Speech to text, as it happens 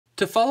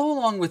To follow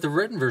along with the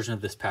written version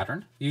of this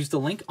pattern, use the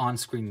link on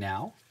screen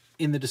now,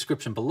 in the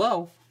description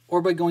below,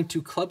 or by going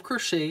to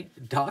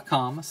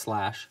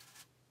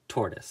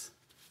clubcrochet.com/tortoise.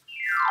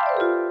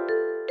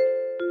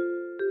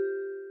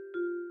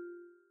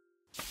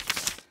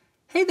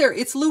 Hey there,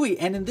 it's Louie,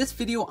 and in this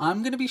video,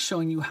 I'm going to be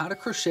showing you how to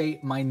crochet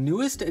my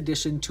newest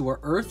addition to our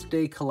Earth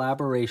Day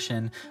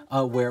collaboration,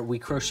 where we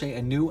crochet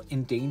a new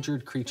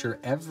endangered creature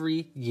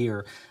every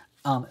year.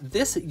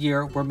 This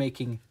year, we're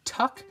making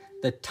Tuck,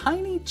 the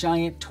tiny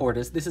giant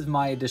tortoise. This is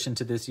my addition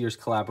to this year's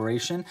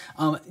collaboration.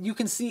 You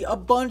can see a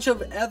bunch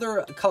of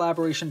other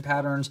collaboration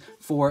patterns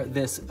for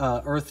this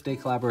Earth Day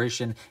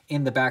collaboration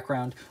in the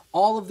background.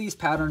 All of these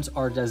patterns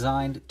are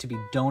designed to be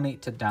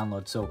donate to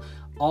download. So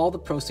all the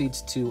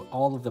proceeds to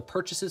all of the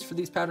purchases for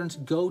these patterns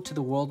go to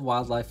the World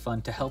Wildlife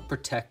Fund to help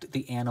protect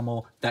the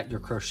animal that you're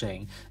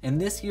crocheting.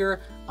 And this year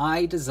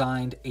I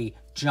designed a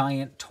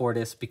giant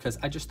tortoise because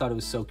I just thought it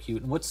was so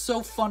cute. And what's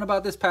so fun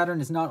about this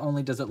pattern is not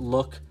only does it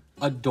look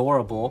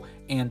adorable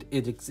and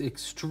it's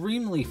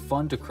extremely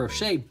fun to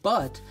crochet,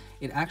 but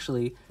it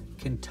actually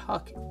can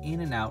tuck in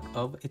and out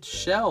of its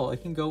shell.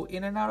 It can go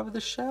in and out of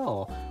the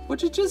shell,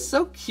 which is just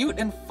so cute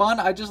and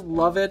fun. I just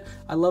love it.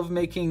 I love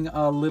making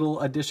little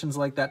additions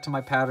like that to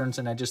my patterns,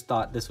 and I just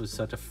thought this was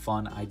such a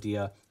fun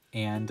idea.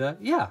 And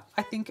yeah,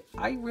 I think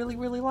I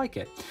really like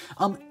it.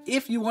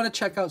 If you want to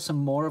check out some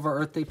more of our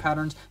Earth Day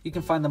patterns, you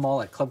can find them all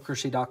at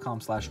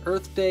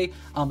clubcrochet.com/earthday.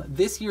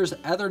 This year's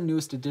other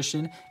newest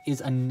addition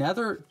is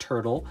another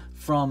turtle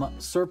from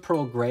Sir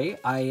Pearl Grey.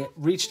 I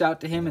reached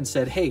out to him and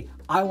said, hey,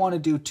 I want to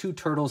do 2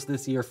 turtles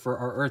this year for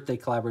our Earth Day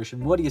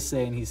collaboration. What do you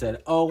say? And he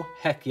said, oh,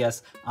 heck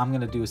yes, I'm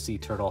going to do a sea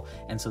turtle.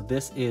 And so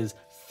this is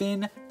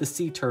Finn, the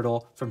sea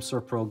turtle from Sir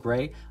Pearl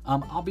Grey.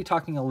 I'll be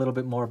talking a little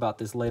bit more about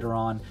this later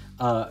on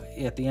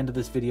at the end of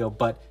this video,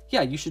 but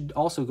yeah, you should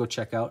also go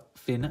check out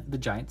Finn, the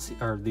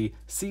the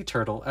sea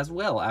turtle as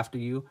well after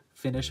you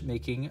finish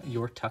making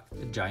your Tuck,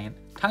 the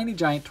tiny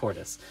giant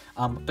tortoise.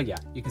 But yeah,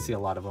 you can see a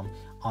lot of them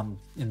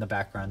in the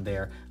background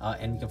there,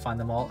 and you can find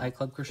them all at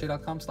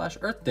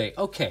clubcrochet.com/earthday.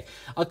 Okay,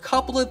 a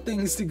couple of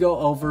things to go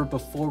over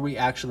before we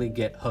actually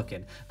get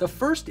hooking. The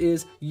first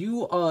is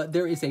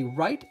there is a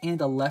right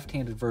and a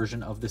left-handed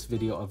version of this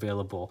video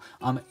available.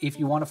 If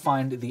you want to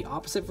find the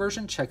opposite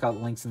version, check out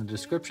links in the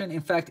description.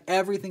 In fact,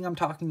 everything I'm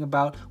talking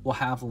about will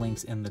have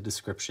links in the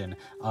description,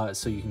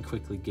 so you can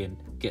quickly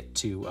get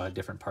to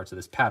different parts of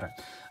this pattern.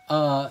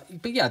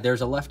 But yeah,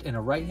 there's a left and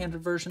a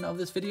right-handed version of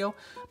this video.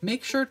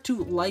 Make sure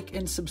to like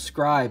and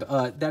subscribe.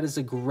 That is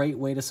a great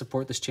way to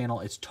support this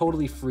channel. It's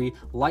totally free.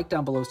 Like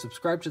down below,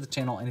 subscribe to the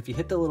channel, and if you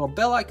hit the little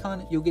bell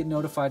icon, you'll get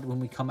notified when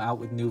we come out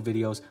with new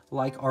videos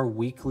like our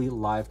weekly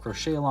live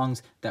crochet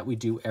alongs that we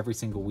do every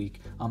single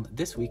week.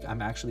 This week,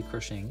 I'm actually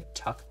crocheting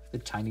Tuck, the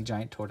tiny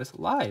giant tortoise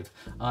live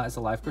as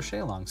a live crochet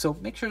along. So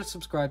make sure to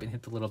subscribe and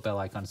hit the little bell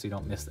icon so you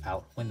don't miss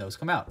out when those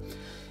come out.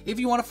 If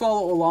you want to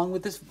follow along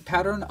with this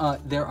pattern,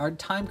 there are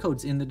time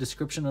codes in the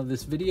description of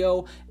this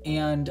video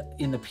and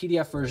in the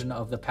PDF version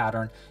of the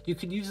pattern. You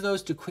could use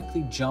those to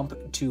quickly jump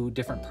to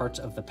different parts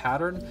of the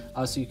pattern,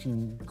 so you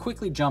can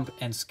quickly jump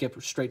and skip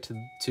straight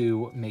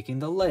to making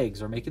the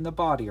legs or making the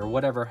body or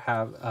whatever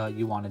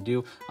you want to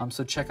do.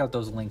 So check out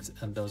those links,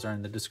 and those are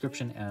in the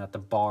description and at the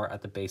bar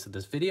at the base of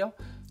this video.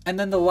 And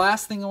then the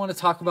last thing I want to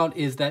talk about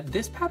is that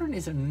this pattern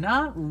is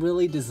not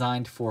really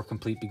designed for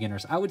complete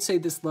beginners. I would say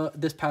this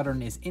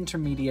pattern is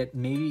intermediate,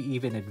 maybe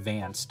even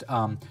advanced,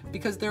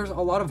 because there's a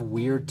lot of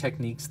weird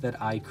techniques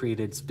that I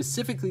created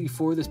specifically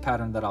for this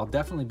pattern that I'll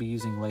definitely be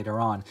using later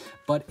on,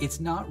 but it's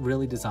not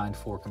really designed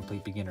for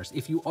complete beginners.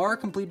 If you are a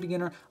complete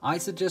beginner, I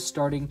suggest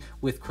starting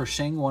with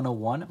Crocheting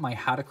 101, my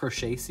How to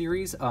Crochet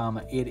series.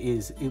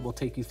 It will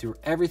take you through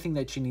everything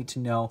that you need to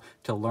know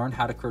to learn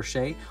how to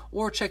crochet,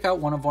 or check out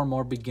one of our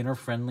more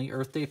beginner-friendly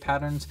Earth Day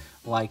patterns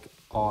like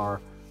our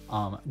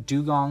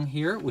dugong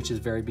here, which is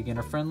very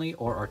beginner friendly,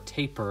 or our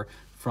taper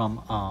from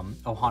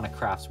Ohana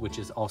Crafts, which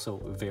is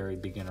also very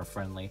beginner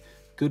friendly.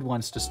 Good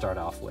ones to start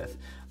off with.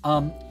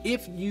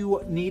 If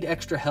you need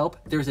extra help,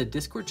 there's a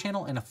Discord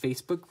channel and a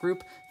Facebook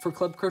group for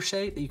Club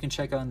Crochet that you can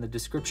check out in the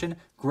description.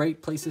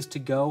 Great places to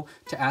go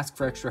to ask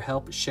for extra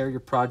help, share your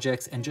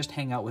projects, and just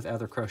hang out with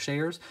other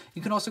crocheters.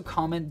 You can also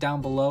comment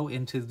down below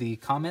into the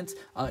comments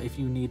if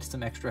you need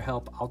some extra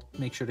help. I'll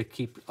make sure to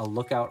keep a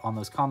lookout on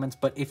those comments.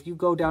 But if you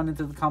go down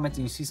into the comments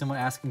and you see someone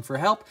asking for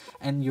help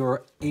and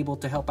you're able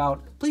to help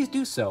out, please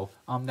do so.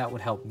 That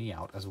would help me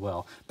out as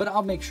well. But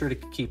I'll make sure to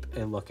keep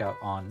a lookout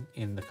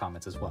in the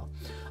comments as well.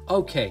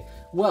 Okay,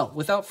 well,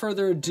 without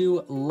further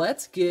ado,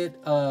 let's get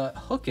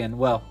hooking.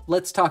 Well,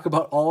 let's talk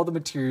about all the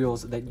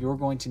materials that you're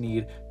going to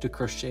need to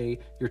crochet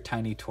your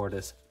tiny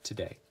tortoise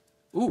today.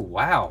 Ooh,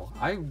 wow,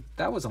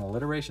 that was an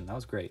alliteration. That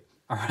was great.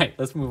 All right,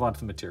 let's move on to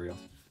the material.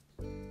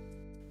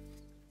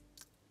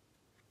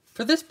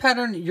 For this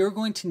pattern, you're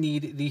going to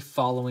need the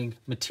following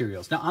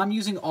materials. Now, I'm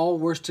using all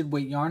worsted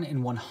weight yarn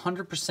in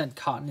 100%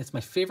 cotton. It's my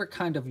favorite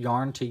kind of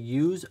yarn to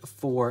use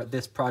for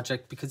this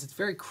project because it's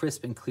very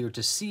crisp and clear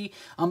to see.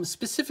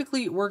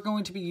 Specifically, we're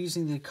going to be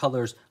using the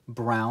colors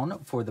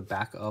brown for the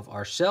back of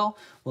our shell.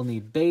 We'll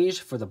need beige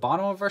for the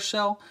bottom of our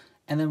shell,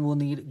 and then we'll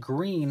need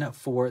green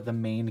for the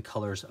main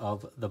colors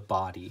of the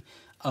body.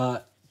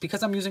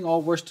 Because I'm using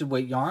all worsted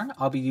weight yarn,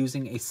 I'll be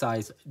using a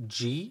size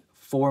G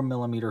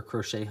 4mm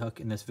crochet hook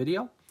in this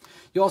video.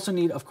 You also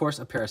need, of course,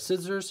 a pair of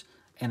scissors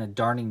and a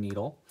darning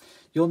needle.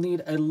 You'll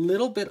need a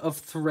little bit of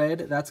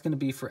thread. That's going to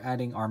be for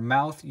adding our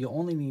mouth. You'll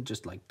only need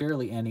just like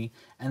barely any.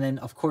 And then,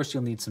 of course,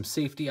 you'll need some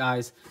safety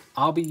eyes.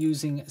 I'll be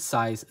using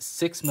size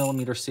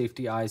 6mm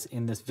safety eyes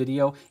in this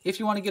video. If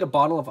you want to get a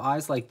bottle of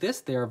eyes like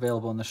this, they are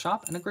available in the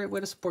shop and a great way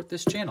to support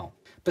this channel.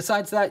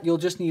 Besides that, you'll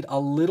just need a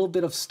little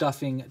bit of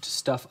stuffing to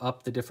stuff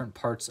up the different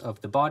parts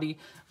of the body.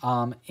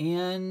 Yeah,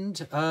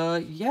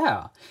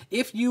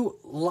 if you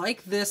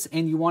like this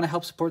and you want to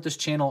help support this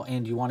channel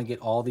and you want to get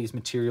all these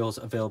materials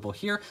available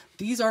here,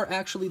 these are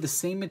actually the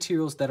same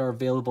materials that are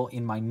available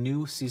in my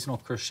new seasonal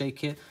crochet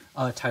kit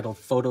titled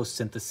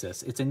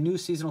Photosynthesis. It's a new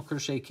seasonal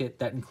crochet kit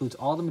that includes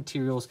all the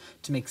materials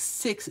to make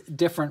 6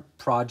 different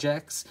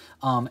projects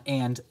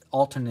and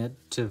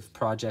alternative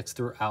projects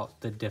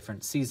throughout the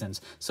different seasons.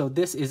 So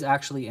this is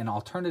actually an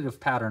alternative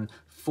pattern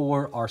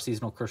for our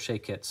seasonal crochet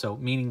kit. So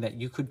meaning that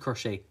you could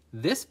crochet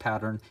this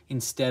pattern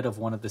instead of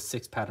one of the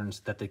 6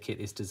 patterns that the kit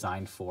is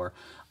designed for.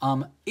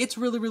 It's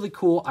really, really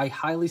cool. I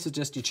highly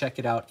suggest you check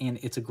it out, and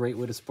it's a great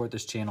way to support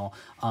this channel.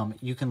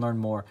 You can learn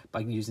more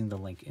by using the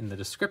link in the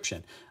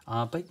description.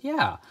 But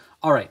yeah,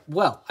 all right.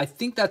 Well, I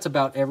think that's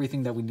about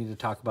everything that we need to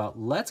talk about.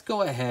 Let's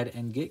go ahead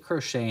and get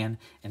crocheting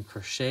and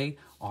crochet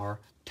our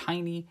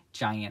tiny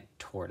giant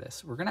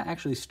tortoise. We're gonna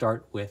actually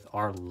start with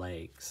our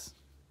legs.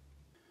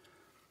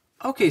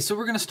 Okay, so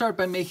we're going to start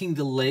by making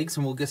the legs,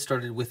 and we'll get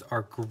started with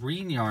our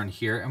green yarn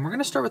here, and we're going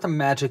to start with a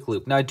magic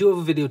loop. Now, I do have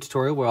a video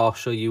tutorial where I'll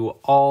show you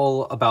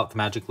all about the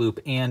magic loop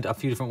and a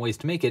few different ways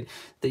to make it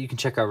that you can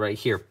check out right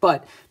here.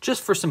 But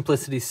just for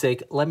simplicity's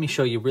sake, let me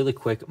show you really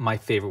quick my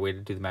favorite way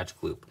to do the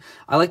magic loop.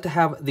 I like to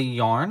have the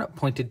yarn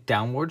pointed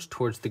downwards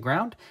towards the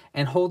ground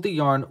and hold the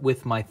yarn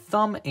with my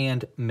thumb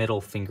and middle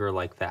finger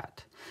like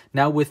that.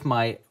 Now with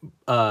my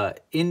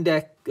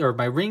index or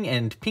my ring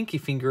and pinky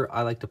finger,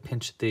 I like to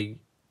pinch the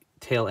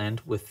tail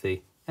end with the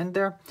end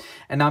there.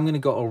 And now I'm going to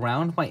go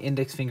around my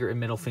index finger and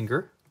middle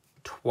finger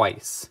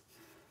twice.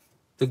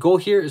 The goal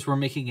here is we're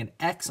making an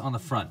X on the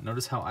front.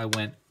 Notice how I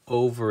went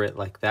over it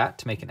like that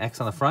to make an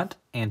X on the front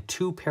and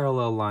 2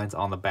 parallel lines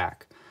on the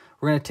back.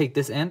 We're going to take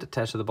this end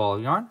attached to the ball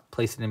of yarn,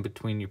 place it in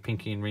between your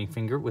pinky and ring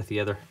finger with the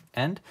other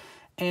end.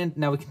 And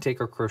now we can take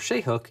our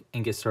crochet hook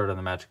and get started on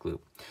the magic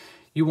loop.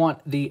 You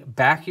want the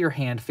back of your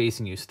hand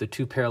facing you, so the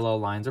 2 parallel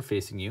lines are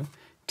facing you.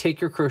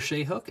 Take your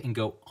crochet hook and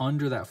go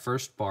under that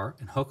first bar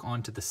and hook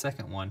onto the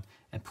second one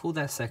and pull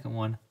that second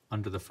one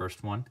under the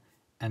first one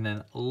and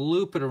then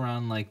loop it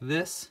around like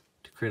this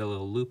to create a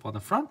little loop on the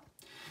front.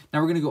 Now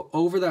we're going to go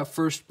over that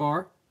first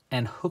bar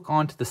and hook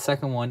onto the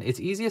second one.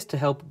 It's easiest to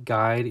help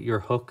guide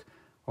your hook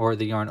or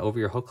the yarn over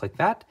your hook like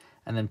that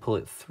and then pull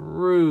it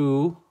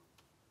through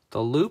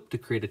the loop to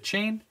create a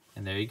chain,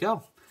 and there you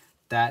go.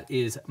 That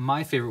is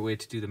my favorite way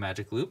to do the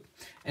magic loop.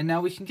 And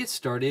now we can get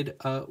started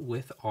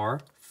with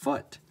our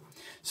foot.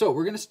 So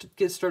we're going to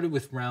get started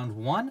with round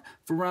 1.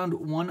 For round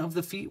 1 of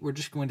the feet, we're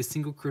just going to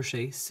single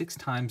crochet 6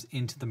 times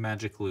into the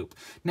magic loop.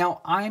 Now,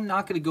 I'm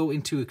not going to go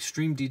into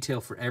extreme detail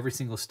for every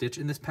single stitch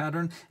in this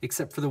pattern,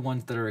 except for the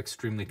ones that are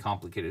extremely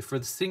complicated. For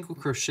the single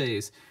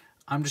crochets,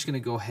 I'm just going to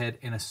go ahead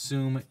and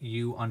assume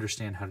you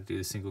understand how to do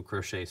the single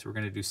crochet. So we're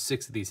going to do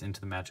 6 of these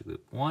into the magic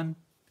loop. 1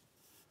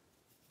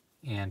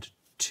 and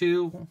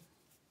 2,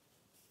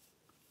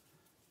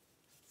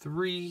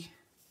 3,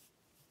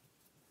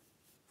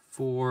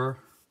 4,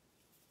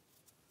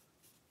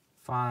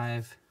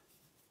 5,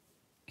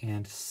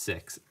 and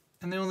 6.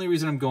 And the only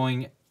reason I'm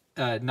going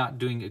not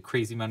doing a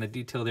crazy amount of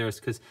detail there is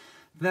because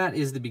that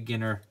is the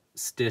beginner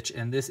stitch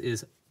and this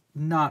is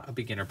not a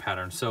beginner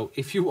pattern. So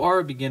if you are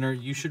a beginner,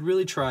 you should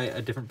really try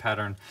a different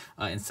pattern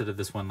instead of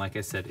this one, like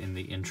I said in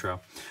the intro.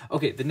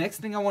 Okay, the next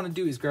thing I want to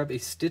do is grab a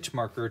stitch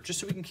marker just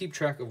so we can keep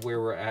track of where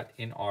we're at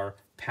in our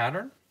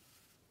pattern.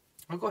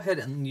 I'll go ahead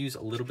and use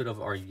a little bit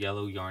of our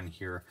yellow yarn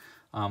here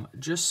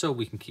just so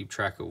we can keep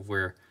track of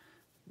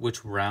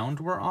which round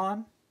we're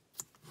on.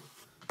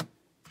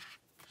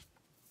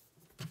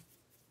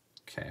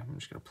 Okay, I'm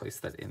just going to place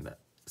that in the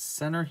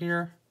center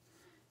here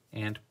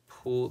and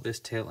pull this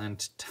tail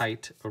end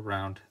tight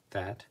around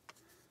that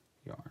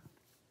yarn.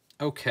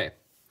 Okay,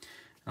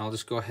 and I'll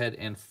just go ahead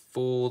and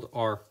fold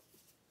our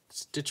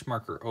stitch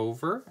marker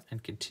over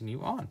and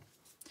continue on.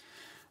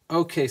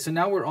 Okay, so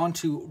now we're on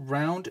to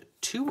round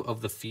 2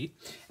 of the feet.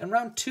 And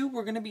round 2,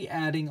 we're going to be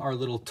adding our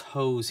little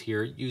toes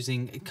here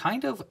using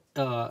kind of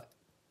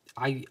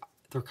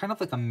they're kind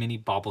of like a mini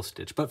bobble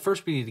stitch, but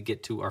first we need to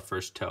get to our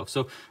first toe.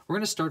 So we're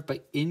going to start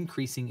by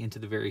increasing into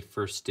the very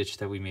first stitch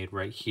that we made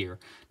right here.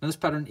 Now this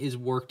pattern is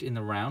worked in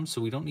the round, so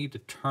we don't need to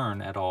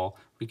turn at all.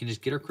 We can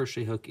just get our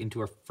crochet hook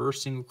into our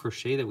first single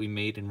crochet that we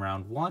made in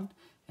round 1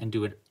 and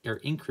do our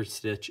increase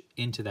stitch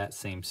into that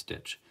same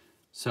stitch.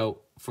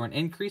 So for an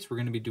increase, we're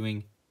going to be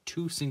doing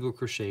 2 single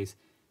crochets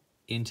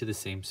into the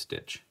same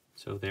stitch.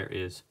 So there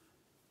is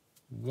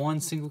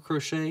 1 single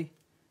crochet,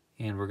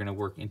 and we're going to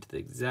work into the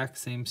exact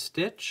same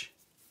stitch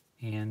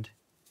and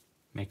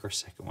make our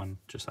second one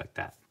just like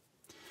that.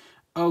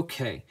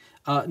 Okay,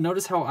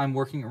 notice how I'm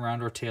working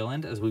around our tail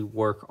end as we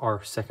work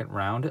our second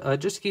round,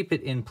 just to keep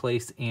it in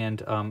place,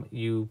 and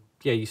you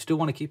still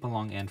want to keep a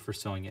long end for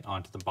sewing it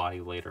onto the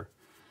body later.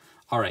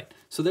 All right,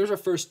 so there's our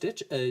first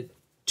stitch,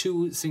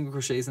 2 single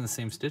crochets in the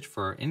same stitch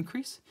for our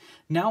increase.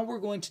 Now we're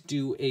going to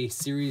do a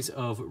series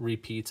of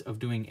repeats of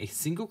doing a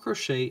single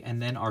crochet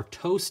and then our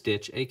toe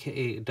stitch,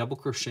 aka double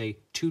crochet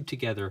 2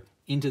 together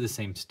into the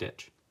same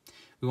stitch.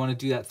 We want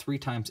to do that 3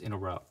 times in a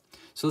row.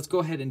 So let's go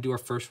ahead and do our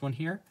first one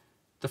here.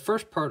 The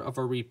first part of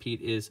our repeat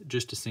is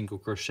just a single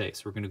crochet.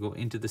 So we're going to go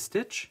into the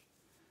stitch,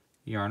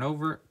 yarn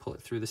over, pull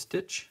it through the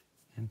stitch,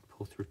 and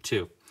pull through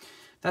 2.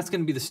 That's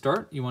going to be the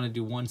start. You want to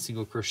do 1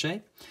 single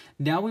crochet.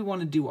 Now we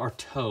want to do our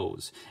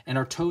toes, and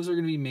our toes are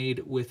going to be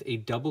made with a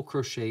double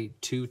crochet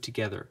 2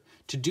 together.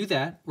 To do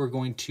that, we're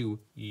going to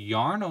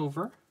yarn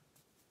over,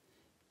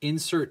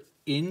 insert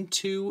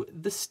into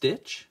the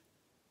stitch,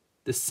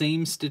 the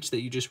same stitch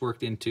that you just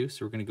worked into.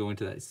 So we're going to go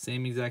into that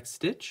same exact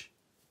stitch.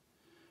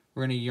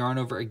 We're going to yarn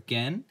over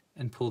again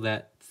and pull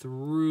that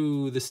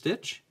through the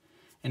stitch.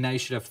 And now you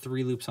should have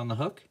 3 loops on the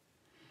hook.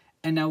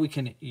 And now we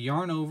can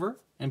yarn over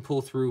and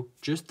pull through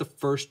just the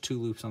first 2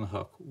 loops on the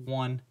hook.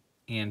 1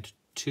 and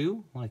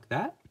 2, like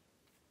that.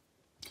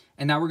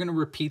 And now we're going to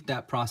repeat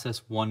that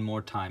process one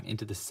more time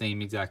into the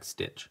same exact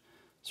stitch.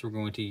 So we're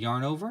going to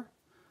yarn over,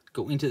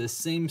 go into the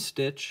same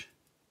stitch,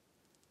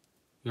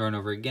 yarn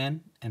over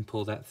again, and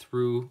pull that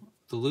through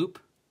the loop.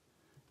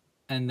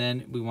 And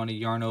then we want to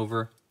yarn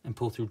over and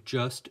pull through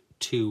just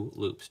 2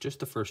 loops, just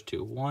the first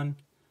 2, 1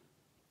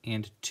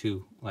 and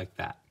 2, like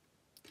that.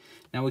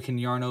 Now we can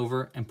yarn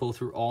over and pull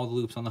through all the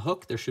loops on the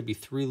hook. There should be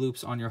 3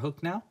 loops on your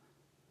hook now,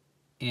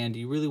 and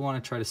you really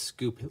want to try to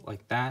scoop it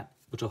like that,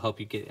 which will help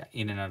you get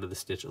in and out of the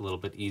stitch a little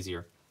bit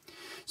easier.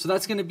 So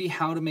that's going to be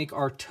how to make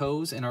our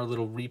toes and our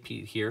little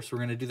repeat here. So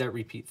we're going to do that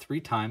repeat 3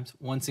 times,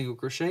 1 single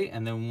crochet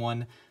and then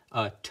 1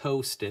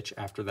 toe stitch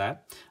after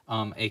that,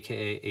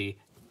 aka a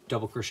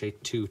double crochet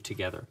 2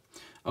 together.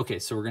 Okay,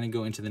 so we're going to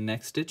go into the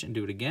next stitch and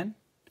do it again.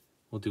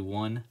 We'll do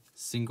 1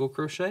 single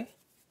crochet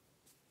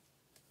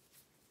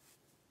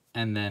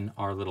and then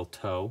our little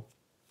toe,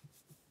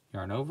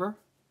 yarn over,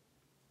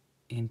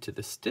 into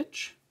the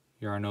stitch,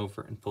 yarn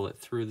over and pull it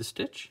through the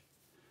stitch,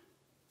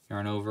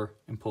 yarn over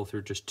and pull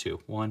through just 2,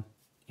 1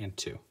 and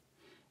 2,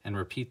 and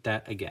repeat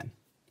that again.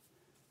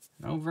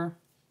 Yarn over,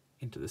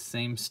 into the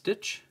same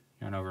stitch,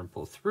 yarn over and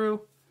pull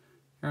through,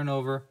 yarn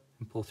over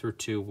and pull through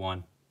 2,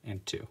 1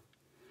 and 2.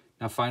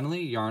 Now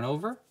finally, yarn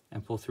over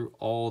and pull through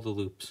all the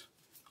loops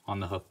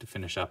on the hook to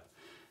finish up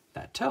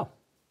that toe.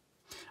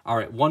 All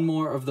right, 1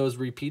 more of those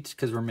repeats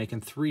because we're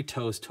making 3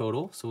 toes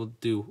total. So we'll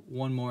do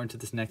 1 more into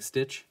this next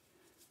stitch,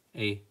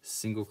 a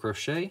single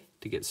crochet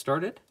to get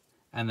started,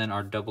 and then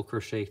our double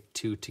crochet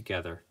 2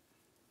 together.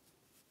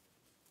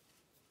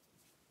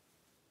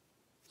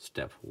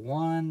 Step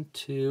 1,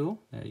 2,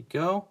 there you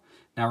go.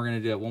 Now we're going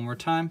to do that 1 more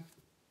time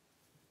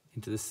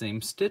into the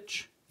same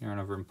stitch, yarn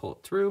over and pull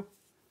it through,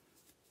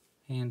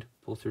 and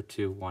pull through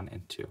 2, 1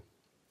 and 2.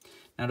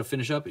 Now to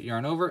finish up,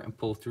 yarn over and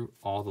pull through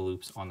all the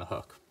loops on the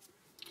hook.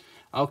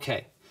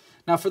 Okay,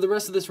 now for the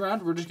rest of this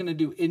round, we're just going to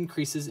do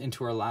increases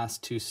into our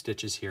last 2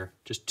 stitches here,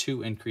 just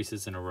 2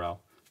 increases in a row.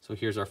 So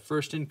here's our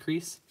first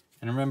increase,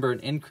 and remember an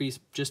increase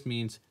just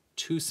means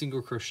 2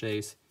 single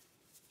crochets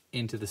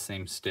into the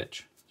same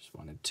stitch. Just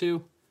 1 and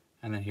 2,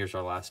 and then here's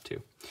our last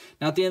 2.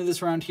 Now at the end of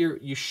this round here,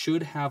 you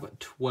should have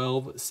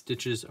 12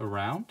 stitches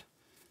around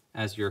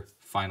as your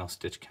final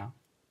stitch count.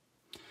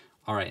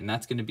 All right, and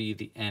that's going to be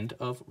the end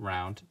of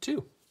round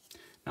 2.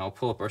 Now I'll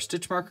pull up our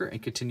stitch marker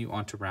and continue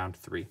on to round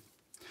 3.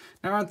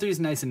 Now round 3 is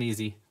nice and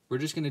easy. We're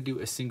just going to do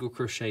a single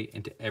crochet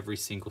into every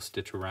single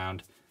stitch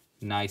around.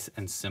 Nice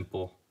and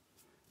simple.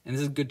 And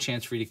this is a good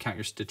chance for you to count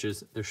your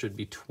stitches. There should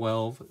be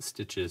 12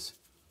 stitches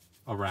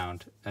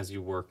around as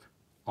you work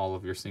all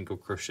of your single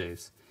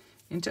crochets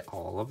into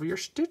all of your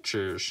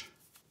stitches.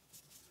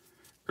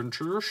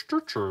 Into your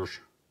stitches.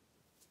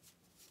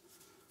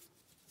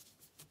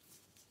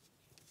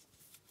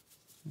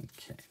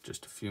 Okay,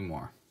 just a few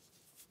more.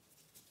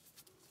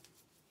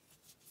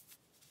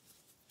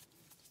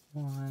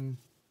 1,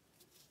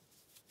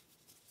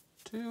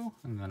 2,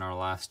 and then our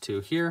last 2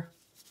 here.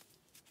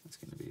 That's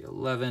going to be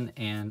 11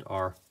 and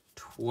our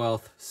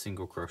 12th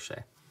single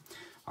crochet.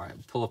 All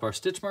right, pull up our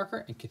stitch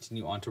marker and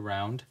continue on to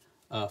round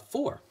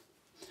 4.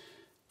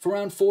 For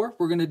round 4,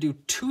 we're going to do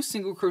 2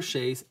 single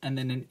crochets and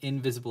then an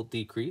invisible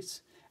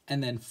decrease,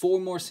 and then 4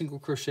 more single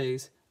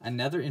crochets,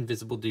 another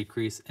invisible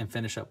decrease, and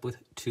finish up with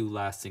 2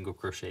 last single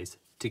crochets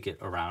to get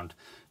around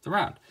the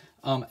round.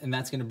 And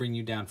that's going to bring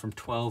you down from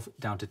 12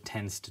 down to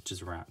 10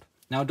 stitches around.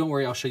 Now don't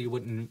worry, I'll show you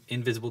what an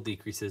invisible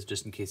decrease is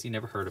just in case you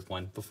never heard of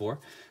one before.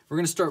 We're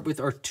going to start with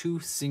our 2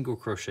 single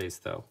crochets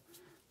though.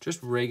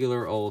 Just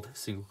regular old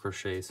single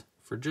crochets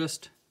for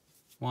just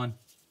 1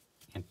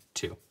 and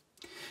 2.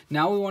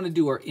 Now we want to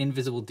do our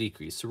invisible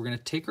decrease. So we're going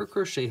to take our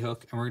crochet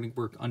hook and we're going to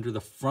work under the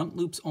front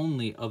loops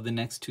only of the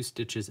next 2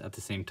 stitches at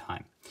the same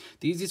time.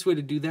 The easiest way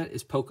to do that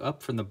is poke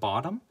up from the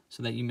bottom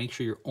so that you make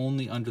sure you're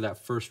only under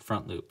that first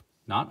front loop.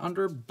 not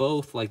under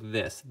both like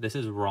this. This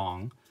is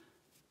wrong.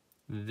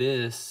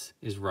 This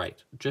is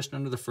right, just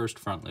under the first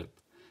front loop.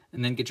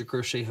 And then get your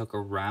crochet hook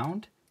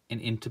around and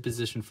into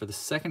position for the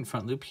second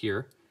front loop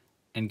here,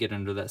 and get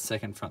under that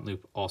second front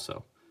loop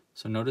also.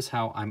 So notice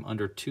how I'm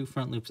under 2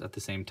 front loops at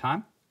the same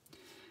time.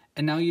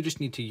 And now you just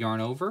need to yarn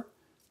over,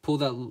 pull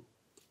that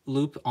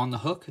loop on the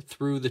hook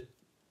through the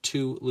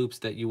 2 loops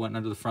that you went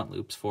under the front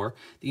loops for.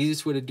 The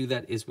easiest way to do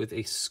that is with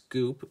a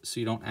scoop so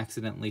you don't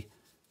accidentally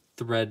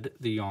thread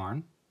the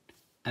yarn,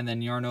 and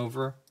then yarn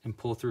over and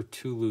pull through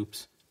 2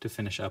 loops to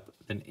finish up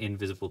an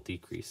invisible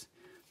decrease.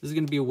 This is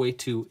going to be a way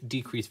to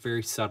decrease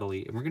very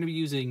subtly, and we're going to be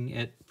using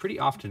it pretty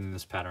often in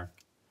this pattern.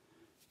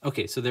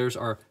 Okay, so there's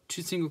our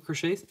 2 single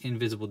crochets,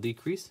 invisible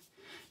decrease.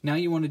 Now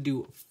you want to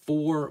do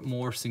 4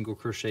 more single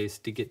crochets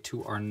to get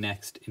to our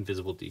next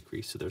invisible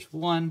decrease. So there's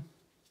 1,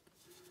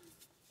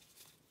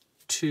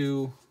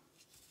 2,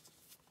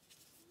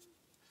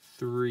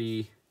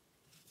 3,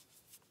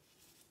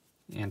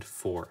 and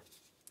 4.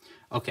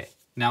 Okay,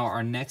 now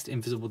our next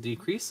invisible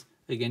decrease,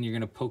 again, you're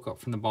going to poke up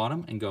from the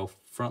bottom and go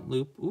front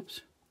loop,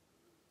 oops,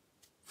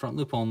 front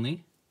loop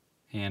only,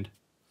 and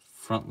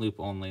front loop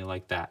only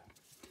like that,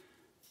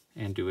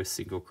 and do a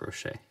single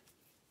crochet.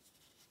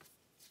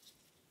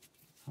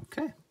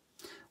 Okay,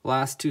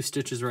 last 2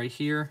 stitches right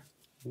here,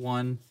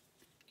 1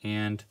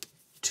 and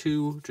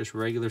 2, just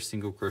regular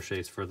single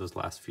crochets for those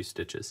last few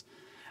stitches.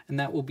 And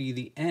that will be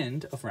the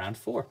end of round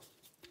 4.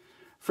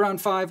 For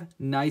round 5,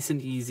 nice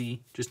and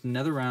easy, just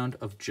another round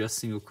of just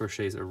single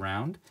crochets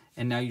around,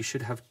 and now you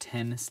should have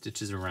 10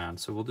 stitches around.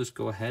 So we'll just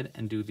go ahead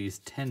and do these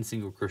 10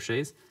 single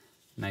crochets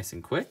nice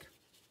and quick.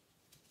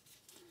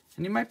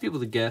 And you might be able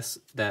to guess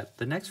that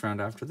the next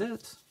round after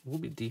this, we'll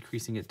be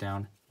decreasing it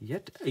down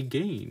yet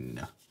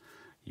again.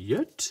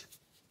 Yet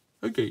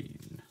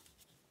again.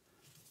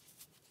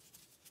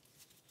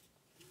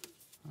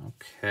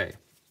 Okay.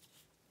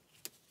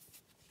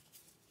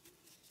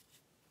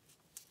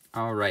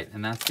 All right,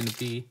 and that's going to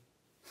be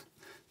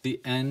the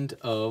end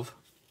of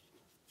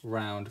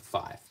round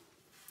 5.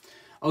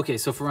 Okay,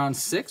 so for round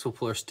 6, we'll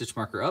pull our stitch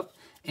marker up,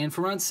 and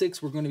for round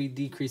 6, we're going to be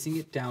decreasing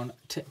it down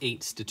to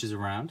 8 stitches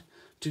around.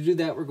 To do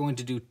that, we're going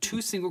to do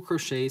 2 single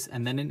crochets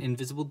and then an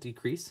invisible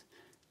decrease,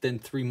 then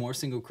 3 more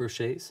single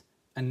crochets,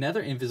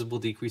 another invisible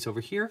decrease over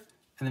here,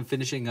 and then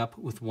finishing up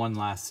with 1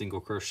 last single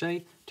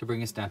crochet to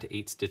bring us down to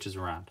 8 stitches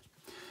around.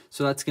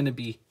 So that's going to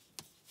be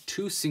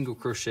 2 single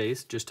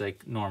crochets, just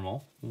like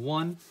normal,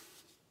 1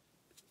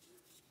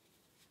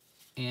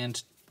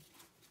 and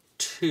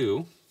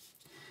 2,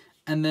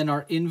 and then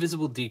our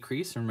invisible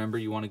decrease. Remember,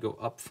 you want to go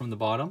up from the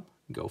bottom,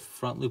 go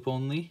front loop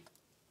only,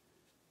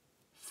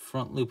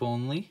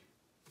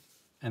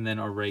 and then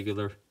our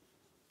regular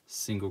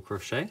single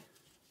crochet.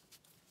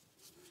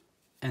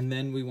 And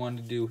then we want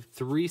to do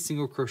 3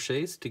 single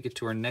crochets to get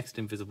to our next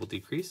invisible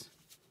decrease.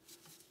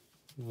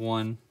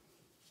 1,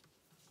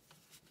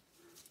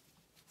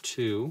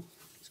 2,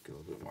 let's go a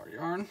little bit more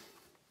yarn,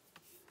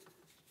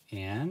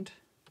 and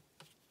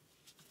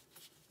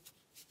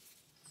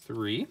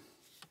 3.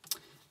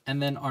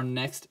 And then our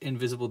next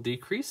invisible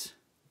decrease,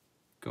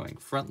 going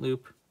front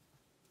loop,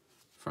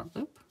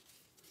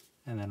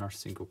 and then our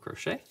single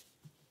crochet.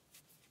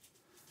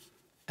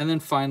 And then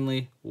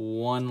finally,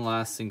 1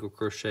 last single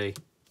crochet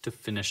to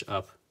finish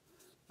up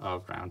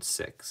round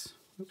 6.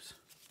 Oops.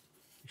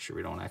 Make sure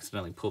we don't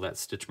accidentally pull that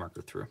stitch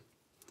marker through.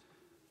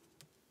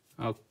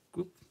 Oh,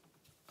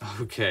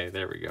 okay,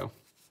 there we go.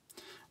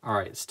 All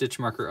right, stitch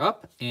marker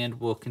up, and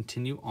we'll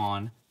continue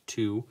on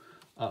to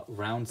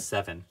round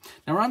 7.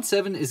 Now round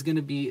 7 is going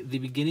to be the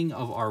beginning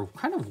of our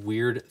kind of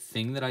weird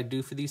thing that I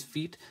do for these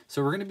feet.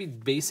 So we're going to be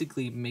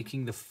basically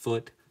making the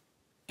foot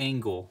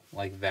angle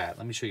like that.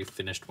 Let me show you a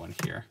finished one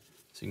here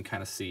so you can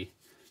kind of see.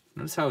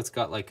 Notice how it's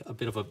got like a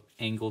bit of an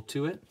angle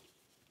to it,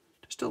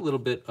 just a little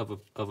bit of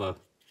a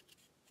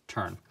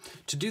turn.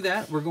 To do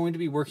that, we're going to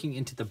be working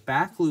into the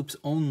back loops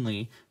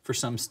only for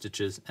some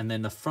stitches, and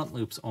then the front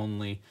loops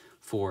only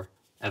for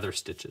other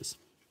stitches.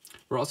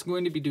 We're also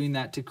going to be doing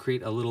that to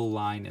create a little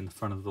line in the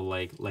front of the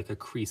leg, like a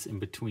crease in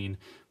between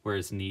where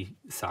his knee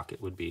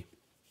socket would be.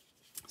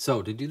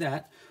 So to do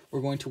that,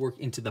 we're going to work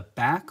into the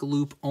back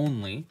loop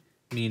only,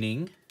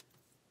 meaning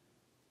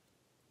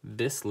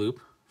this loop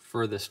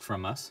furthest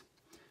from us,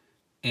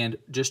 and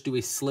just do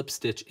a slip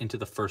stitch into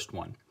the first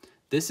one.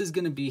 This is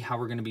going to be how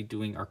we're going to be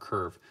doing our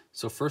curve.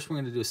 So first we're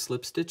going to do a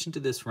slip stitch into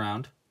this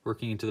round,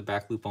 working into the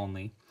back loop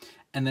only,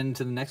 and then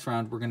into the next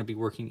round we're going to be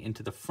working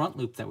into the front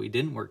loop that we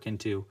didn't work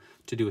into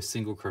to do a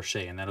single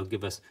crochet, and that'll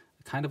give us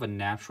kind of a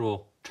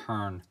natural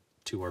turn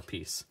to our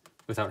piece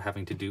without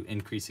having to do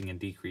increasing and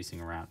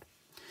decreasing around.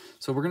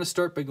 So we're going to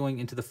start by going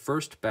into the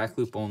first back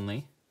loop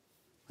only,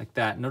 like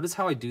that. Notice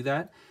how I do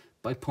that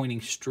by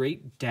pointing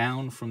straight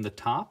down from the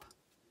top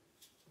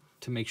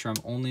to make sure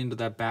I'm only into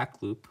that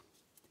back loop,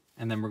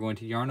 and then we're going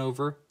to yarn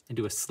over and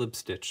do a slip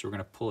stitch. So we're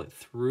going to pull it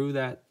through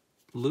that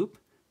loop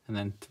and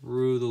then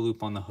through the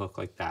loop on the hook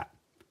like that.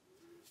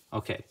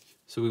 Okay,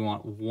 so we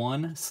want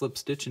 1 slip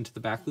stitch into the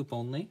back loop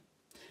only,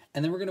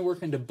 and then we're going to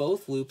work into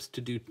both loops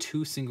to do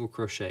 2 single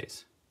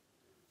crochets.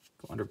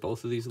 Go under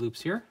both of these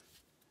loops here,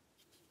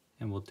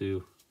 and we'll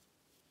do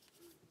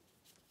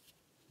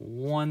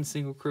 1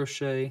 single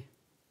crochet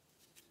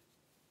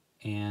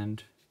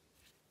and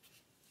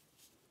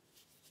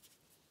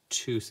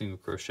 2 single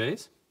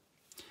crochets.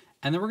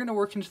 And then we're going to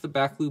work into the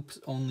back loops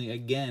only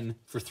again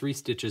for 3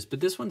 stitches,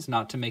 but this one's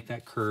not to make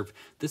that curve.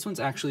 This one's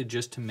actually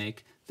just to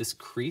make this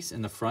crease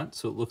in the front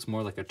so it looks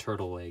more like a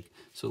turtle leg.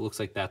 So it looks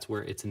like that's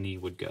where its knee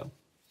would go.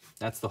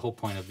 That's the whole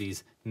point of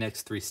these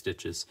next 3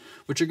 stitches,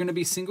 which are going to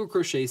be single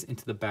crochets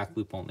into the back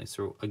loop only.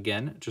 So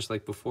again, just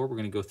like before, we're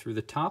going to go through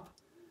the top,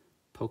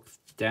 poke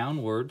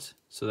downwards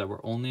so that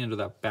we're only under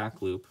that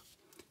back loop.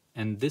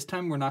 And this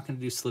time we're not going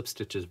to do slip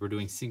stitches. We're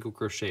doing single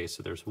crochet.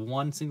 So there's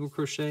 1 single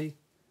crochet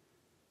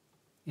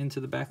into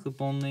the back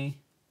loop only.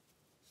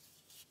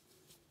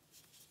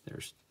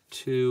 There's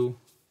 2,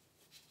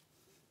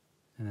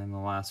 and then the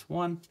last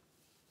one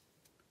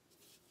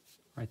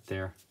right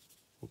there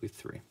will be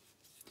 3.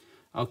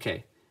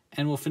 Okay,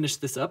 and we'll finish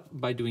this up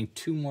by doing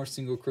 2 more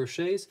single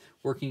crochets,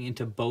 working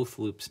into both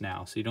loops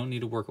now. So you don't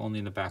need to work only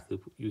in the back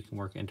loop, you can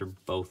work into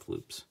both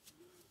loops.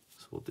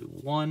 So we'll do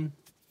 1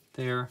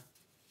 there,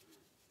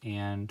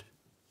 and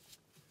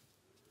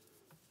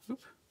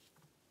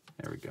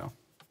there we go.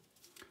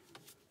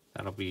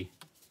 That'll be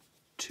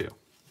 2.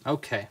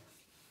 Okay,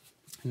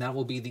 and that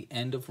will be the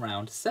end of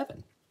round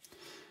 7.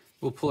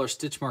 We'll pull our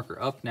stitch marker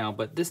up now,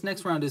 but this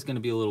next round is going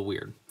to be a little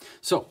weird.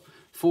 So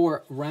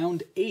for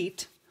round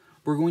 8,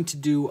 we're going to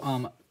do,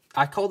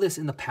 I call this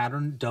in the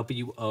pattern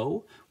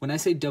WO. When I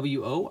say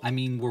WO, I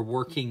mean we're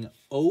working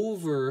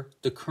over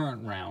the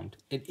current round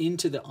and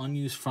into the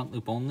unused front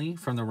loop only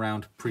from the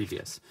round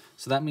previous.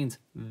 So that means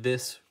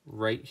this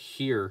right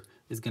here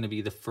is going to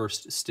be the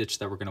first stitch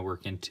that we're going to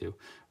work into.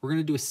 We're going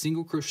to do a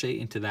single crochet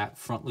into that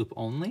front loop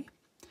only,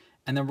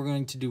 and then we're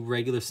going to do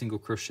regular single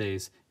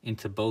crochets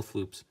into both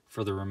loops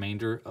for the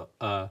remainder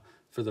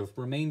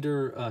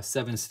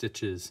 7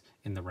 stitches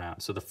in the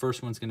round. So the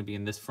first one's going to be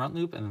in this front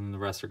loop, and then the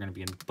rest are going to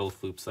be in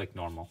both loops like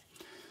normal.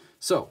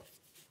 So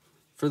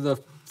for the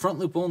front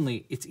loop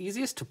only, it's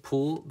easiest to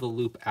pull the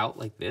loop out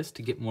like this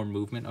to get more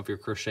movement of your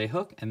crochet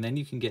hook, and then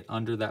you can get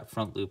under that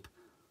front loop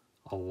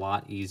a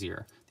lot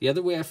easier. The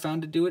other way I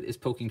found to do it is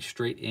poking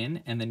straight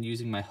in and then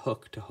using my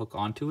hook to hook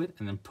onto it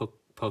and then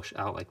push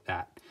out like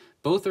that.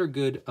 Both are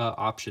good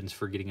options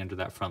for getting under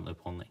that front loop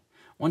only.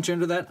 Once you're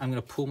under that, I'm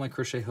going to pull my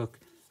crochet hook,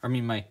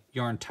 my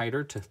yarn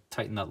tighter to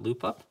tighten that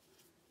loop up,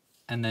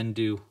 and then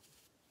do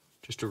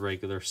just a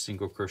regular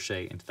single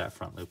crochet into that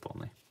front loop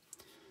only.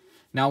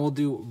 Now we'll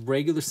do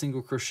regular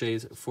single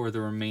crochets for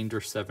the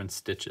remainder 7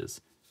 stitches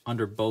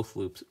under both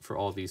loops for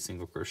all these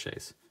single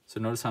crochets.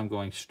 So notice how I'm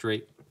going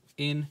straight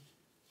in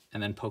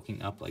and then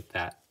poking up like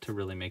that to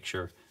really make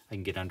sure I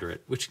can get under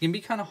it, which can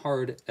be kind of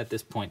hard at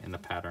this point in the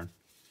pattern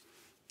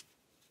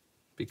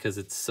because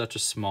it's such a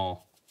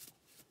small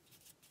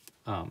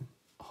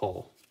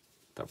hole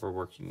that we're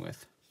working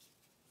with.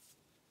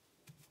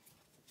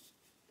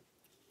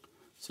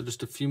 So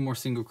just a few more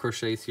single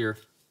crochets here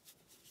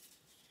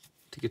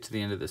to get to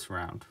the end of this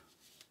round.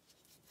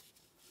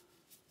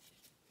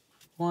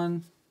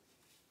 1,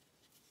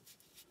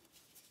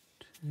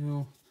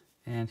 2,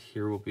 and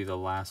here will be the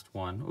last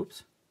one.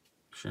 Oops,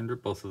 under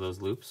both of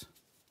those loops,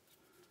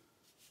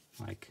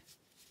 like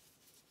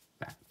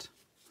that.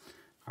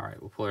 All right,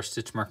 we'll pull our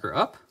stitch marker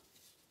up,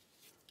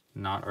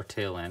 not our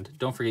tail end.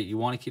 Don't forget, you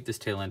want to keep this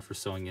tail end for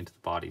sewing into the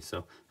body,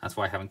 so that's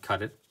why I haven't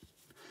cut it.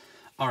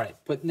 All right,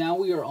 but now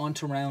we are on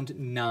to round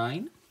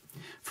 9.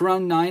 For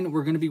round 9,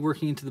 we're going to be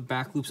working into the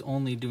back loops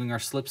only, doing our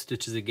slip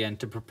stitches again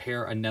to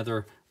prepare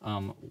another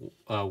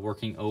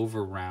working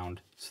over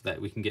round so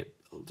that we can get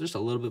just a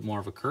little bit more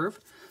of a curve.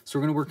 So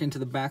we're going to work into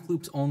the back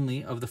loops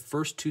only of the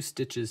first 2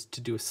 stitches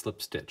to do a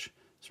slip stitch.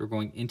 So we're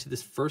going into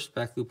this first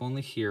back loop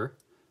only here,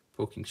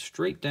 poking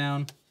straight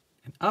down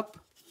and up,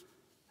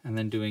 and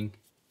then doing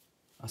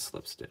a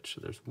slip stitch.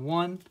 So there's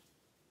 1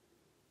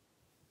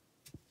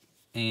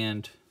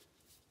 and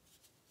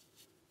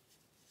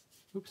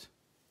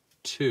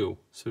 2.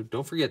 So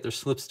don't forget, there's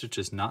slip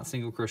stitches, not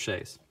single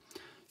crochets.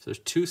 So there's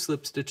 2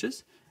 slip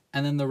stitches,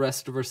 and then the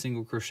rest of our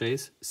single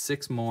crochets,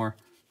 6 more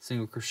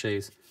single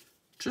crochets,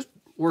 just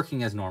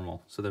working as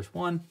normal. So there's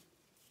 1,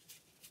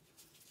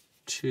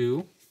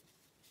 2,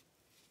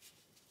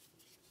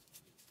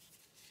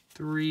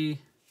 3,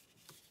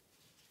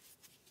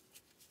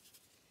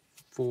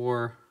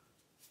 4,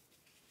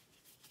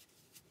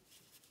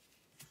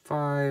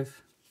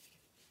 5,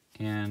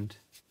 and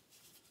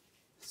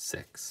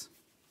 6.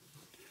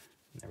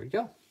 And there we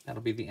go.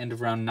 That'll be the end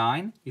of round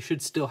 9. You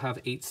should still have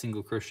 8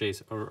 single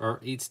crochets or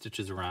 8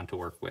 stitches around to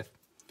work with.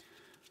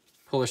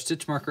 Pull our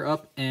stitch marker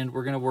up, and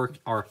we're going to work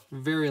our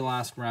very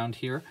last round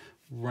here,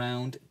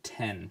 round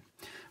 10.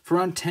 For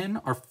round 10,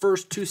 our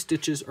first 2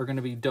 stitches are going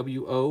to be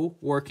WO,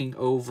 working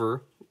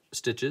over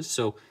stitches.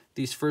 So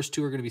these first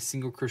 2 are going to be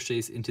single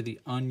crochets into the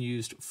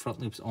unused front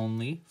loops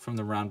only from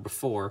the round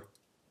before.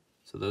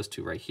 So those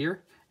 2 right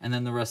here. And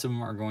then the rest of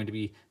them are going to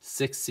be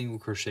 6 single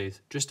crochets,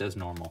 just as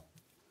normal.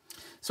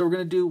 So we're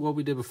going to do what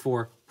we did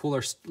before, pull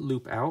our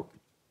loop out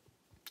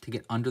to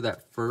get under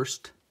that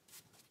first,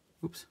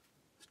 let's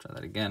try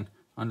that again,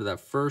 under that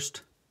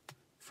first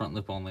front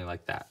loop only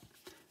like that.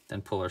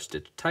 Then pull our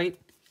stitch tight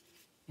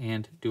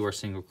and do our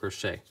single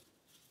crochet.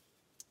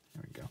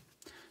 There we go.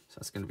 So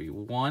that's going to be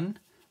 1.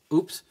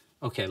 Oops.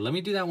 Okay, let me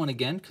do that one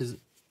again because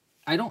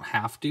I don't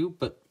have to,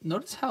 but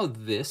notice how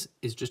this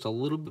is just a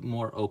little bit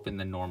more open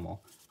than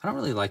normal. I don't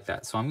really like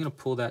that, so I'm going to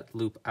pull that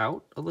loop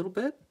out a little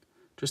bit,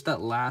 just that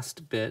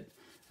last bit,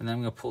 and then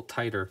I'm going to pull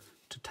tighter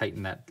to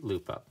tighten that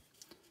loop up.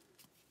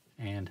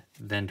 And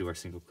then do our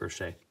single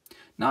crochet.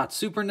 Not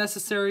super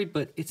necessary,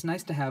 but it's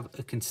nice to have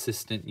a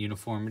consistent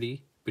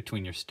uniformity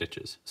between your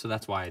stitches. So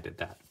that's why I did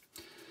that.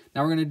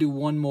 Now we're going to do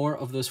one more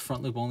of those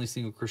front loop only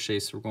single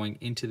crochets. So we're going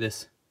into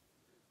this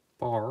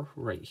bar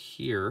right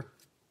here,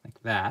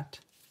 like that,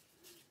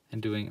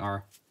 and doing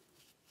our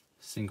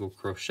single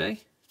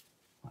crochet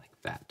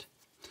like that.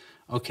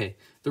 Okay,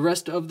 the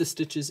rest of the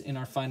stitches in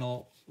our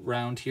final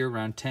round here,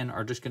 round 10,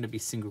 are just going to be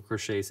single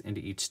crochets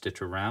into each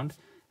stitch around.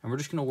 And we're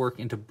just going to work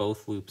into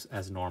both loops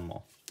as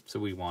normal. So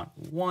we want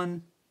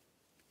 1,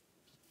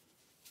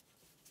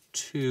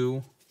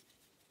 2,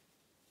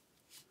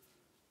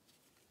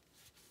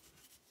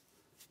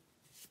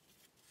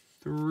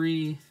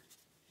 3,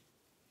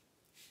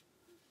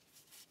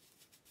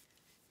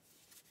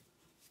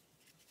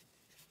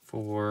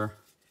 4,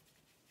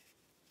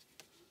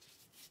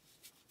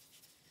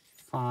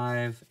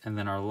 5, and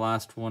then our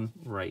last one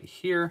right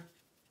here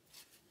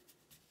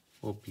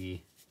will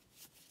be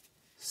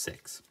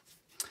 6.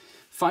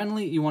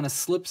 Finally, you want to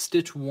slip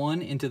stitch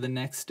 1 into the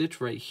next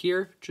stitch right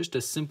here. Just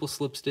a simple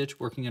slip stitch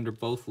working under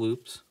both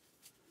loops.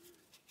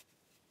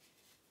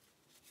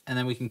 And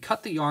then we can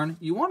cut the yarn.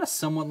 You want a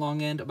somewhat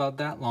long end, about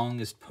that long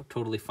is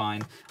totally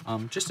fine.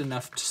 Just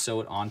enough to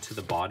sew it onto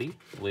the body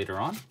later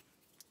on.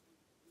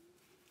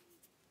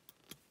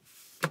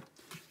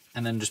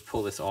 And then just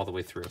pull this all the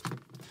way through.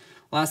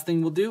 Last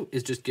thing we'll do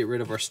is just get rid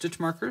of our stitch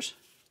markers.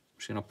 I'm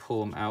just gonna pull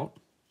them out.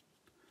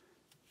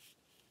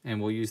 And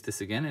we'll use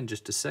this again in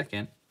just a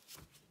second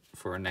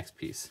for our next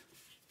piece.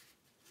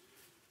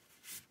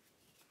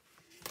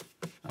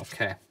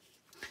 Okay,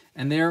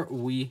 and there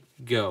we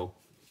go.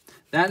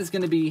 That is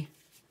going to be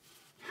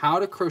how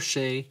to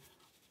crochet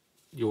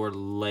your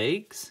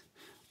legs.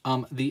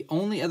 The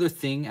only other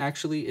thing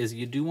actually is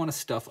you do want to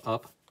stuff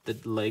up the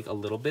leg a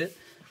little bit.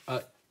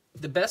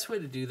 The best way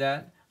to do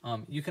that,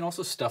 you can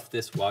also stuff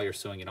this while you're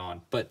sewing it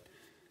on, but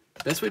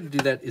the best way to do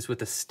that is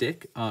with a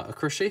stick. A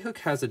crochet hook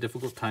has a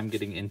difficult time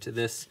getting into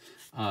this,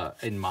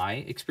 in my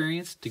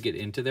experience, to get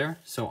into there.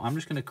 So I'm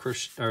just going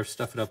to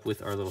stuff it up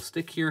with our little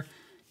stick here.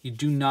 You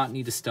do not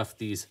need to stuff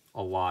these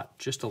a lot,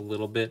 just a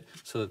little bit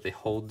so that they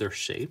hold their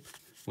shape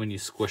when you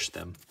squish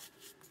them.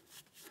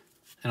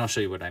 And I'll show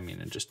you what I mean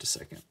in just a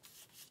second.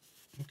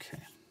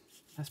 Okay,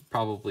 that's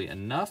probably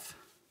enough.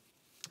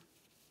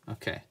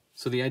 Okay,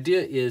 so the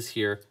idea is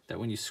here that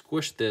when you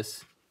squish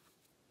this,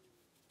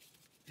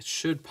 it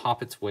should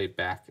pop its way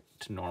back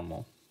to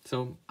normal.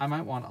 So I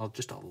might want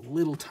just a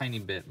little tiny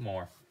bit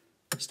more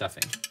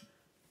stuffing,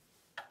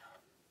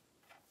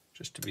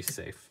 just to be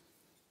safe.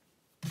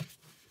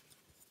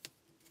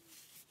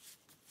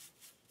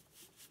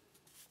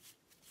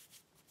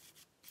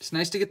 It's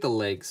nice to get the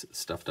legs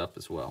stuffed up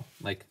as well,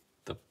 like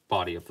the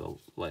body of the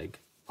leg.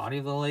 Body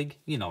of the leg,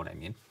 you know what I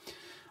mean.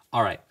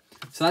 All right,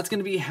 so that's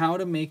gonna be how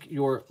to make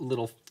your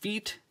little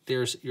feet.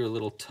 There's your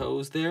little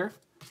toes there.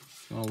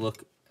 You wanna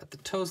look at the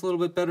toes a little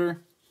bit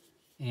better,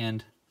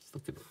 and let's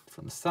look at it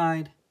from the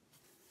side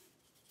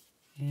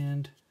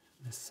and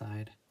this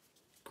side.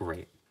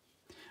 Great.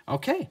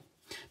 Okay,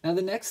 now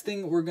the next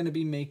thing we're going to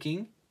be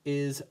making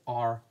is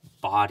our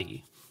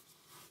body.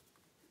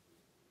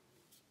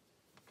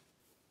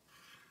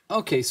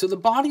 Okay, so the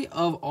body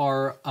of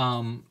our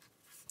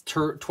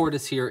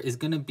tortoise here is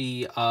going to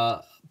be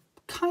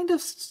kind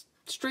of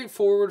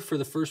straightforward for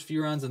the first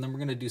few rounds, and then we're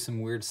going to do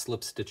some weird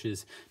slip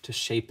stitches to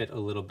shape it a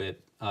little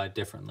bit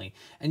differently.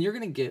 And you're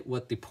going to get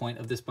what the point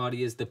of this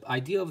body is. The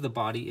idea of the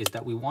body is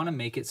that we want to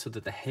make it so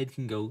that the head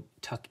can go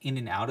tuck in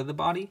and out of the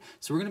body.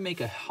 So we're going to make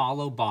a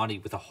hollow body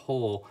with a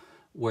hole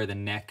where the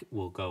neck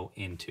will go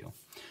into.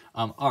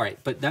 All right,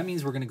 but that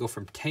means we're going to go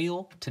from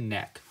tail to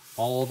neck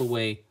all the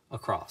way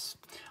across.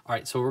 All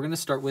right, so what we're going to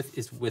start with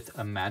is with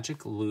a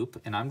magic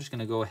loop, and I'm just going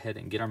to go ahead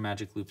and get our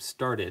magic loop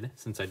started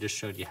since I just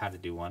showed you how to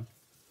do one.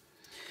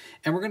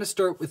 And we're going to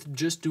start with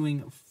just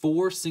doing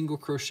 4 single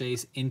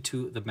crochets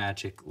into the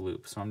magic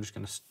loop. So I'm just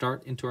going to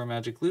start into our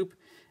magic loop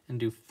and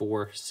do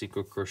 4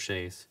 single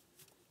crochets.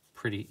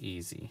 Pretty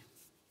easy.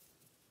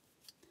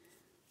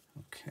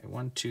 Okay,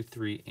 1, 2,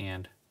 3,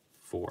 and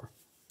 4.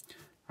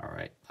 All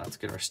right, let's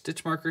get our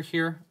stitch marker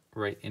here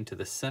right into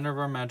the center of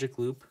our magic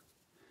loop.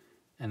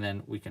 And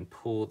then we can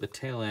pull the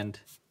tail end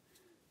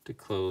to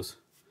close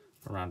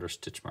around our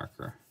stitch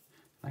marker.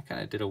 I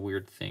kind of did a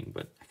weird thing,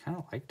 but I kind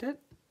of liked it.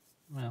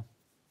 Well,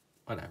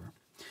 whatever.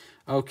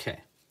 Okay.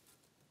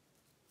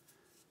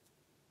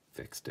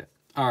 Fixed it.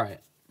 All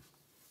right.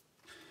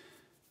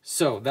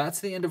 So that's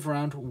the end of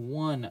round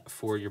 1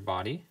 for your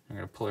body. I'm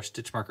going to pull our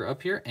stitch marker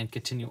up here and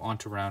continue on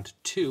to round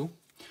 2.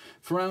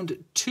 For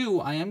round 2,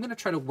 I am going to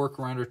try to work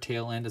around our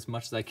tail end as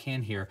much as I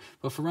can here.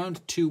 But for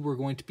round 2, we're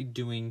going to be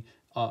doing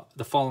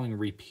the following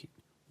repeat.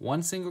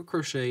 one single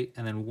crochet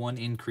and then one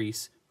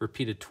increase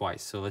repeated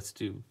twice. So let's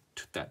do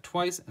that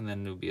twice, and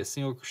then it'll be a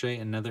single crochet,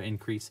 another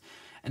increase,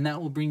 and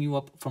that will bring you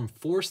up from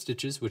 4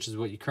 stitches, which is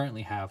what you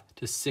currently have,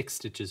 to 6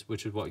 stitches,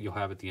 which is what you'll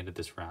have at the end of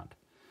this round.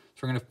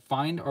 So we're going to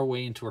find our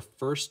way into our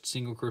first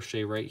single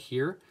crochet right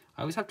here.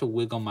 I always have to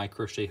wiggle my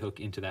crochet hook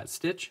into that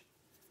stitch,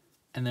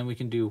 and then we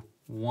can do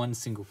one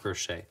single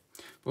crochet.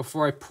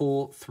 Before I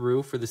pull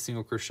through for the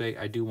single crochet,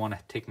 I do want to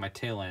take my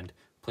tail end,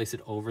 place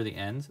it over the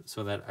ends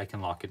so that I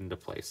can lock it into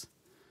place.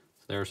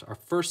 So there's our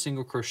first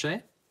single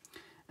crochet.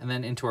 And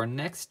then into our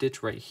next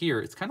stitch right here,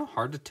 it's kind of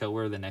hard to tell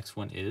where the next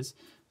one is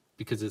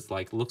because it's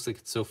like, looks like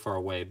it's so far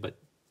away, but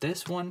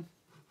this one,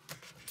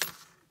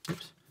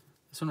 oops,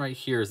 this one right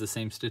here is the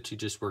same stitch you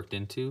just worked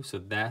into.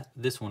 So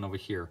this one over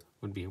here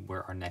would be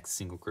where our next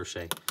single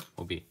crochet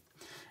will be.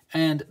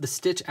 And the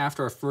stitch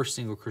after our first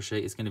single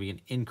crochet is going to be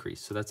an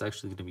increase. So that's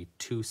actually going to be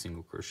 2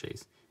 single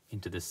crochets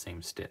into this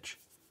same stitch.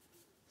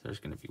 So there's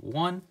going to be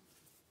 1,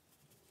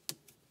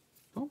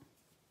 boom,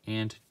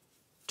 and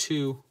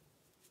 2,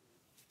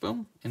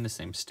 boom, in the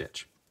same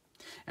stitch.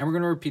 And we're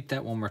going to repeat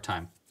that one more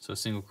time. So a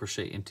single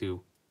crochet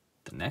into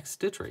the next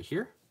stitch right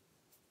here.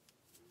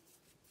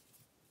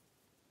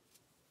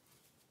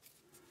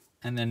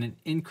 And then an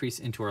increase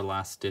into our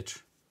last stitch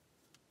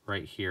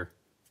right here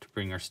to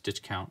bring our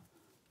stitch count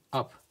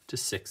up to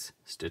 6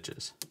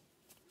 stitches.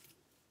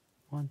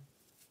 1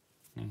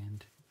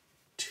 and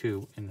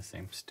 2 in the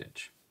same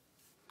stitch.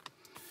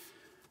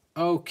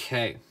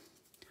 Okay,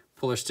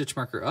 pull our stitch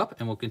marker up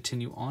and we'll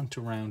continue on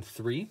to round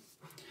 3.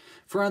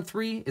 For round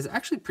 3 is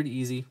actually pretty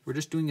easy. We're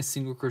just doing a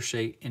single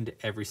crochet into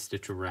every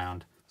stitch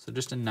around. So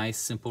just a nice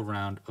simple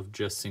round of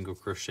just single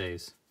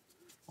crochets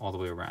all the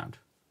way around.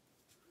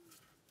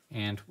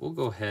 And we'll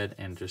go ahead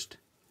and just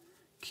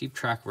keep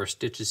track of our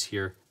stitches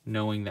here,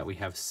 knowing that we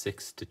have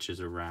 6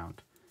 stitches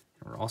around.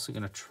 And we're also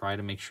going to try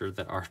to make sure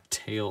that our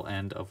tail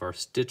end of our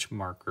stitch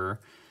marker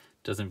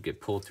doesn't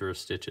get pulled through our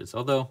stitches.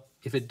 Although,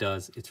 if it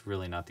does, it's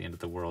really not the end of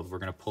the world. We're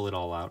going to pull it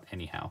all out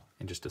anyhow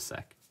in just a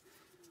sec.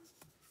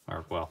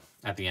 Or, well,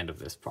 at the end of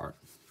this part.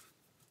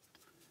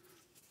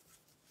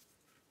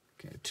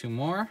 Okay, 2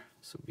 more.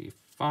 This will be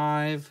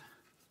 5.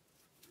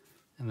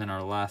 And then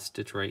our last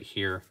stitch right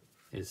here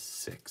is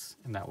 6.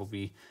 And that will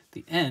be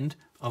the end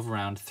of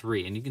round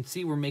 3. And you can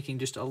see we're making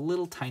just a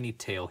little tiny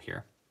tail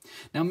here.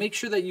 Now make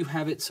sure that you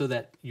have it so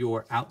that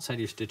your outside of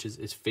your stitches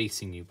is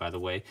facing you, by the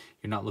way.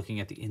 You're not looking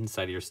at the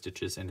inside of your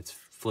stitches and it's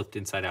flipped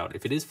inside out.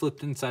 If it is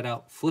flipped inside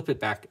out, flip it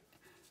back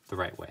the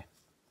right way.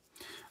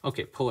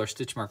 Okay, pull our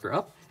stitch marker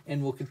up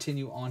and we'll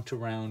continue on to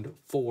round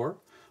 4.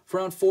 For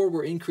round 4,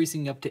 we're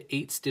increasing up to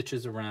 8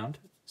 stitches around.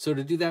 So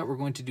to do that, we're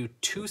going to do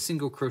 2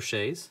 single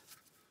crochets.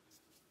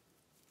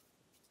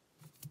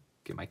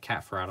 Get my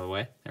cat fur out of the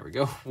way. There we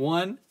go.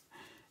 1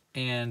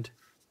 and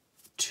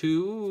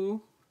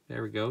 2.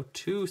 There we go.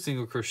 2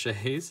 single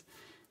crochets.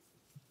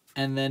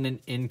 And then an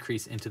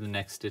increase into the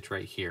next stitch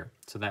right here.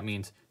 So that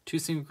means 2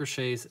 single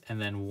crochets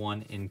and then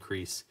 1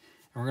 increase.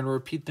 And we're going to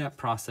repeat that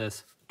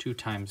process 2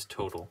 times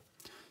total.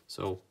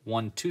 So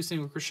 2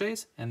 single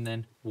crochets and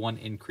then 1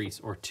 increase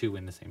or 2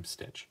 in the same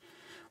stitch.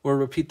 We'll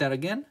repeat that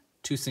again.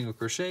 2 single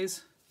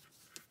crochets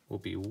will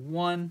be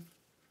 1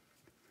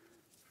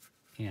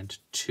 and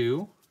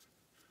 2.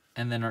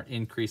 And then our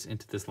increase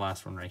into this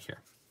last one right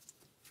here.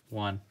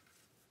 1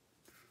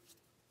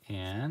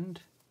 and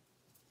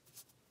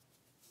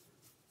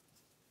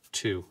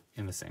 2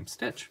 in the same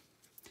stitch.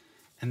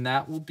 And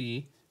that will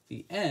be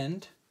the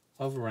end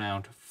of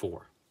round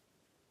 4.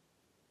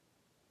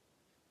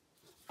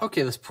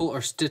 Okay, let's pull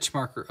our stitch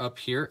marker up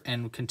here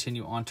and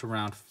continue on to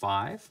round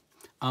 5.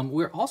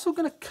 We're also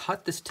going to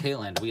cut this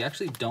tail end. We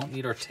actually don't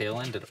need our tail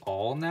end at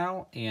all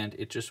now, and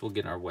it just will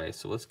get in our way.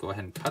 So let's go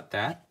ahead and cut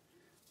that.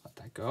 Let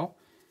that go.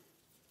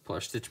 Pull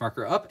our stitch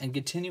marker up and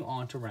continue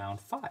on to round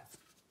 5.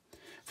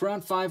 For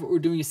round 5, we're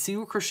doing a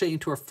single crochet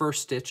into our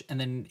first stitch and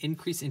then an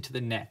increase into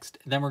the next.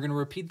 Then we're going to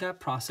repeat that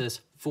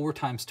process 4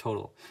 times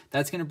total.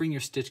 That's going to bring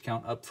your stitch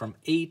count up from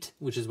 8,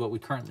 which is what we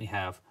currently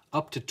have,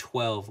 up to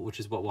 12, which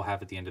is what we'll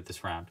have at the end of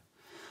this round.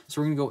 So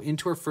we're going to go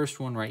into our first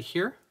one right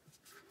here,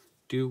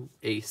 do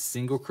a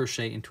single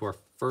crochet into our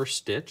first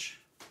stitch,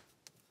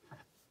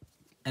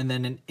 and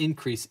then an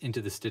increase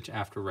into the stitch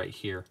after right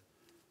here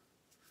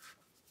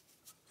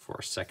for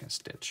our second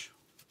stitch.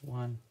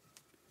 1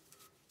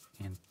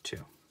 and 2.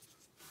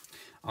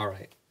 All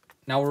right,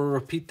 now we'll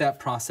repeat that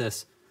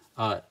process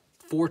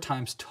 4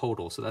 times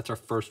total. So that's our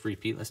first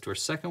repeat. Let's do our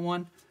second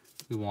one.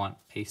 We want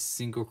a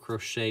single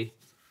crochet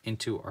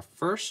into our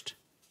first,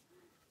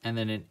 and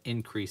then an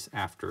increase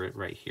after it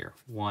right here.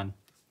 1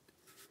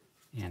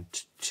 and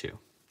 2.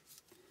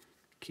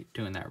 Keep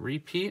doing that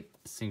repeat.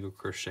 Single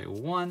crochet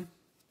 1,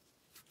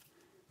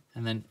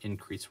 and then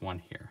increase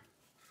 1 here.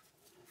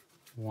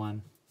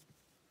 1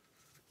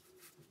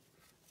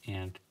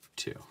 and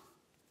 2.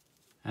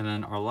 And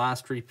then our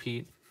last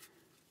repeat,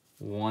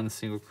 1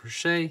 single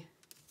crochet,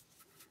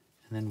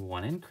 and then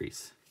 1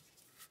 increase.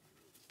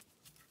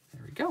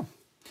 There we go.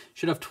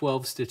 Should have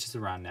 12 stitches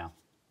around now.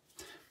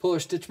 Pull our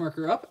stitch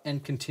marker up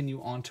and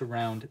continue on to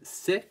round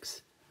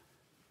 6.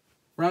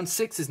 Round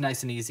 6 is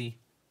nice and easy.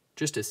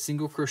 Just a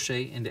single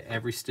crochet into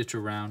every stitch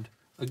around.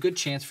 A good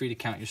chance for you to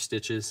count your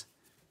stitches.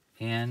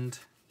 And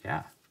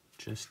yeah,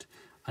 just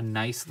a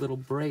nice little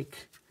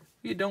break.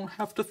 You don't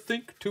have to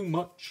think too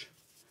much.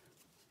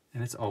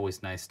 And it's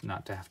always nice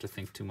not to have to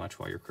think too much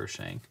while you're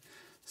crocheting.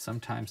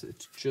 Sometimes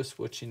it's just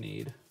what you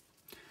need.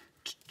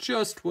 It's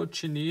just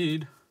what you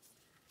need.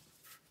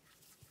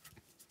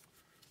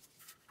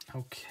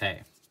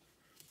 Okay.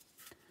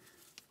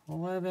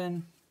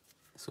 11.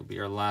 This will be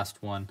our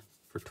last one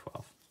for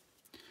 12.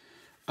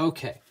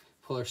 Okay,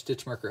 pull our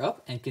stitch marker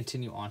up and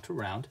continue on to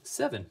round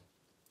 7.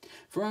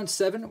 For round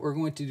 7, we're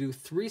going to do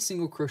 3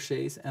 single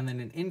crochets and then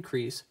an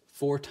increase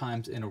 4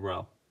 times in a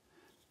row.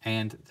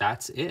 And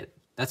that's it.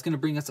 That's going to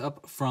bring us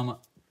up from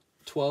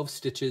 12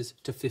 stitches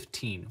to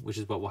 15, which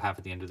is what we'll have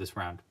at the end of this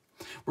round.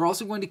 We're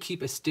also going to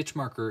keep a stitch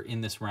marker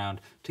in this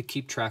round to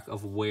keep track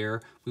of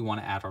where we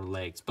want to add our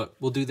legs, but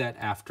we'll do that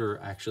after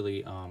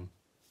actually,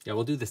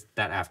 we'll do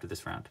that after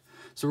this round.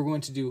 So we're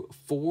going to do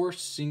 3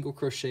 single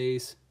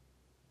crochets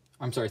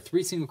and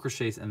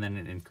then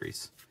an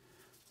increase.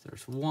 So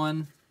there's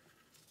 1,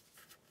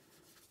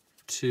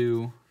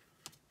 2,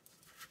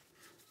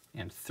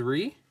 and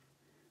 3.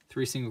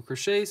 3 single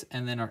crochets,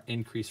 and then our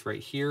increase right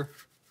here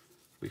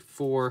will be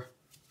 4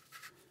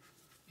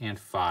 and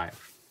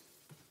 5.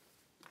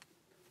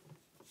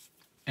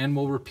 And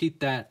we'll repeat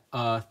that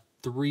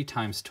 3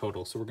 times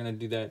total. So we're going to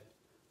do that,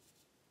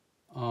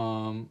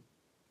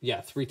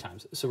 3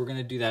 times. So we're going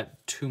to do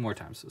that 2 more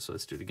times. So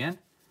let's do it again.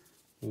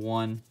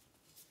 1,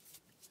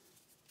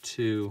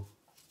 2,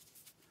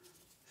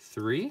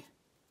 3,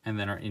 and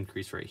then our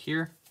increase right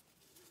here,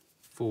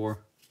 4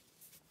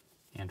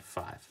 and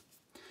 5.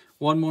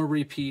 One more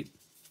repeat.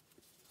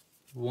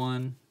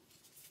 1,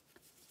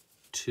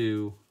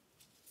 2,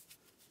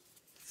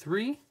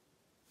 3,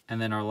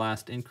 and then our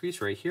last increase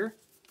right here,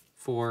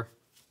 4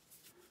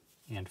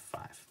 and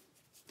 5.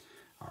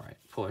 All right,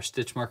 pull our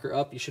stitch marker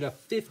up. You should have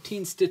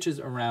 15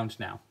 stitches around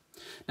now.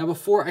 Now,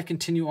 before I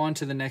continue on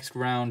to the next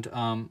round,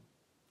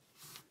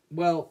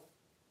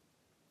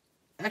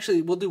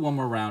 actually, we'll do one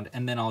more round,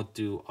 and then I'll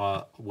do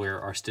where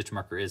our stitch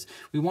marker is.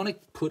 We want to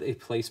put a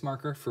place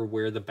marker for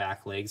where the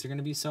back legs are going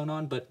to be sewn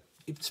on, but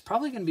it's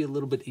probably going to be a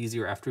little bit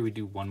easier after we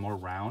do one more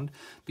round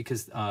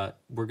because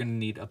we're going to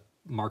need a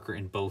marker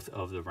in both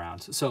of the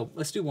rounds. So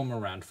let's do one more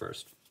round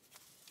first.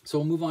 So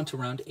we'll move on to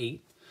round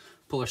 8.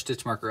 Pull our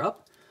stitch marker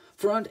up.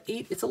 For round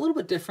 8, it's a little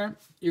bit different.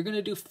 You're going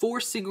to do 4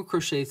 single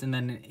crochets and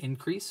then an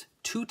increase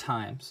 2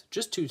 times,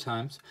 just 2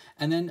 times,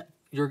 and then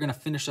you're going to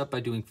finish up by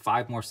doing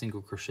 5 more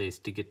single crochets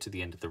to get to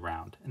the end of the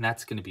round, and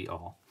that's going to be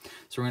all.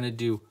 So we're going to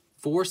do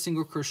 4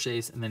 single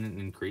crochets and then an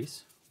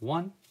increase.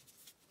 1,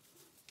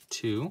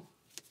 2,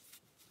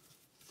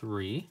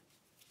 3,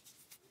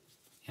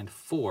 and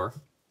 4,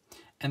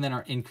 and then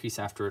our increase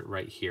after it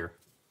right here.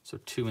 So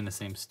 2 in the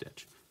same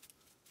stitch.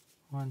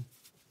 1,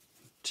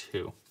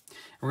 2.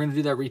 And we're going to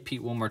do that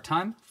repeat one more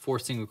time. 4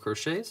 single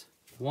crochets.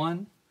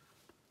 1,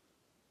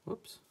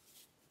 whoops,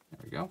 there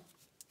we go.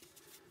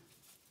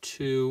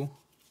 2,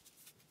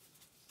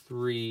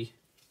 3,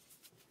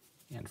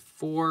 and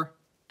 4,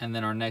 and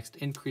then our next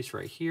increase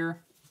right here.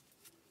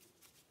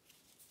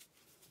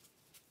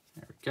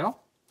 There we go.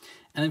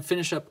 And then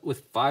finish up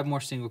with 5 more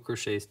single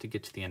crochets to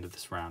get to the end of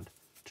this round.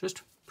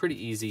 Just pretty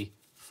easy,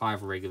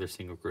 5 regular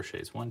single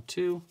crochets. 1,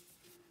 2,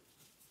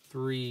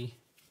 3,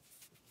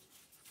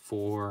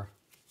 4,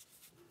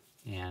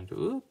 and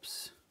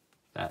oops,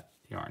 that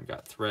yarn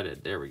got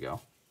threaded. There we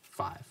go,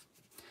 5.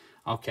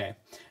 Okay,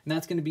 and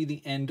that's going to be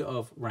the end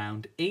of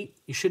round 8.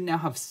 You should now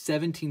have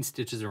 17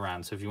 stitches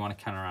around, so if you want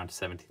to count around to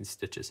 17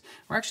 stitches.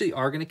 We actually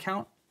are going to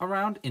count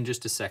around in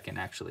just a second,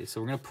 actually. So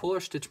we're going to pull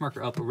our stitch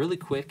marker up really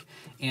quick,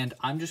 and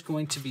I'm just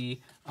going to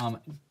be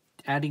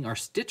adding our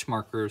stitch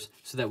markers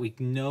so that we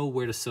know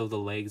where to sew the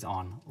legs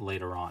on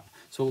later on.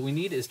 So what we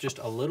need is just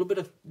a little bit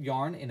of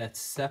yarn in a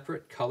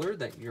separate color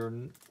that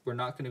we're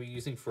not going to be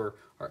using for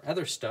our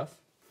other stuff.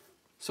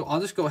 So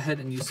I'll just go ahead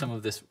and use some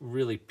of this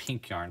really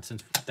pink yarn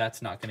since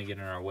that's not going to get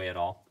in our way at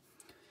all.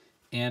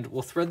 And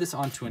we'll thread this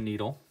onto a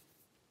needle.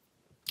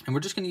 And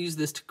we're just going to use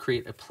this to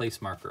create a place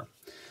marker.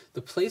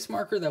 The place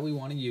marker that we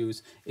want to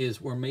use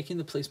is we're making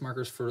the place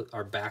markers for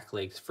our back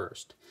legs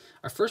first.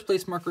 Our first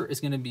place marker is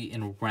going to be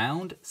in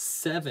round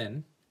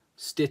 7,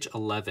 stitch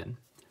 11.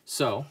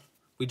 So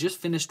we just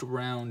finished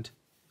round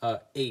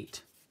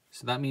 8.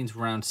 So that means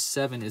round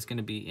 7 is going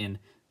to be in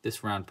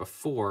this round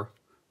before,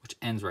 which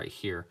ends right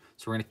here.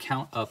 So we're going to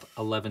count up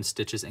 11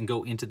 stitches and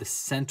go into the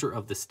center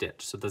of the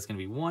stitch. So that's going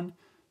to be 1,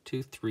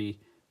 2, 3,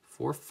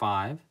 4,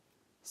 5,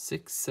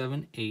 6,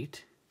 7,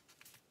 8.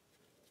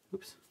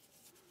 Oops.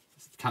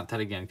 Let's count that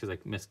again because I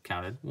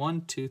miscounted.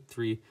 1, 2,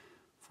 3,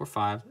 4,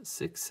 5,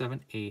 6,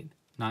 7, 8,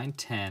 9,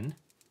 10.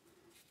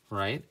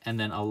 Right? And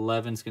then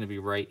 11 is going to be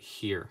right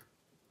here.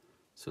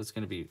 So it's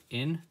going to be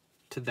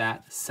into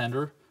that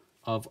center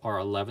of our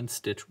 11th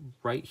stitch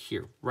right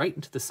here, right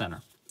into the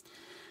center.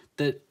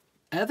 The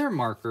other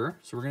marker,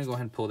 so we're going to go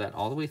ahead and pull that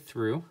all the way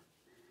through,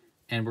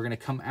 and we're going to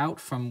come out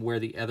from where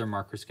the other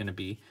marker is going to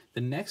be.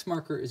 The next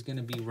marker is going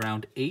to be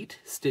round 8,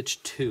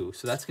 stitch 2.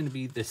 So that's going to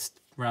be this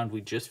round we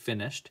just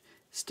finished,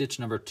 stitch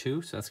number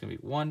 2. So that's going to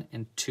be 1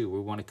 and 2. We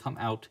want to come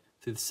out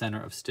through the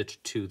center of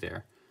stitch 2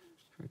 there.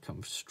 We're going to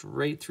come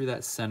straight through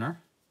that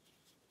center.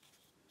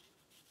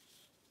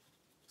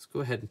 Let's go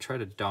ahead and try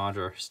to dodge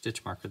our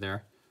stitch marker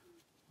there.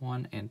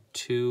 1 and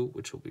 2,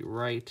 which will be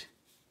right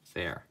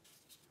there,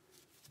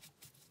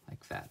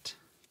 like that.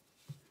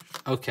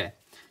 Okay,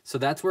 so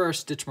that's where our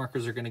stitch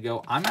markers are going to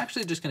go. I'm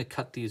actually just going to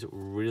cut these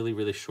really,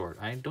 really short.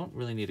 I don't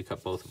really need to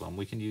cut both of them.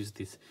 We can use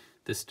this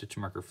stitch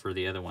marker for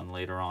the other one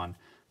later on,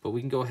 but we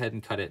can go ahead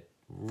and cut it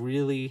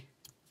really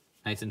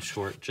nice and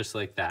short, just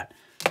like that.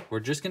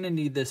 We're just going to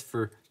need this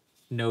for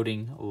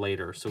noting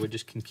later, so we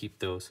just can keep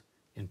those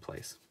in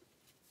place.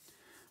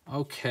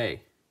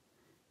 Okay,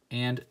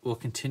 and we'll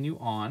continue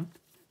on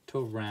to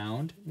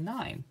round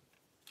 9.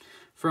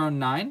 For round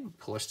 9,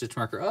 pull our stitch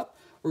marker up.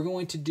 We're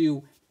going to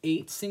do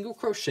 8 single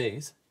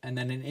crochets and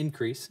then an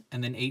increase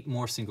and then 8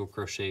 more single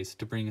crochets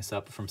to bring us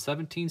up from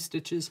 17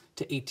 stitches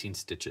to 18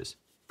 stitches.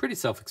 Pretty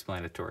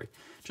self-explanatory.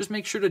 Just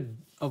make sure to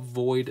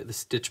avoid the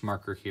stitch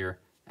marker here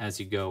as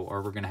you go,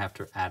 or we're going to have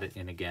to add it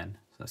in again.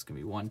 So that's going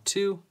to be 1,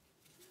 2,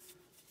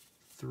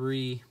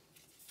 3,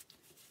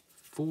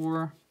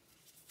 4,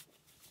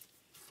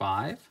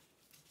 5,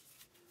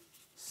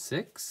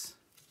 6,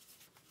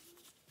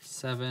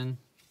 7,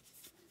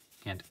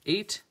 and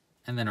 8,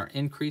 and then our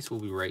increase will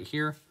be right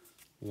here,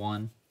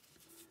 1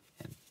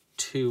 and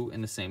 2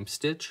 in the same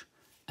stitch,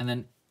 and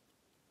then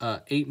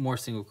 8 more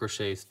single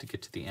crochets to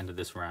get to the end of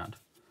this round.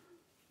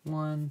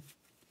 1,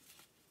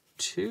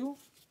 2,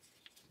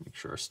 make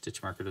sure our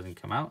stitch marker doesn't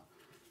come out,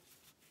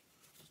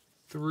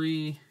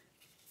 3,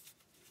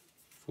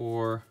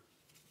 4,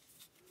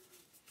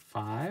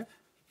 5,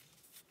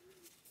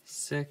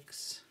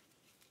 6,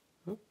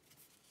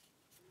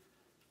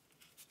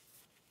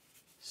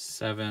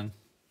 7,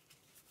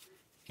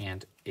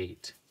 and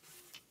 8.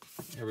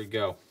 There we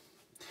go.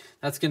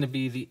 That's going to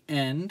be the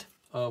end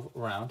of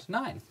round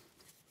 9.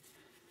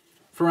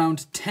 For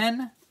round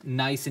 10,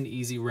 nice and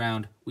easy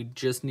round. We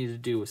just need to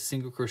do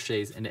single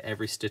crochets into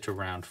every stitch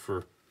around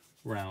for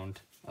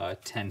round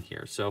 10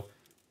 here. So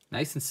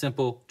nice and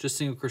simple, just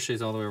single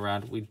crochets all the way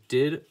around. We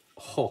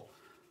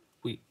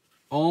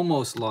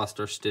almost lost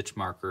our stitch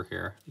marker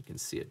here. You can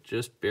see it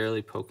just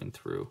barely poking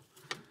through.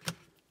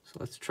 So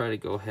let's try to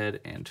go ahead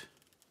and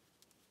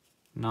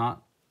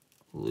not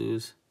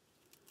lose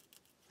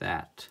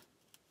that.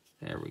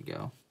 There we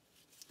go.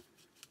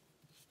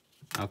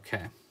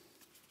 Okay,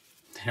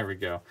 there we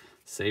go,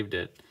 saved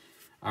it.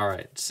 All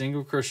right,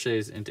 single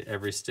crochets into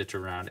every stitch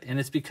around, and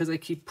it's because I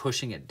keep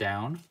pushing it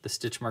down, the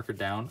stitch marker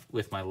down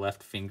with my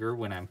left finger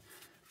when I'm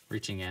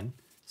reaching in.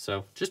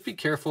 So just be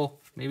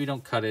careful, maybe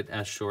don't cut it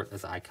as short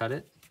as I cut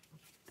it,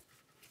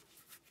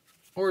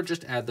 or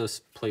just add those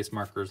place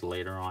markers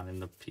later on in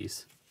the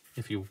piece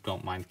if you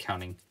don't mind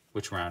counting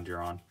which round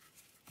you're on.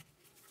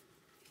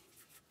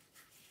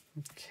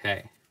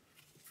 Okay.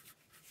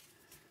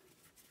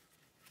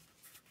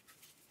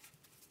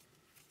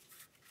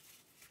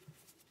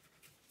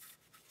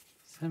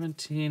 And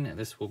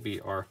this will be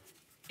our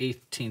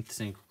 18th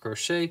single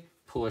crochet.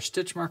 Pull our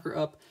stitch marker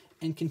up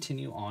and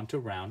continue on to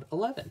round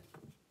 11.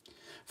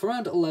 For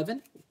round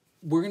 11,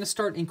 we're going to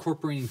start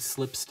incorporating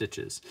slip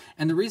stitches.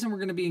 And the reason we're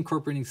going to be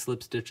incorporating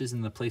slip stitches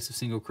in the place of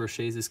single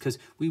crochets is because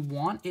we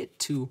want it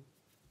to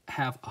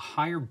have a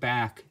higher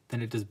back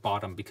than it does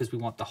bottom, because we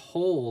want the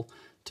hole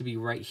to be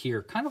right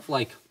here, kind of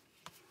like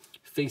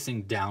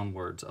facing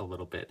downwards a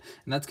little bit.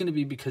 And that's going to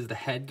be because the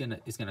head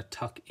is going to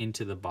tuck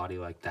into the body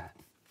like that.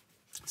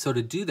 So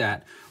to do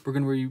that, we're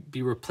going to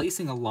be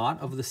replacing a lot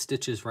of the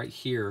stitches right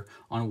here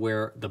on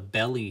where the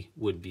belly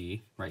would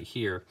be right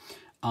here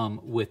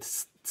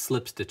with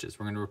slip stitches.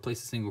 We're going to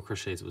replace the single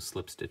crochets with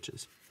slip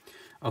stitches.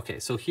 Okay,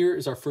 so here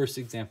is our first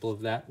example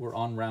of that. We're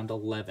on round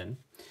 11.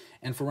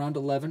 And for round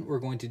 11, we're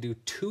going to do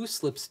 2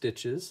 slip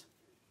stitches,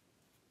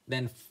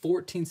 then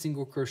 14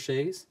 single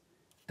crochets,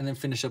 and then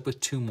finish up with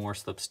 2 more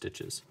slip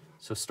stitches.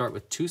 So start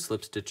with 2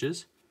 slip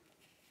stitches,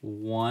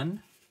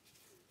 1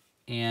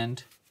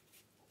 and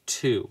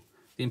 2.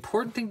 The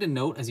important thing to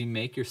note as you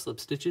make your slip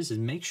stitches is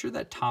make sure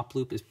that top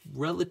loop is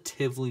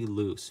relatively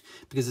loose,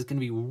 because it's going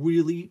to be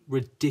really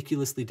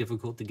ridiculously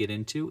difficult to get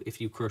into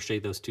if you crochet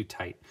those too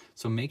tight.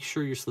 So make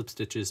sure your slip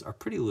stitches are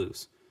pretty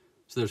loose.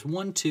 So there's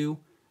 1, 2,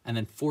 and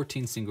then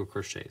 14 single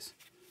crochets.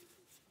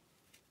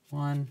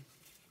 1,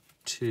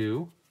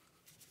 2,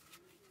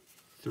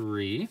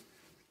 3,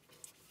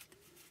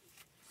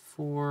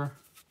 4,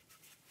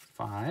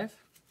 5,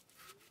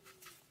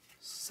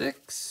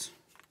 6,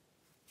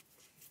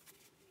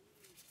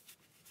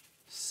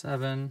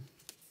 7,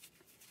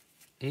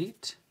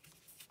 8,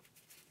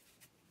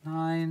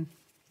 9,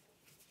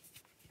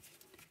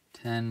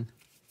 10,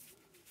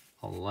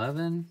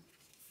 11,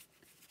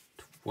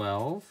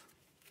 12,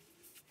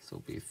 so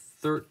it'll be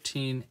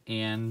 13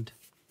 and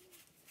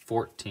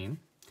 14.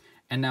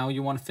 And now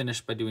you want to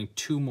finish by doing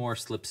 2 more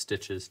slip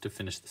stitches to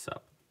finish this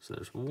up. So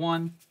there's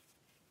 1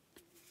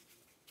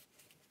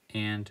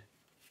 and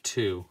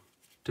 2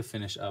 to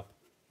finish up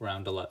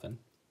round 11.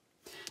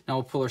 Now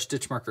we'll pull our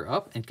stitch marker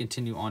up and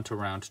continue on to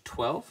round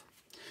 12.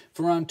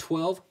 For round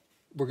 12,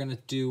 we're going to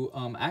do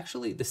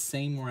actually the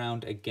same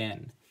round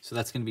again. So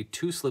that's going to be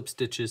 2 slip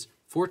stitches,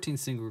 14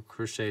 single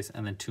crochets,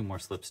 and then 2 more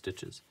slip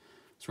stitches.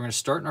 So we're going to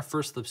start in our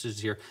first slip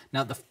stitches here.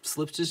 Now the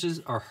slip stitches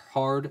are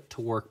hard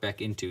to work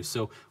back into.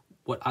 So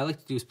what I like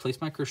to do is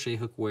place my crochet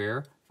hook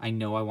where I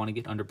know I want to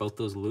get under both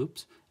those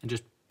loops and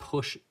just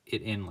push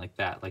it in like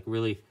that, like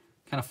really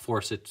kind of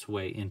force its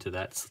way into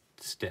that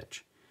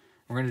stitch.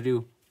 We're going to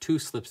do 2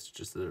 slip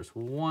stitches. So there's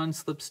 1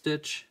 slip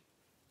stitch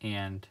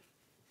and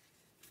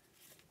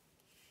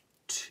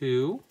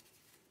 2,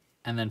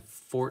 and then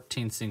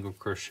 14 single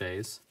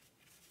crochets.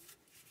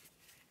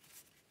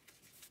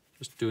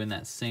 Just doing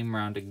that same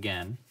round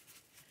again.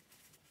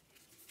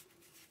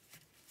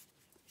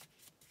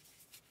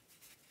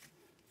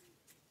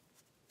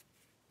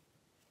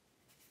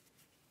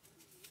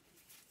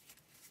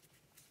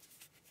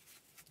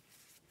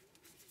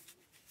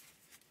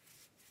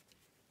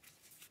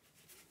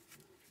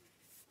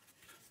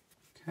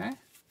 Okay.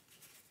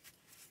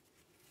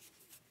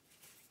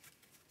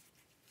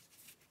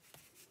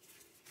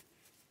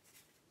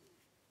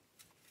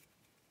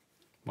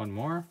 One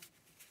more.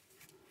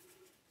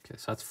 Okay,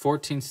 so that's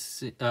 14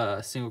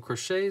 single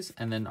crochets,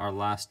 and then our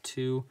last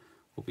 2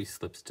 will be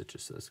slip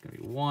stitches. So that's going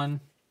to be 1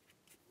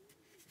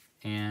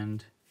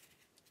 and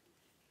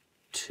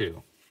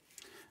 2.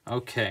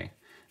 Okay,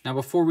 now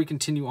before we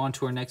continue on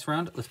to our next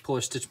round, let's pull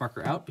our stitch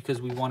marker out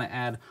because we want to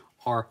add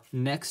our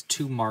next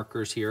 2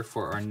 markers here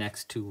for our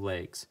next 2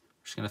 legs.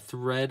 We're just going to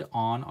thread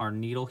on our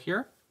needle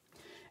here,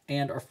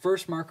 and our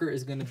first marker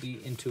is going to be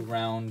into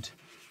round,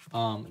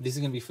 this is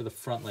going to be for the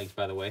front legs,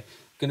 by the way,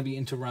 going to be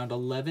into round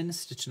 11,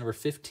 stitch number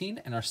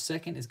 15, and our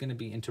second is going to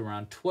be into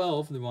round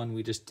 12, the one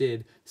we just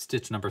did,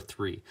 stitch number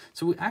 3.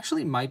 So we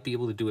actually might be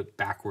able to do it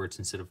backwards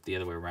instead of the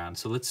other way around.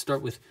 So let's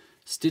start with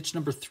stitch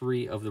number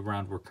 3 of the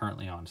round we're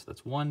currently on. So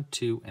that's 1,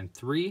 2, and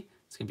 3.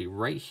 It's going to be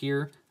right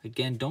here.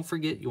 Again, don't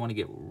forget you want to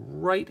get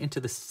right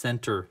into the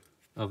center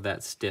of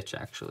that stitch,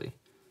 actually.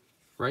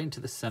 Right into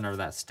the center of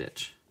that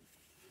stitch.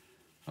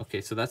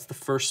 Okay, so that's the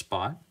first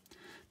spot.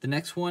 The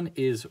next one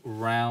is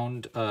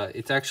round,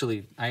 I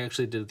actually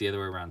did it the other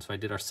way around. So I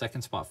did our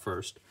second spot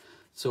first.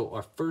 So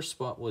our first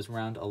spot was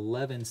round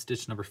 11,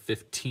 stitch number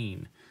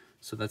 15.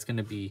 So that's going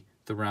to be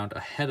the round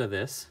ahead of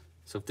this.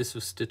 So if this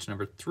was stitch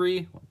number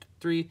 3, 1, 2,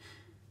 3,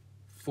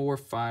 4,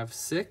 5,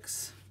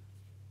 6,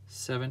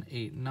 7,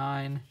 8,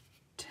 9,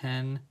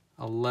 10,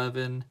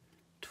 11,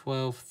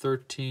 12,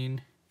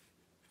 13,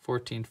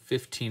 14,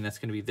 15. That's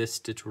going to be this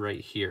stitch right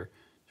here.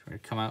 So we're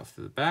going to come out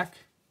through the back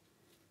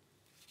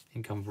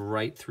and come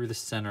right through the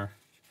center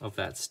of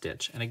that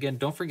stitch. And again,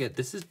 don't forget,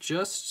 this is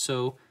just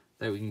so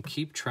that we can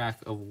keep track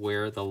of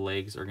where the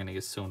legs are going to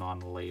get sewn on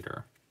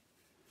later.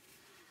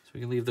 So we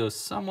can leave those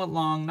somewhat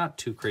long, not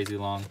too crazy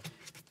long.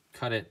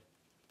 Cut it,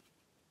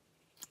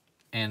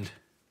 and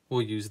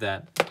we'll use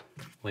that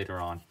later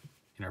on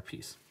in our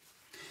piece.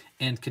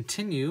 And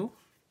continue,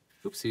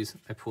 oopsies,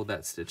 I pulled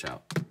that stitch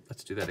out.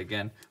 Let's do that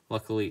again.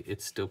 Luckily,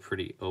 it's still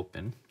pretty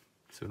open,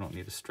 so we don't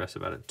need to stress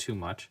about it too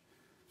much.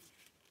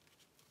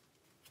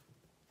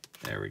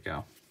 There we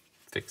go,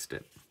 fixed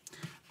it.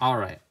 All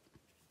right,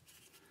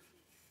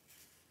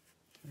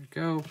 there we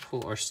go,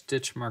 pull our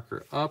stitch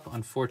marker up.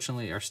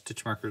 Unfortunately, our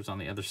stitch marker is on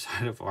the other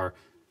side of our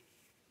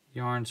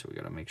yarn, so we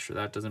gotta make sure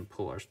that doesn't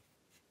pull our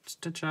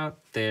stitch out.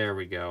 There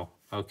we go.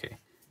 Okay,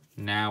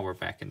 now we're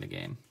back in the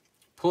game.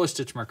 Pull a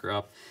stitch marker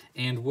up,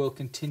 and we'll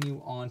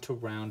continue on to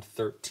round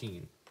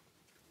 13.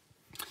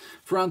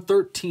 For round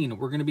 13,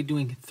 we're gonna be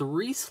doing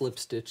 3 slip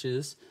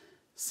stitches,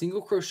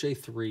 single crochet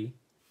 3,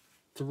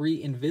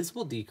 3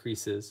 invisible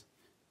decreases,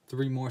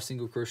 3 more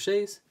single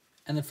crochets,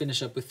 and then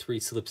finish up with 3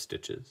 slip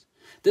stitches.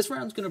 This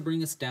round's going to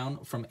bring us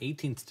down from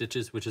 18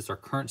 stitches, which is our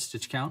current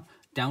stitch count,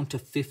 down to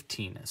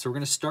 15. So we're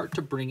going to start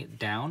to bring it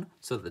down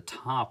so that the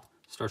top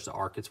starts to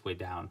arc its way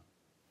down.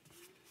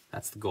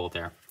 That's the goal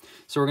there.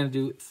 So we're going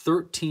to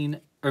do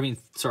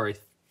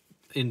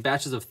in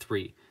batches of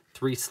 3.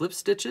 3 slip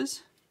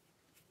stitches.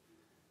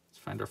 Let's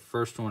find our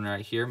first one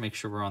right here. Make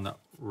sure we're on the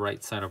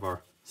right side of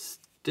our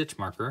stitch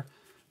marker.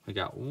 We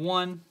got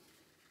 1,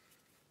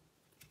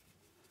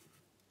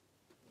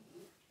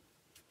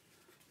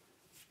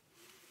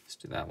 let's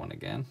do that one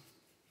again.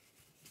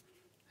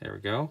 There we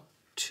go.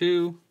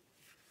 2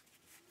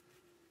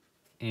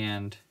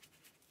 and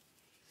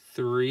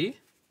 3,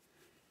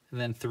 and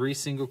then 3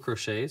 single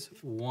crochets.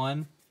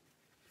 1,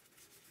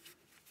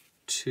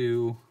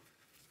 2,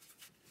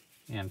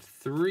 and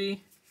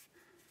 3,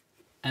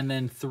 and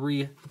then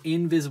 3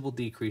 invisible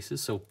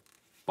decreases. So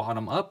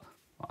bottom up,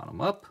 bottom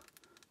up.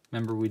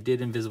 Remember, we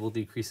did invisible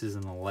decreases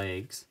in the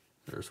legs.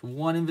 There's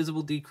 1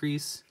 invisible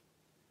decrease,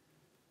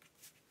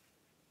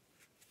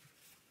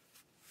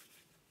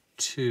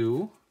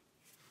 2,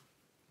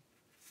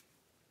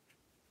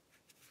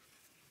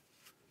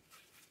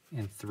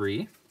 and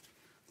 3,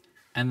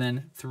 and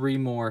then 3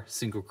 more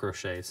single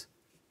crochets.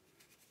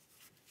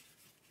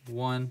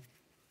 1,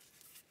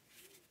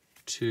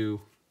 2,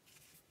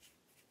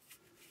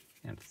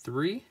 and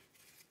 3,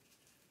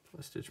 pull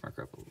a stitch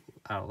marker up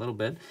out a little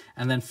bit,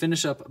 and then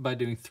finish up by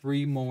doing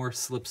 3 more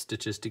slip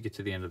stitches to get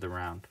to the end of the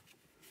round,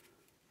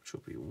 which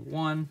will be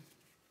 1,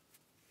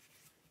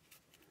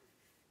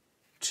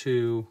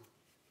 2,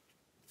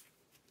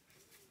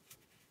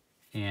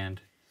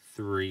 and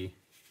 3.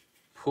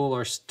 Pull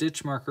our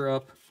stitch marker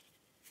up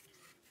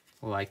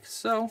like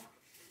so,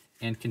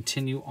 and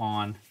continue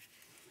on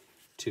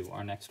to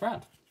our next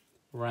round.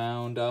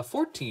 Round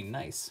 14,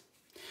 nice.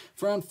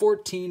 For round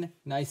 14,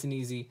 nice and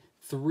easy,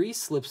 3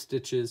 slip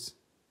stitches,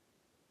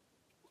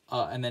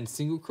 and then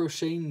single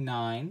crochet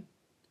 9,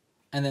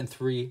 and then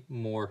 3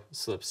 more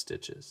slip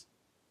stitches.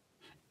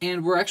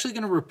 And we're actually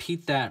going to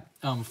repeat that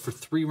for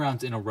 3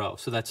 rounds in a row.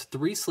 So that's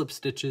 3 slip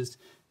stitches,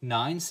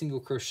 9 single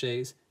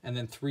crochets, and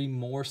then 3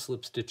 more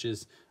slip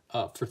stitches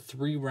for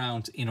 3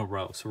 rounds in a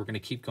row. So we're going to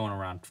keep going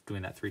around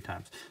doing that 3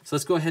 times. So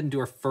let's go ahead and do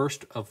our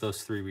first of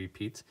those 3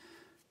 repeats.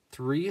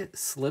 3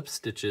 slip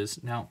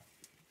stitches. Now,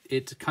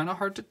 it's kind of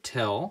hard to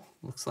tell.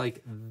 Looks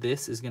like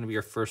this is going to be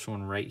our first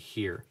one right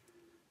here.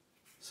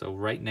 So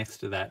right next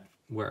to that,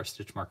 where our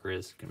stitch marker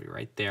is, going to be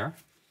right there.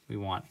 We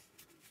want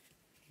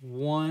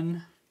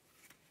 1.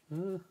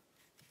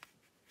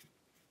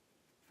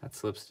 That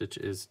slip stitch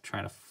is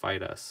trying to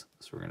fight us.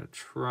 So we're going to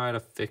try to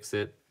fix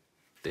it.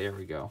 There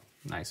we go.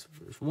 Nice.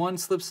 There's 1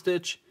 slip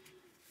stitch,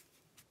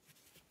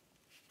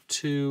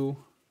 2,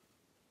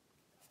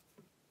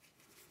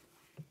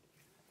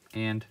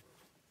 and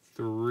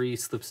 3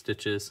 slip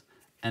stitches,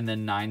 and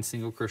then 9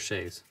 single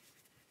crochets.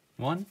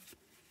 1,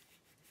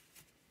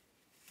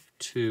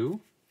 2,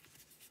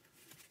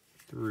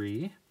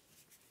 3,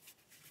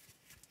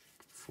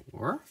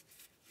 4,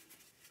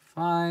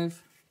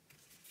 5,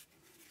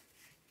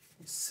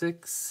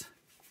 6,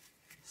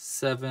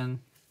 7,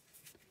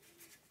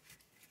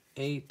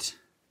 8,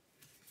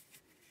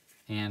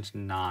 and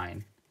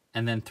 9.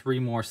 And then 3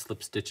 more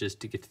slip stitches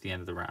to get to the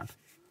end of the round.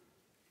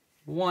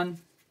 1,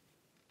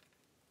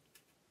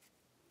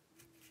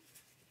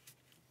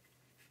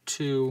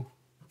 2,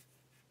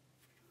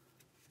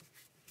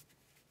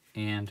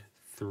 and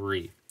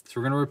 3. So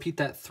we're going to repeat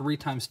that 3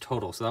 times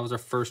total. So that was our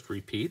first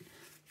repeat.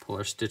 Pull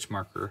our stitch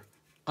marker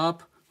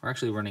up. We're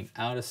actually running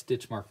out of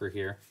stitch marker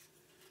here.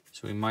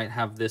 So we might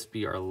have this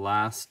be our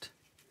last.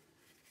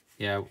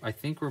 Yeah, I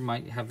think we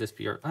might have this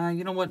be our,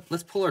 you know what?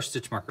 Let's pull our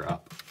stitch marker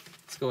up.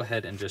 Let's go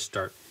ahead and just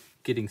start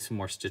getting some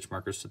more stitch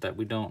markers so that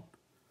we don't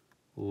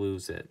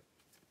lose it.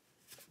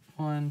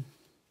 1.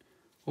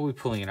 We'll be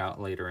pulling it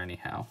out later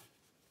anyhow.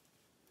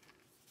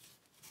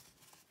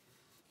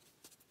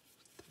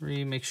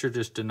 3, make sure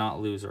just to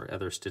not lose our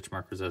other stitch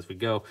markers as we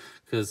go,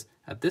 because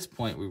at this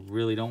point we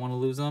really don't want to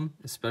lose them,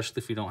 especially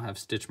if we don't have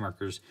stitch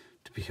markers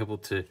to be able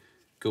to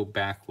go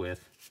back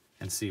with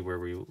and see where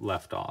we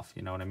left off,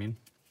 you know what I mean?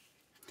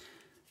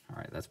 All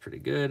right, that's pretty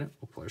good.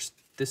 We'll pull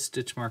this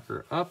stitch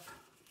marker up,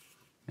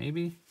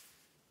 maybe,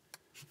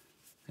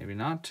 maybe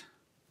not.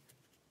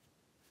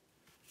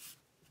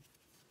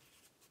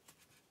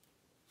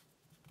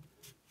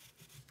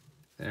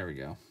 There we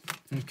go.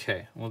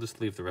 Okay, we'll just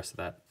leave the rest of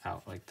that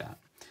out like that.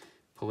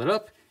 Pull it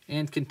up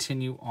and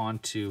continue on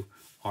to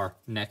our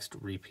next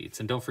repeats.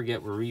 And don't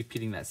forget, we're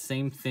repeating that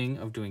same thing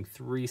of doing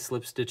 3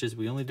 slip stitches.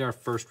 We only did our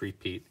first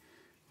repeat.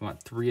 We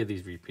want 3 of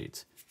these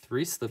repeats.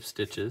 3 slip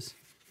stitches,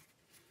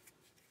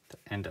 the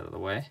end out of the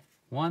way.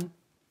 1.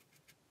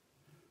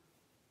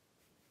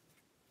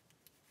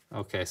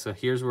 Okay, so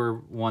here's where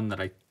one that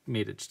I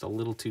made it just a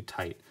little too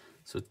tight.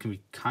 So it can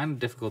be kind of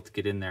difficult to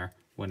get in there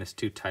when it's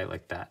too tight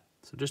like that.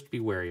 So just be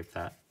wary of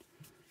that.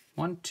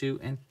 1, 2,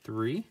 and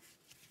 3.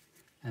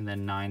 And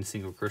then 9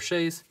 single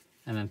crochets,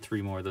 and then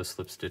 3 more of those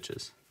slip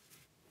stitches.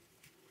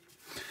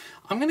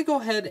 I'm going to go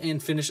ahead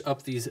and finish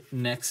up these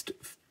next,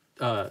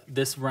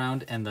 this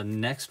round and the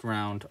next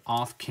round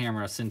off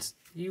camera, since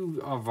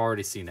you have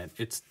already seen it.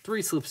 It's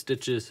 3 slip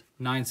stitches,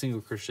 9 single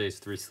crochets,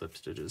 3 slip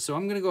stitches. So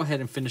I'm going to go ahead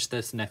and finish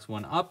this next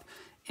one up,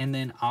 and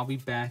then I'll be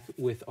back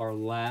with our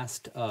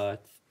last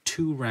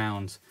 2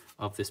 rounds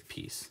of this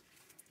piece.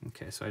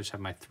 Okay, so I just have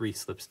my 3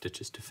 slip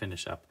stitches to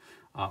finish up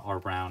our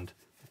round.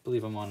 I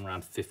believe I'm on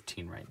round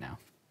 15 right now.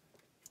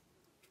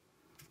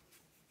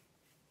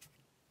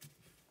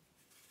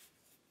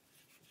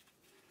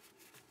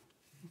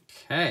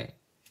 Okay,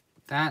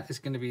 that is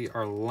going to be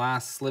our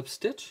last slip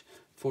stitch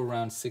for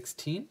round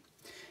 16.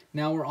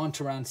 Now we're on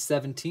to round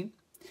 17.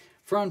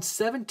 For round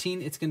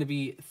 17, it's going to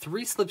be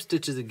 3 slip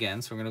stitches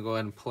again. So we're going to go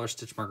ahead and pull our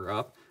stitch marker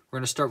up. We're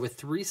going to start with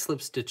 3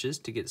 slip stitches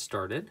to get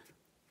started.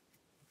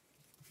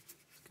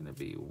 It's going to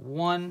be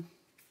 1,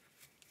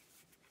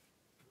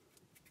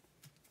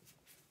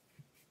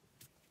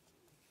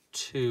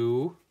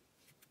 2,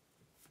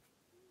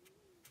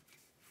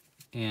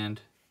 and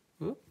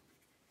whoop.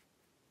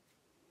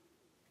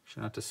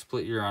 Try not to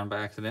split your arm by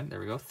accident. There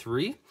we go.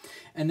 3.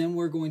 And then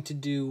we're going to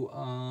do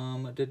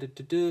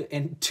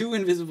and 2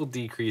 invisible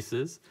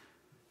decreases.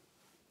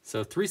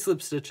 So 3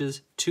 slip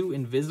stitches, 2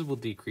 invisible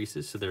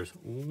decreases. So there's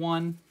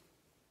 1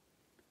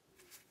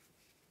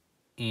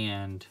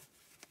 and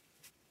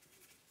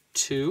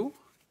 2.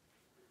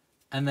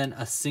 And then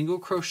a single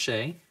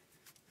crochet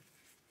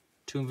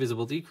 2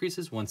 invisible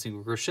decreases, 1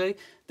 single crochet,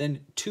 then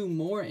 2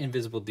 more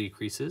invisible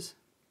decreases,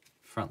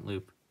 front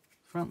loop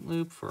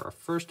for our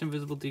first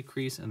invisible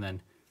decrease, and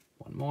then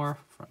 1 more,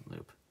 front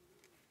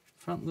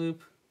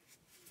loop,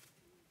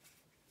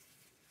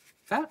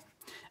 that.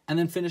 And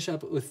then finish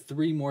up with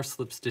 3 more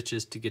slip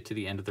stitches to get to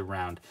the end of the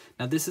round.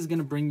 Now this is going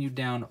to bring you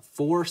down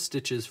 4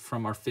 stitches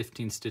from our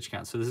 15 stitch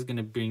count. So this is going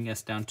to bring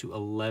us down to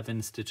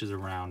 11 stitches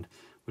around,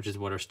 which is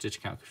what our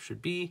stitch count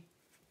should be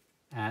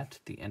at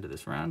the end of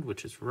this round,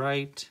 which is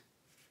right.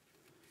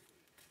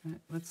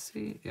 Let's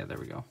see. Yeah, there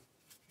we go.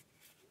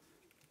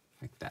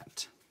 Like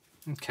that.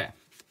 Okay.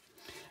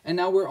 And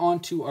now we're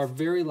on to our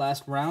very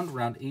last round,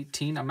 round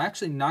 18. I'm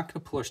actually not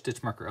going to pull our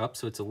stitch marker up,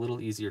 so it's a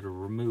little easier to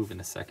remove in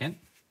a second.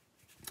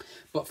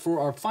 But for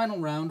our final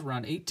round,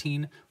 round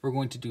 18, we're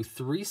going to do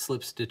 3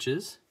 slip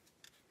stitches,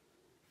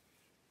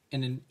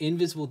 an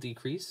invisible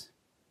decrease,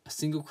 a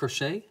single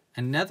crochet,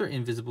 another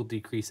invisible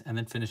decrease, and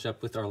then finish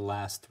up with our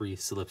last 3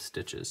 slip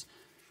stitches.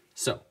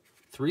 So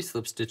 3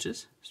 slip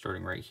stitches,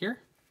 starting right here.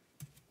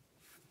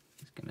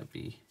 It's going to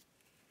be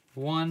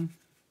 1,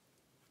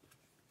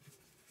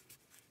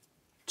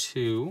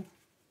 2,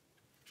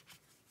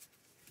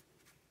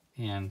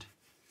 and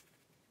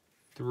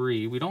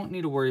 3. We don't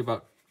need to worry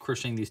about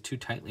crocheting these too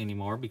tightly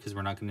anymore because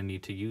we're not going to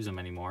need to use them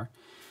anymore.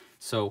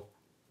 So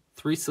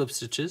 3 slip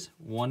stitches,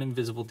 1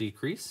 invisible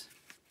decrease,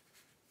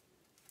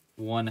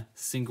 1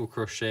 single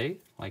crochet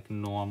like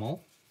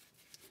normal,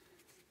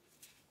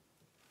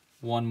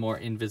 1 more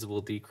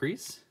invisible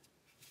decrease,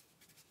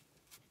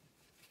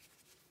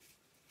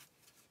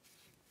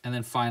 and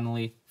then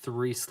finally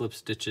 3 slip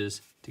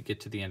stitches to get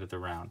to the end of the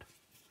round.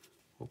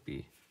 Will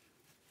be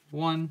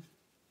 1,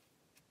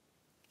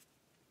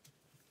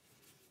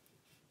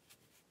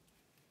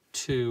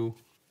 2,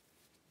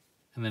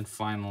 and then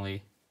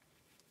finally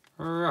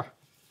will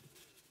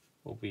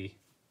be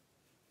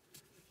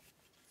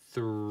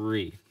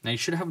 3. Now you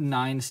should have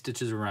 9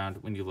 stitches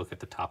around when you look at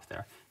the top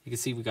there. You can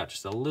see we got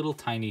just a little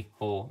tiny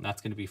hole, and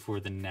that's going to be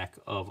for the neck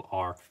of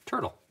our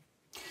turtle.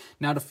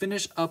 Now to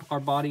finish up our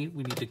body,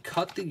 we need to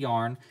cut the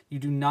yarn. You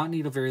do not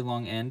need a very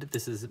long end.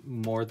 This is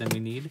more than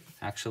we need,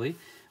 actually.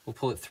 We'll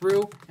pull it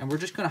through, and we're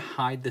just going to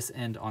hide this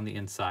end on the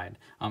inside.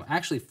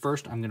 Actually,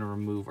 first I'm going to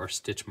remove our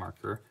stitch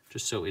marker,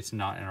 just so it's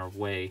not in our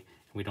way,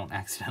 and we don't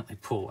accidentally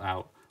pull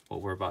out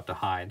what we're about to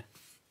hide.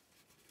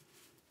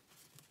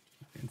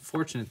 The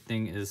unfortunate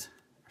thing is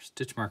our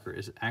stitch marker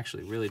is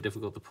actually really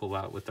difficult to pull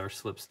out with our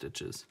slip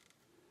stitches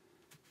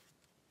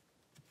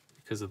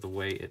because of the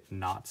way it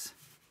knots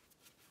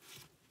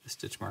the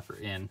stitch marker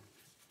in.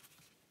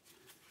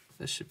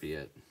 This should be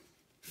it.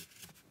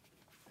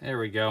 There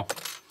we go.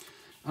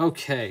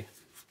 Okay.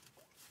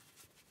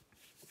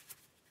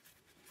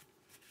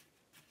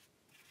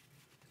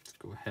 Let's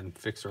go ahead and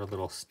fix our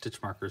little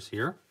stitch markers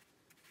here.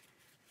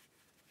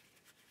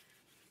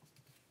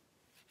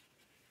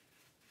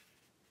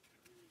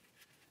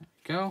 There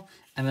we go.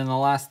 And then the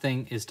last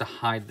thing is to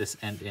hide this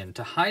end in.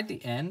 To hide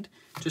the end,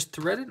 just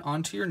thread it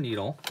onto your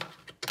needle.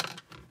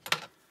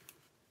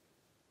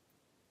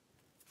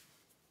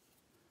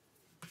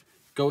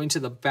 Go into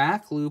the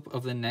back loop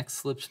of the next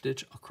slip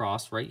stitch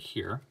across right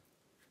here.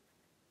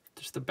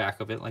 Just the back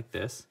of it like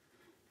this.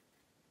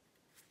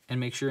 And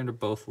make sure you're into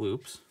both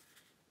loops.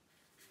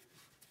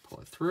 Pull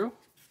it through.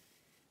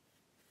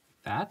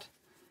 That.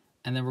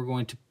 And then we're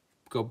going to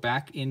go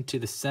back into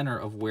the center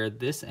of where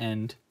this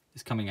end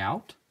is coming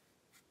out.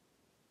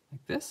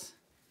 Like this.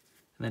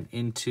 And then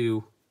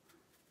into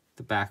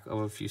the back of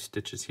a few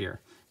stitches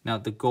here. Now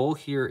the goal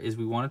here is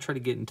we want to try to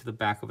get into the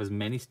back of as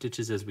many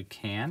stitches as we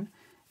can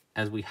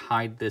as we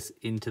hide this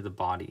into the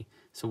body.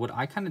 So what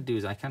I kind of do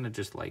is I kind of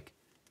just like,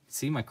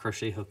 see my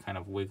crochet hook kind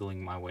of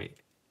wiggling my way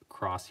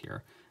across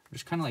here. I'm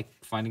just kind of like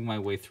finding my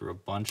way through a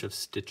bunch of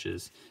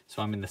stitches.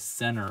 So I'm in the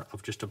center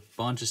of just a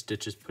bunch of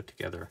stitches put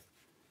together.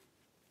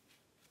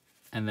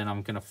 And then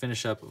I'm gonna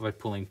finish up by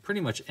pulling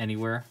pretty much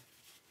anywhere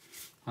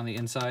on the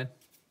inside,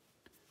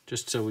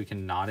 just so we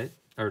can knot it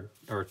or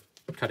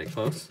cut it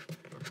close.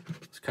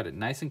 Let's cut it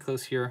nice and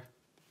close here.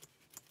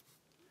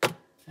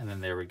 And then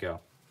there we go.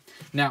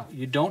 Now,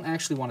 you don't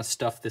actually want to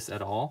stuff this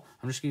at all.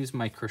 I'm just going to use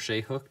my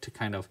crochet hook to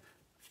kind of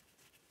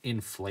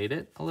inflate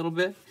it a little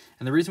bit.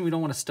 And the reason we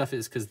don't want to stuff it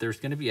is because there's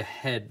going to be a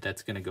head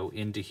that's going to go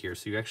into here.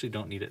 So you actually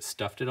don't need it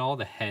stuffed at all.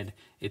 The head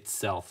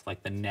itself,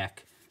 like the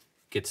neck,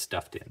 gets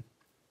stuffed in.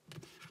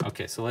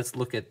 Okay, so let's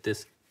look at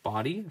this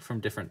body from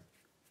different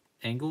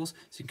angles.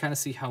 So you can kind of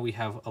see how we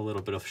have a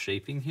little bit of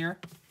shaping here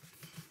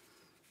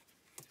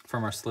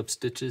from our slip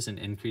stitches and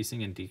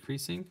increasing and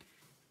decreasing.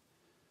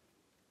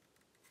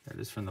 There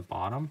it is from the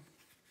bottom.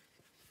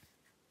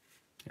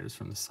 Here it is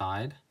from the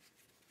side.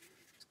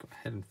 Let's go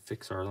ahead and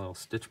fix our little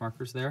stitch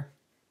markers there.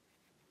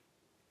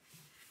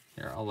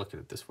 Here, I'll look at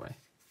it this way.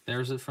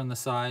 There's it from the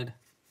side.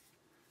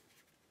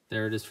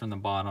 There it is from the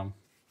bottom.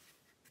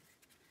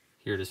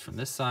 Here it is from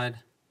this side.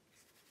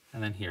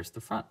 And then here's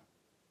the front.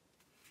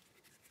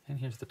 And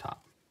here's the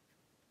top.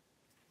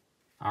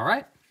 All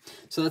right.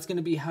 So that's going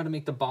to be how to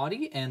make the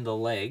body and the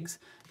legs.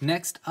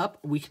 Next up,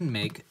 we can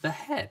make the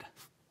head.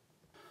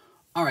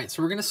 All right,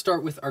 so we're gonna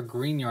start with our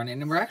green yarn,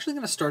 and we're actually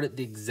gonna start it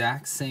the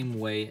exact same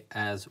way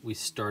as we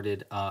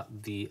started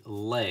the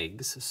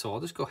legs. So I'll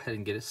just go ahead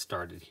and get it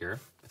started here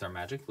with our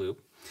magic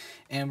loop.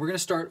 And we're gonna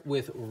start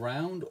with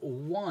round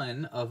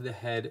 1 of the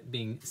head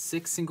being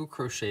 6 single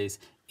crochets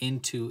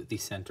into the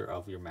center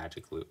of your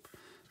magic loop.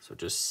 So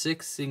just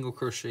 6 single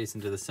crochets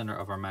into the center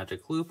of our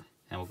magic loop,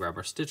 and we'll grab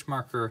our stitch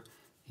marker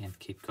and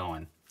keep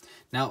going.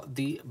 Now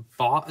the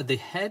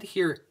head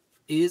here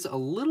is a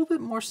little bit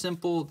more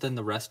simple than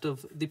the rest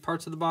of the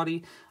parts of the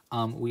body.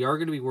 We are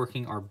going to be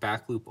working our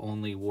back loop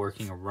only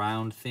working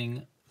around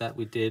thing that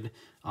we did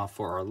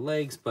for our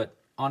legs, but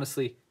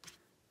honestly,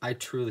 I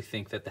truly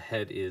think that the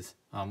head is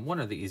one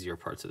of the easier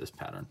parts of this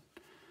pattern.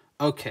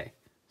 Okay,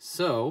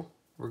 so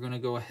we're going to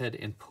go ahead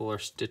and pull our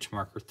stitch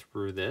marker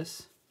through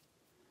this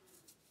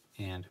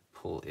and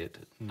pull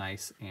it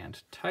nice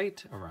and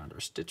tight around our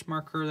stitch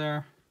marker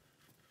there.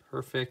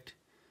 Perfect.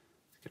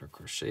 Let's get our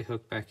crochet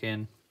hook back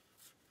in,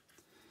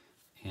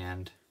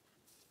 and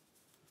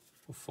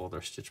we'll fold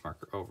our stitch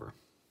marker over.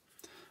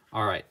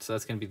 All right, so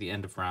that's going to be the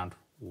end of round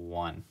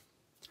 1.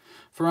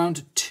 For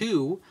round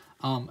 2,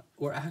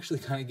 we're actually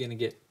kind of going to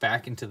get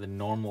back into the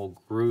normal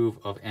groove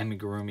of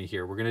amigurumi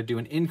here. We're going to do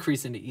an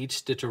increase into each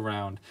stitch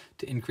around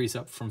to increase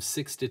up from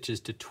 6 stitches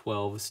to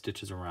 12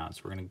 stitches around.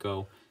 So we're going to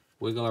go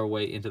wiggle our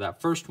way into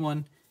that first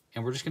one,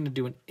 and we're just going to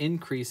do an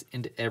increase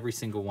into every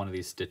single one of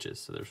these stitches.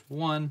 So there's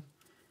 1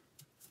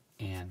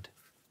 and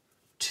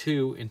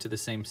 2 into the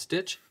same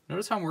stitch.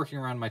 Notice how I'm working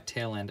around my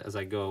tail end as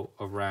I go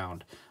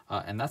around,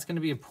 and that's going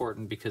to be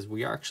important because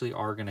we actually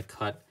are going to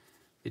cut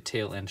the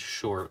tail end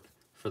short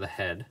for the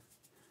head,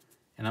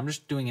 and I'm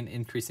just doing an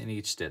increase in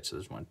each stitch. So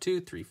there's 1,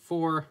 2, 3,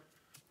 4.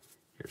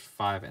 Here's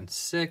 5 and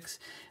 6.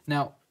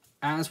 Now,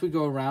 as we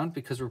go around,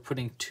 because we're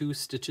putting 2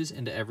 stitches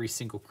into every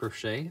single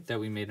crochet that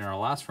we made in our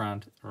last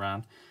round,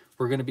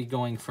 we're going to be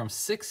going from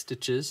 6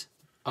 stitches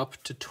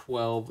up to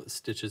 12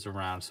 stitches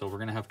around. So we're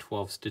going to have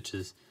 12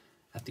 stitches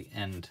at the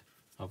end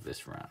of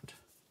this round.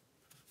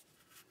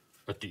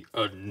 At the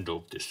end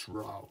of this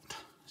round.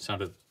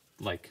 Sounded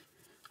like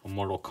a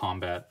Mortal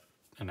Kombat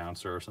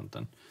announcer or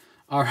something.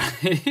 All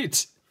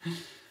right.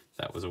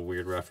 That was a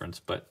weird reference,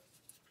 but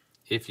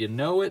if you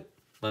know it,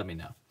 let me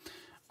know.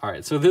 All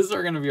right, so these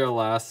are going to be our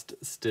last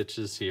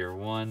stitches here.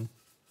 1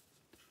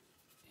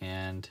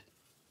 and,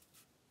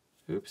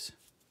 oops,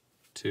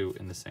 2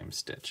 in the same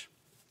stitch.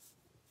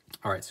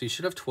 All right, so you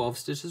should have 12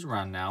 stitches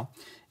around now,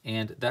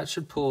 and that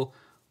should pull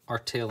our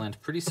tail end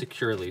pretty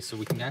securely. So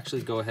we can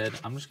actually go ahead,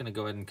 I'm just going to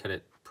go ahead and cut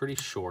it pretty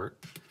short.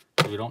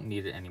 So we don't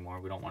need it anymore.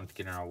 We don't want it to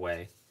get in our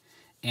way.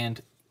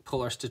 And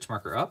pull our stitch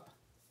marker up,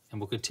 and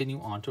we'll continue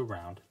on to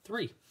round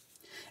 3.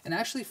 And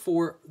actually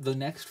for the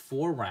next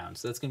 4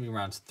 rounds, that's going to be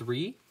rounds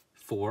 3,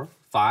 4,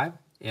 5,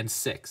 and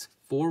 6.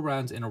 4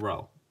 rounds in a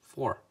row.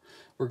 4.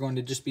 We're going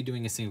to just be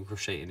doing a single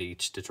crochet into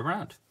each stitch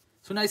around.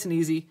 So nice and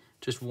easy,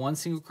 just 1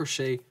 single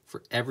crochet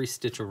for every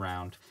stitch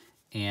around,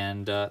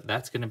 and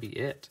that's going to be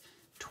it.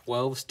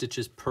 12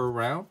 stitches per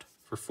round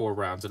for 4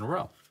 rounds in a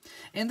row.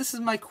 And this is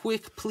my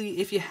quick plea.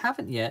 If you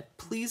haven't yet,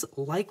 please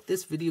like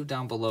this video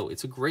down below.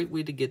 It's a great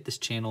way to get this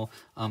channel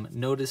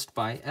noticed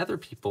by other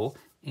people.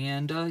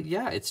 And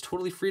yeah, it's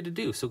totally free to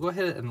do. So go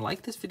ahead and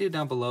like this video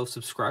down below.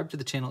 Subscribe to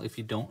the channel if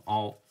you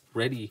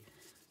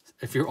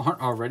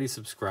aren't already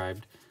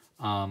subscribed.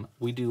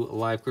 We do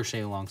live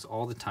crochet alongs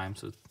all the time,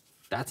 so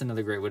that's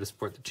another great way to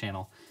support the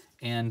channel.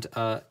 And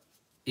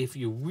if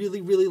you really,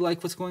 really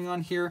like what's going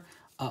on here,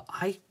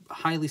 I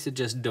highly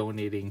suggest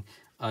donating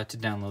to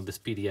download this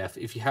PDF.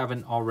 If you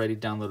haven't already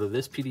downloaded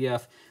this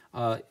PDF,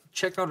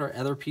 check out our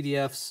other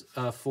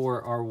PDFs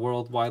for our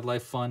World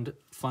Wildlife Fund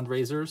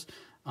fundraisers.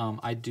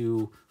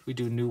 We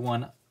do a new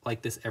one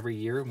like this every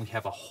year, and we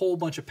have a whole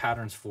bunch of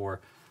patterns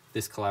for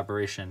this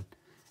collaboration.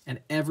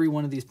 And every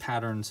one of these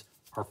patterns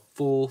are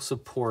full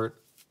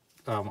support.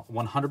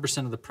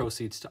 100% of the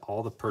proceeds to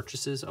all the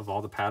purchases of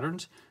all the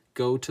patterns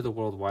go to the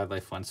World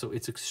Wildlife Fund. So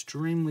it's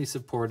extremely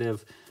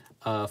supportive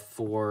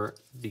for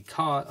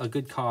a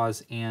good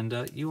cause,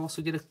 and you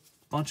also get a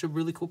bunch of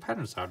really cool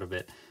patterns out of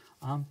it.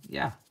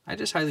 Yeah, I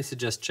just highly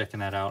suggest checking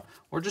that out,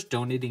 or just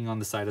donating on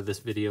the side of this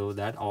video.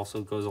 That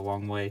also goes a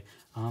long way.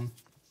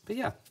 But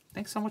yeah,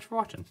 thanks so much for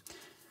watching.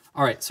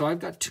 All right, so I've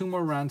got 2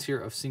 more rounds here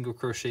of single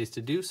crochets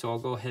to do, so I'll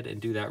go ahead and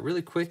do that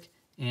really quick,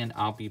 and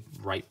I'll be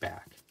right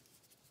back.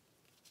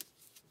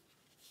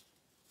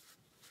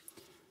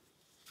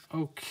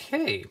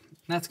 Okay,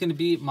 that's going to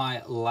be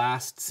my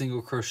last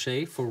single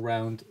crochet for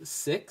round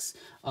 6,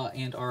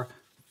 and our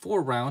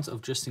 4 rounds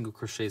of just single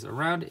crochets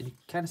around, and you can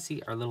kind of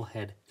see our little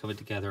head coming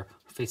together.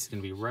 Our face is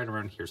going to be right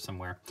around here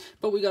somewhere,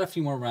 but we got a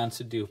few more rounds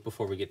to do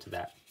before we get to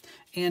that.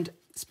 And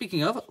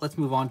speaking of, let's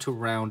move on to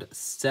round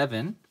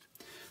 7.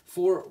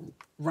 For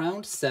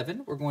round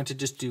 7, we're going to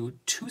just do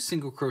 2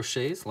 single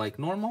crochets like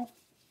normal,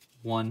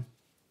 1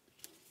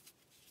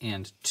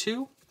 and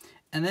 2,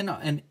 and then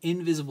an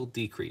invisible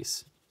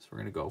decrease. So we're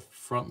going to go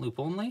front loop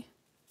only,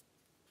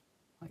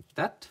 like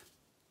that,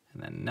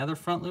 and then another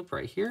front loop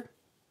right here.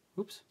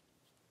 Oops,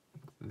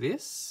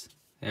 this,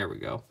 there we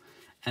go,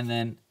 and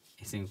then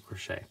a single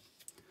crochet.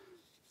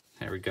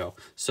 There we go.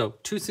 So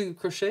 2 single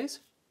crochets,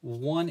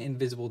 1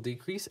 invisible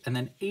decrease, and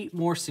then 8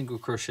 more single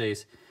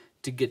crochets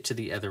to get to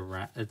the end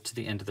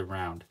of the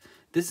round.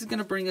 This is going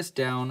to bring us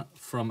down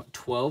from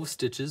 12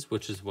 stitches,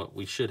 which is what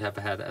we should have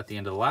had at the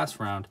end of the last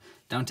round,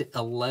 down to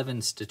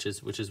 11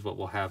 stitches, which is what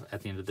we'll have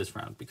at the end of this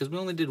round, because we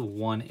only did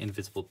 1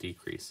 invisible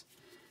decrease.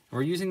 And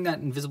we're using that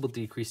invisible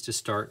decrease to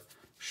start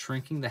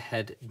shrinking the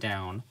head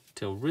down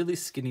to a really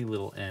skinny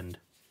little end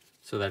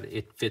so that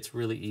it fits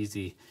really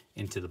easy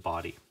into the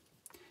body.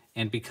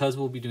 And because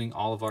we'll be doing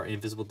all of our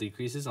invisible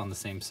decreases on the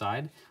same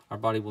side, our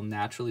body will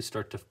naturally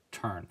start to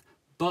turn.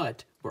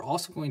 But we're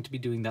also going to be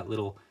doing that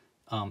little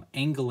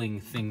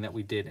angling thing that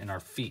we did in our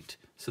feet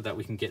so that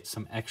we can get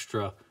some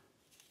extra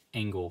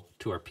angle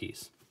to our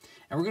piece.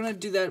 And we're going to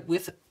do that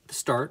with the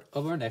start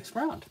of our next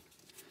round.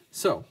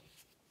 So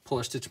pull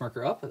our stitch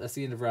marker up. That's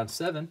the end of round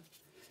 7.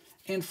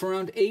 And for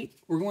round 8,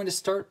 we're going to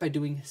start by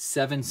doing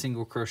 7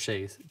 single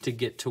crochets to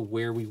get to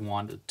where we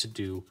wanted to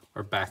do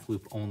our back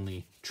loop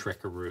only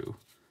trickaroo.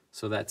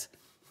 So that's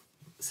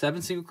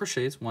 7 single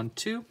crochets, 1,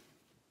 2,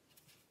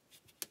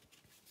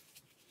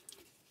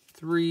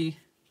 3,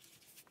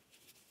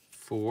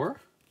 4,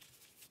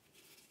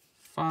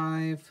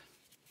 5,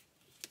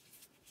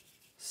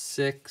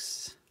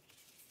 6,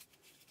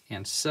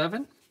 and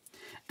 7.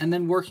 And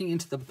then working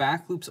into the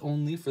back loops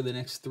only for the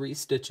next 3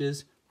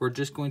 stitches, we're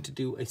just going to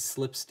do a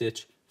slip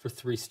stitch for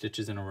 3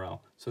 stitches in a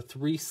row. So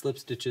 3 slip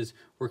stitches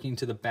working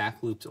to the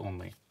back loops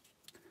only.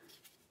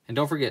 And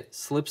don't forget,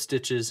 slip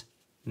stitches,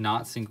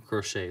 not single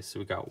crochets. So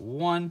we got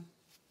 1,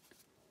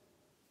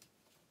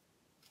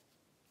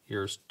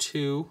 here's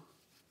 2,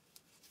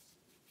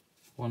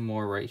 1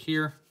 more right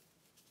here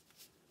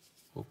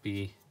will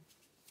be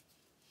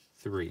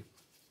 3.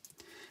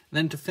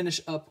 Then to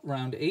finish up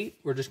round 8,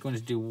 we're just going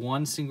to do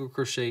 1 single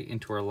crochet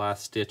into our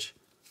last stitch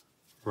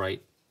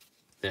right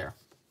there.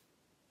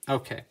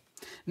 Okay,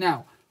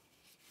 now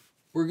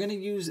we're going to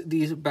use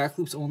these back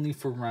loops only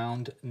for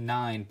round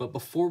 9, but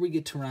before we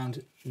get to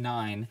round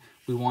 9,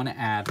 we want to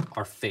add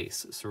our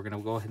face. So we're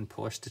going to go ahead and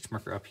pull our stitch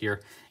marker up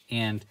here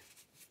and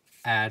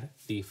add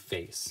the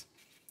face.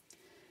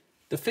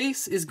 The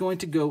face is going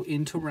to go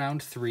into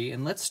round 3,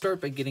 and let's start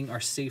by getting our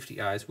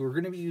safety eyes. We're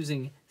going to be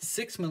using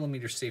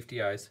 6mm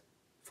safety eyes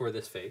for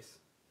this face.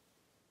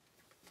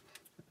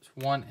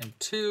 There's 1 and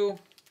 2.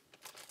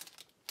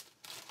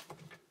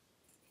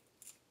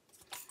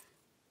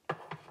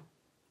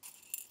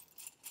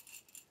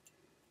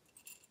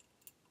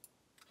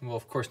 And we'll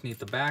of course need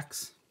the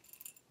backs.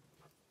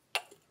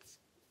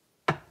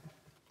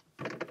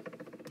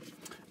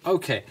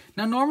 Okay,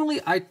 now normally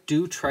I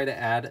do try to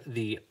add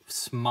the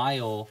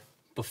smile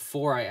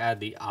before I add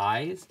the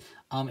eyes.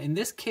 In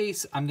this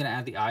case, I'm going to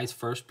add the eyes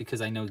first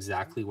because I know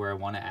exactly where I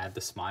want to add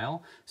the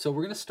smile. So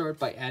we're going to start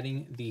by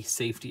adding the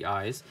safety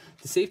eyes.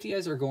 The safety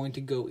eyes are going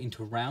to go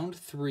into round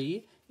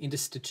 3 into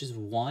stitches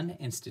 1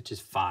 and stitches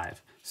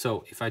 5.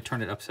 So if I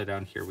turn it upside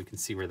down here, we can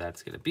see where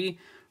that's going to be.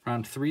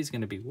 Round 3 is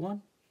going to be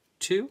 1,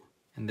 2,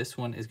 and this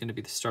one is going to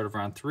be the start of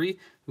round 3.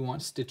 We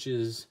want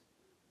stitches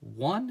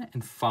 1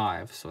 and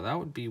 5. So that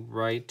would be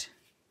right,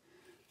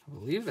 I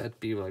believe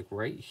that'd be like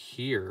right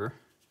here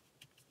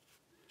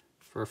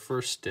for our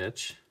first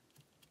stitch.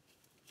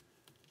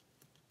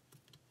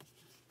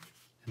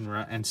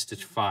 And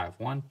stitch 5.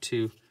 1,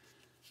 2,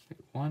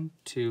 1,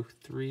 2,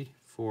 3,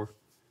 4.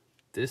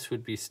 This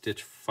would be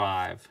stitch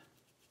 5.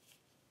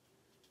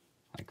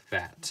 Like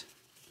that.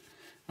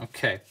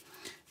 Okay.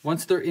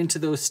 Once they're into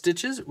those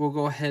stitches, we'll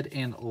go ahead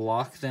and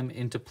lock them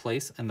into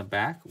place in the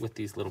back with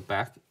these little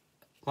back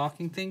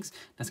locking things.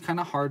 That's kind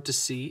of hard to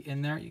see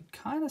in there. You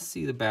kind of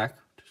see the back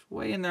just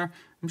way in there.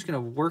 I'm just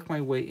going to work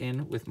my way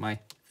in with my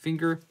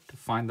finger to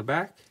find the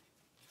back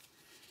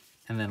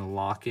and then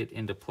lock it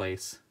into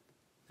place.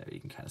 There, you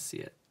can kind of see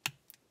it.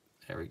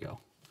 There we go.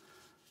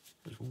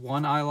 There's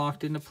one eye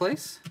locked into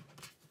place,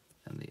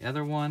 and the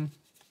other one,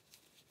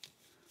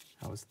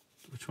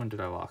 which one did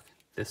I lock?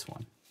 This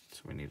one.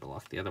 So we need to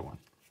lock the other one.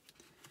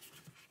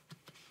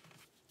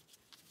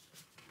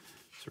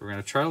 So we're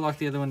going to try to lock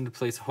the other one into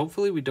place.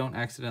 Hopefully we don't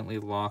accidentally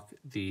lock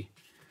the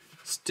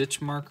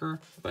stitch marker,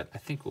 but I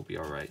think we'll be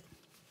all right.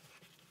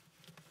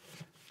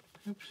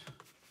 Oops.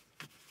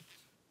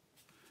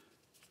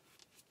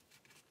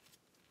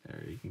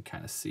 There, you can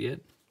kind of see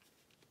it.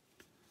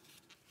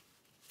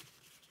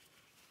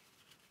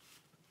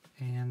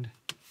 And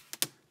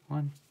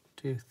 1,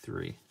 2,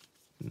 3.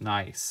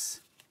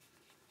 Nice.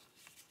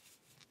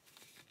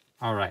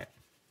 All right.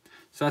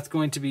 So that's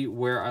going to be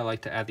where I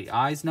like to add the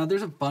eyes. Now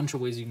there's a bunch of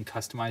ways you can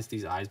customize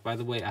these eyes. By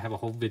the way, I have a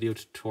whole video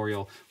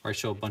tutorial where I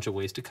show a bunch of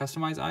ways to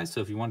customize eyes.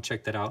 So if you want to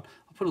check that out,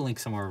 I'll put a link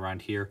somewhere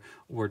around here,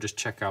 or just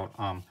check out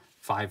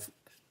 5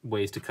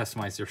 ways to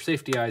customize your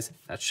safety eyes.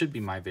 That should be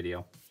my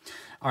video.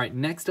 All right,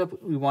 next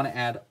up, we want to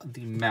add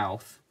the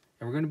mouth,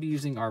 and we're going to be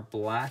using our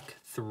black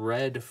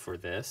thread for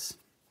this.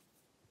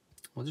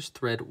 We'll just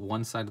thread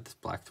one side of this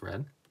black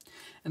thread.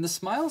 And the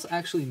smile's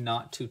actually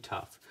not too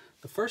tough.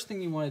 The first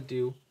thing you want to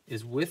do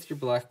is with your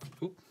black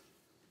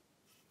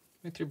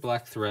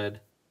thread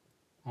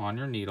on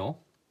your needle,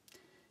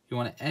 you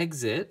want to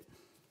exit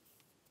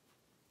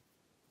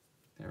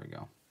There we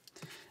go.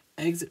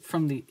 Exit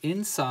from the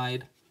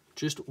inside,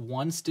 just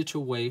 1 stitch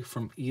away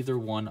from either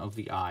one of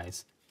the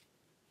eyes,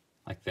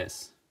 like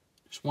this.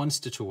 Just 1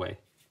 stitch away.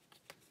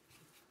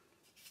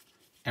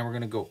 And we're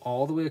going to go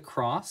all the way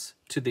across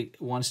to the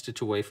 1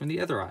 stitch away from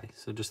the other eye.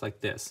 So just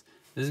like this.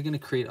 This is going to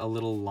create a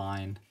little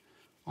line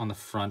on the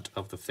front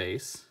of the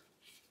face.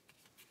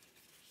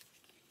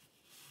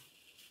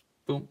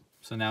 Boom.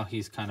 So now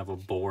he's kind of a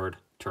bored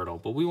turtle,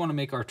 but we want to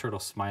make our turtle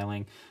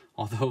smiling,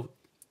 although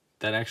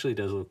that actually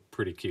does look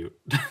pretty cute.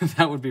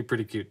 That would be a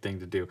pretty cute thing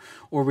to do.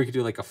 Or we could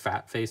do like a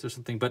fat face or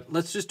something, but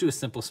let's just do a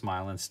simple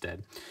smile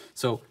instead.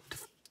 So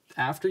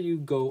after you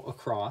go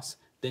across,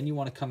 then you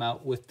want to come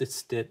out with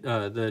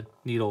the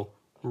needle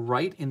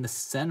right in the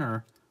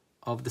center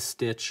of the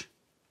stitch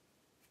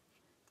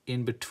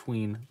in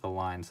between the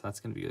lines. So that's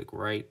going to be like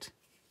right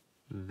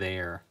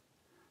there.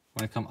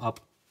 We're going to come up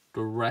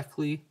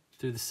directly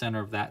through the center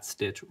of that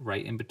stitch,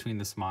 right in between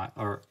the smile,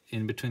 or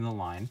in between the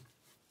line,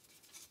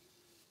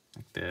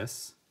 like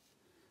this.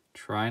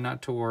 Try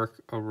not to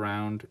work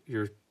around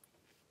your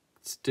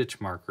stitch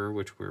marker,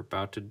 which we're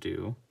about to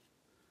do.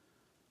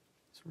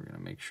 So we're going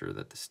to make sure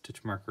that the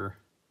stitch marker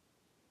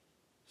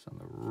is on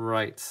the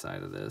right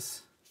side of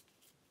this.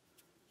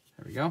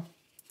 There we go.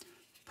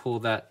 Pull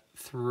that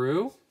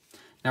through.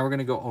 Now we're going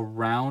to go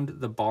around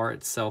the bar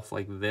itself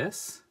like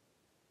this,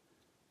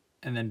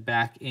 and then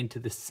back into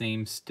the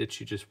same stitch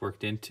you just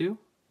worked into,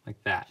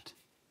 like that.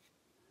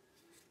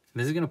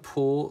 And this is going to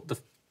pull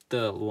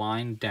the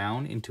line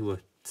down into a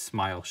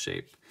smile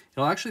shape.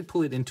 It'll actually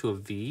pull it into a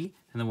V,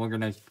 and then we're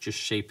going to just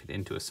shape it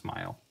into a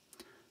smile.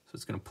 So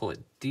it's going to pull it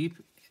deep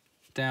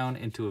down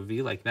into a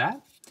V like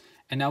that.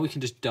 And now we can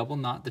just double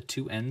knot the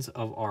 2 ends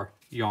of our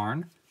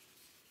yarn.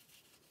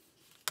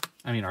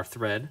 Our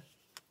thread.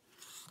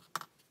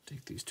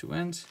 Take these 2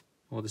 ends.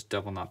 We'll just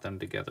double knot them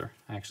together.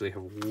 I actually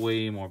have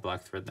way more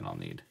black thread than I'll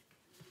need.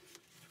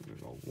 So we're going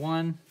to go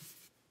 1.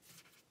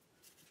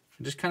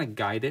 And just kind of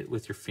guide it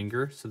with your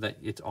finger so that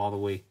it's all the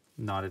way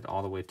knotted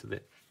all the way to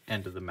the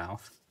end of the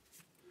mouth.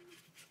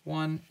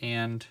 1,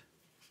 and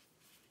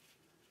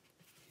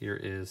here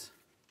is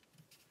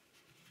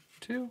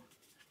 2.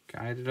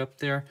 Guide it up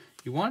there.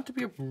 You want it to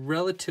be a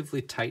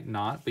relatively tight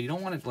knot, but you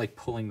don't want it like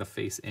pulling the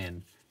face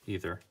in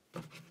either.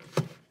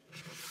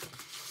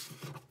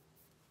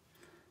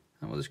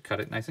 And we'll just cut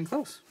it nice and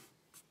close.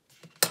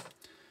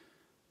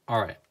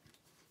 All right.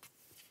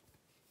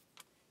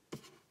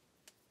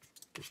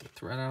 Get the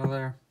thread out of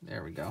there.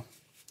 There we go.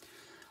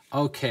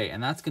 Okay,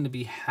 and that's going to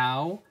be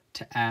how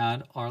to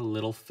add our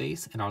little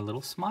face and our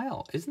little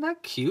smile. Isn't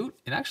that cute?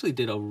 It actually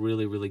did a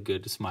really, really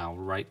good smile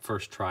right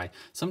first try.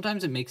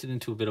 Sometimes it makes it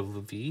into a bit of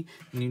a V,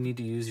 and you need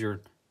to use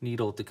your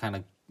needle to kind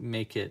of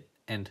make it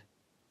and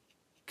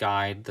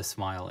guide the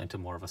smile into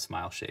more of a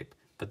smile shape.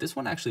 But this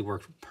one actually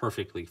worked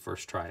perfectly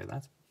first try.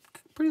 That's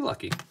pretty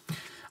lucky.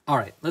 All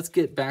right, let's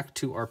get back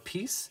to our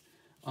piece.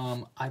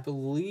 I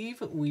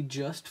believe we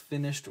just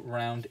finished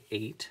round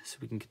 8, so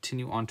we can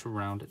continue on to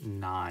round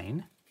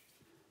 9.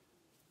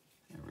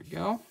 There we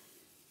go.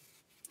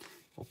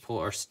 We'll pull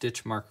our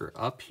stitch marker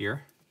up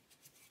here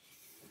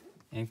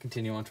and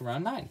continue on to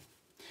round 9.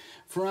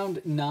 For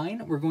round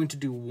 9, we're going to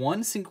do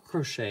 1 single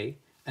crochet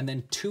and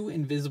then 2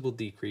 invisible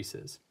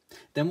decreases.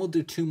 Then we'll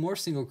do 2 more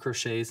single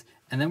crochets,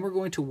 and then we're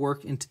going to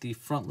work into the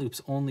front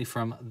loops only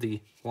from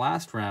the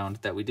last round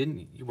that we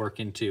didn't work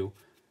into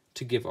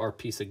to give our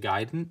piece a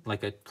guidance,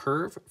 like a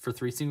curve for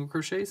 3 single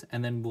crochets,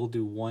 and then we'll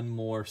do 1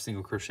 more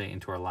single crochet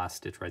into our last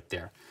stitch right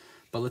there.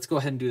 But let's go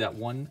ahead and do that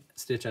 1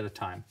 stitch at a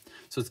time.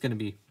 So it's going to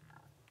be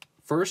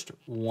first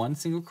 1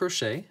 single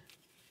crochet,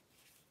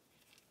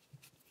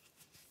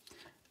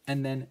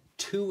 and then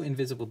 2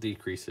 invisible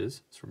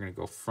decreases. So we're going to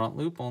go front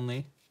loop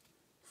only,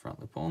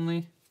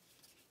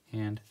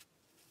 and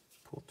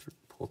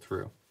pull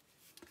through.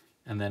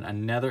 And then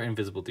another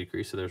invisible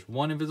decrease. So there's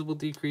 1 invisible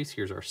decrease.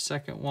 Here's our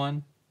second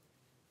one.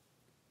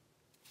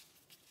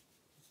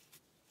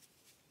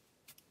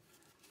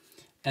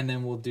 And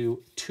then we'll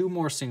do 2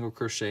 more single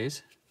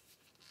crochets.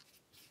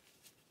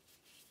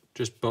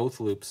 Just both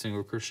loops,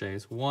 single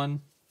crochets,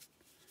 1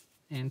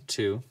 and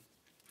 2.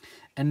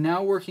 And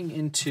now working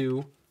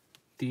into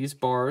these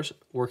bars,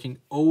 working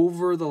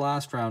over the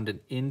last round and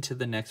into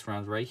the next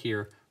round right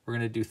here, we're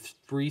going to do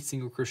 3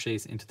 single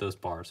crochets into those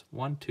bars,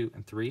 1, 2,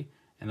 and 3,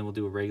 and then we'll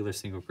do a regular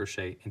single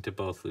crochet into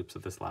both loops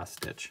of this last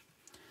stitch.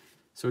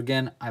 So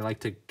again, I like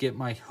to get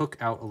my hook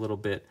out a little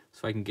bit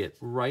so I can get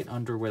right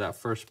under where that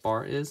first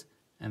bar is,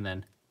 and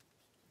then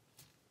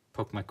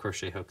poke my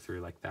crochet hook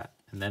through like that,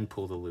 and then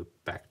pull the loop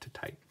back to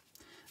tight.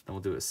 Then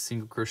we'll do a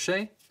single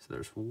crochet. So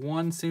there's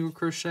 1 single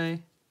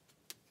crochet,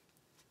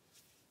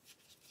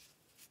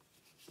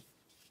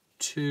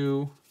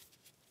 2,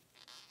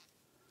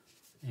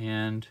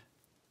 and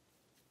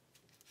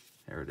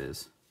there it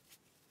is,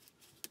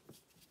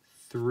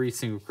 3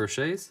 single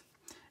crochets.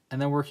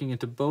 And then working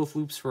into both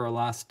loops for our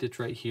last stitch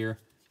right here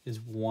is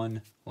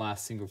 1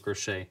 last single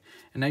crochet.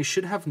 And I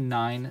should have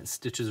 9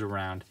 stitches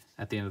around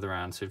at the end of the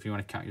round, so if you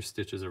want to count your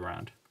stitches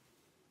around.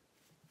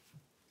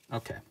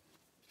 Okay.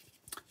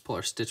 Pull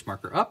our stitch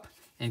marker up,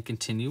 and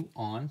continue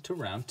on to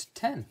round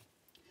 10.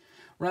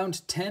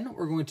 Round 10,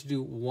 we're going to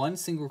do 1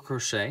 single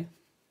crochet.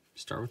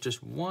 Start with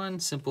just 1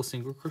 simple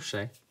single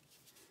crochet.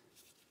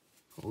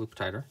 Pull a loop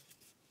tighter.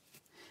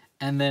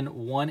 And then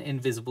 1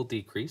 invisible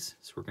decrease.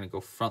 So we're going to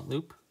go front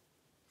loop,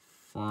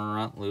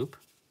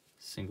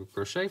 single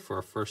crochet for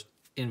our first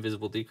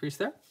invisible decrease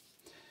there.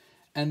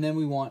 And then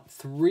we want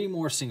 3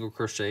 more single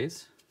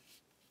crochets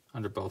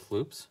under both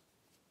loops,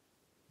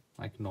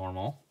 like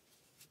normal.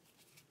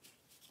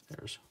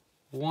 There's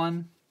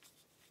 1,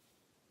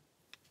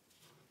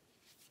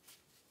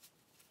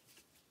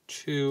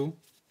 2,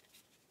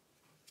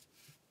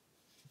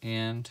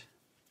 and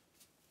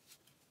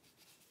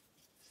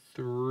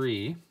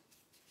 3.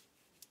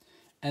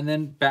 And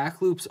then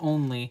back loops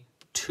only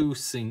 2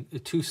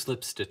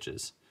 slip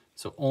stitches.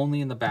 So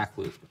only in the back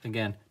loop.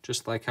 Again,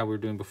 just like how we were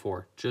doing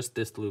before, just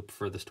this loop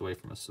furthest away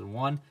from us. So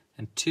 1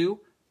 and 2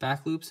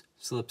 back loops,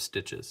 slip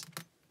stitches.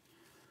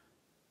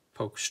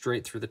 Poke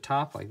straight through the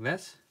top like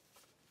this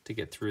to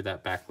get through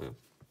that back loop.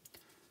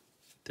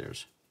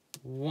 There's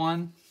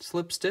 1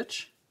 slip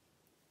stitch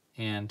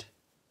and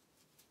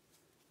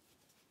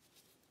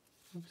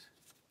oops,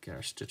 get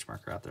our stitch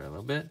marker out there a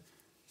little bit.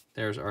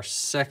 There's our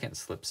second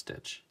slip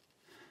stitch.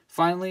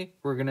 Finally,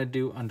 we're going to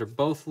do under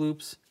both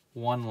loops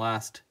 1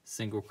 last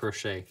single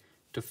crochet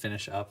to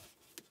finish up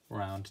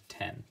round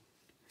 10.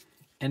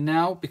 And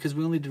now, because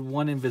we only did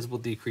 1 invisible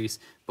decrease,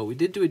 but we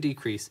did do a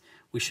decrease,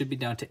 we should be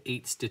down to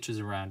 8 stitches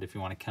around if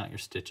you want to count your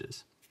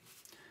stitches.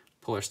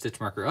 Pull our stitch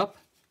marker up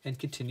and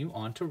continue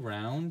on to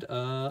round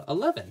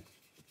 11.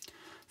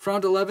 For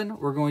round 11,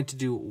 we're going to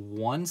do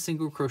 1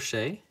 single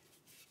crochet,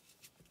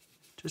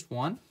 just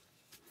 1,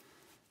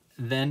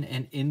 then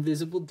an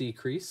invisible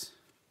decrease.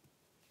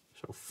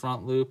 So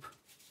front loop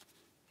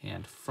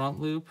and front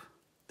loop.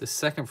 The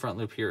second front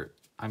loop here,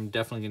 I'm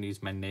definitely going to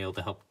use my nail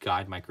to help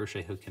guide my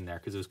crochet hook in there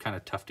because it was kind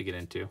of tough to get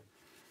into.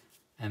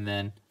 And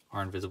then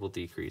our invisible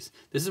decrease.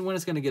 This is when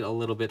it's going to get a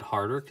little bit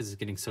harder because it's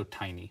getting so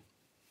tiny.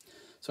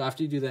 So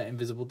after you do that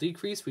invisible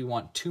decrease, we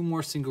want 2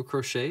 more single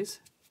crochets.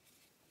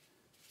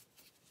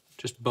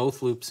 Just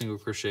both loop single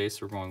crochets.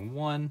 So we're going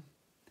 1.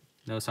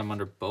 Notice I'm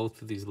under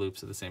both of these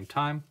loops at the same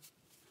time.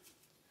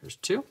 There's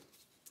 2.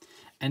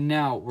 And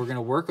now we're going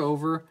to work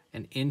over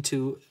and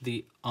into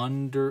the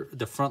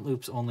front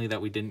loops only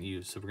that we didn't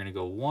use. So we're going to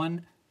go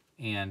 1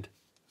 and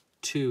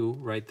 2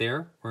 right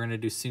there. We're going to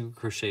do single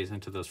crochets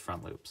into those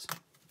front loops.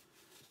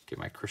 Get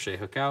my crochet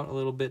hook out a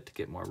little bit to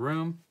get more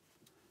room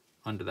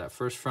under that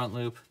first front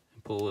loop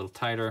and pull a little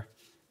tighter.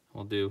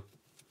 We'll do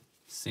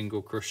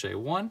single crochet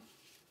 1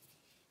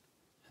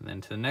 and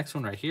then to the next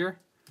one right here.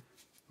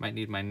 Might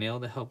need my nail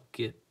to help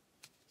get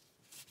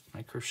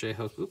my crochet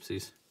hook,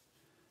 oopsies,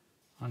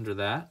 under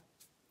that.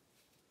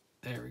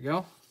 There we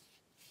go.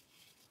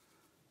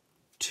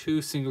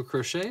 2 single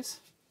crochets.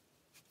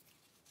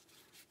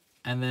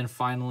 And then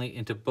finally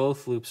into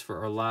both loops for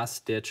our last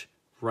stitch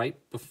right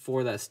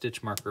before that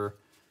stitch marker.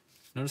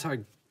 Notice how I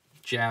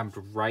jabbed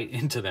right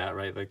into that,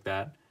 right like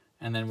that.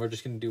 And then we're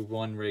just going to do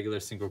 1 regular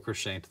single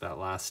crochet into that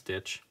last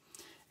stitch.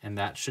 And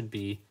that should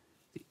be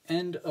the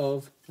end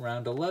of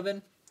round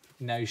 11.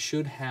 Now you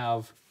should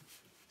have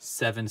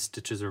 7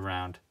 stitches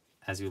around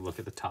as you look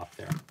at the top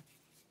there.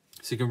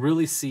 So you can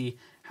really see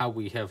how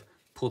we have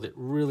pulled it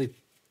really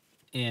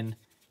in,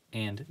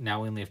 and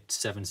now we only have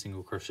 7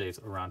 single crochets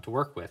around to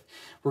work with.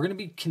 We're going to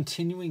be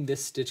continuing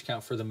this stitch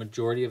count for the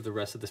majority of the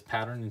rest of this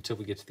pattern until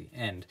we get to the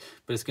end,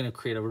 but it's going to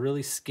create a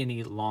really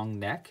skinny long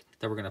neck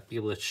that we're going to be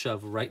able to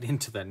shove right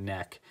into the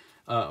neck,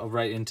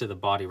 right into the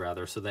body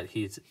rather, so that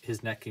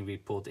his neck can be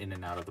pulled in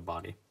and out of the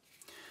body.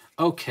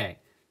 Okay,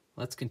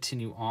 let's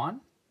continue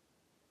on.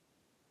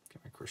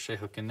 Get my crochet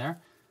hook in there.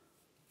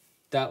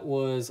 That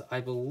was, I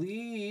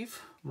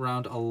believe,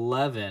 round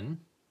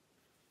 11.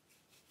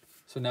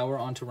 So now we're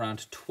on to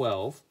round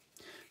 12.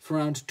 For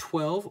round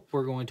 12,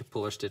 we're going to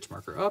pull our stitch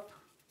marker up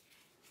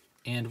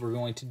and we're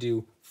going to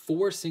do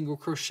 4 single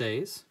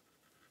crochets,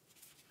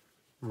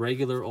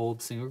 regular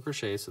old single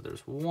crochets. So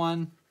there's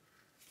 1,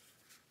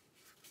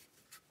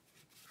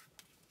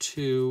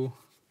 2,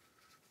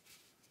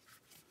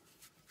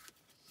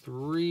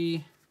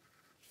 3,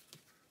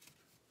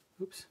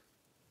 oops,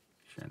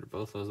 sure under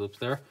both those loops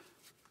there.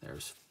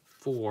 There's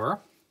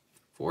 4.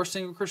 4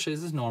 single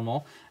crochets is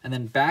normal, and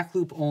then back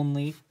loop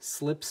only,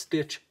 slip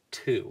stitch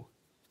 2.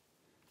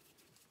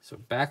 So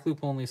back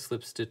loop only,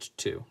 slip stitch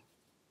 2.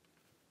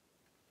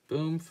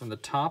 Boom, from the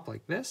top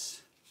like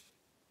this.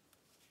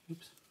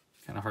 Oops,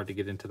 kind of hard to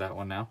get into that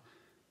one now.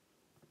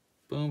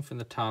 Boom, from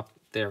the top,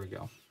 there we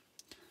go.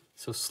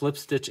 So slip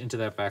stitch into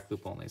that back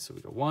loop only. So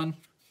we go 1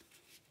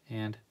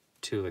 and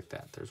 2 like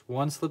that. There's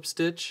 1 slip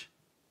stitch,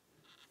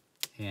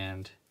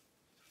 and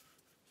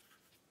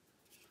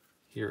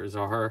here is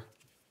our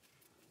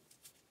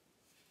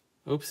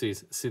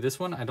oopsies. See this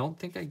one? I don't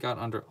think I got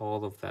under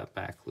all of that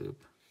back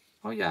loop.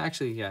 Oh yeah,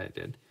 actually, yeah, I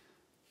did.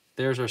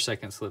 There's our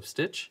second slip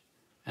stitch.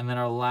 And then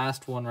our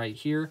last one right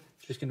here,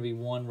 just gonna be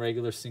 1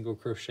 regular single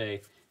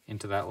crochet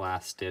into that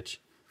last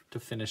stitch to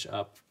finish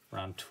up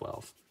round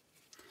 12.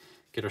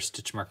 Get our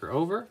stitch marker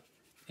over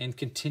and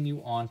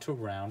continue on to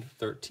round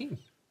 13.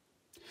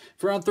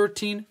 For round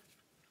 13,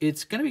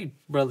 it's going to be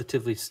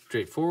relatively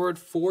straightforward.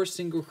 4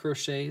 single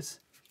crochets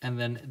and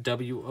then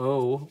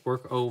WO,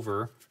 work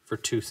over, for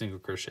 2 single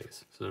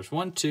crochets. So there's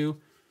 1, 2,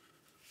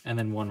 and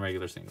then 1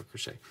 regular single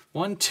crochet.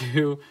 1,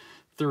 2,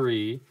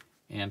 3,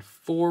 and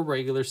 4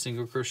 regular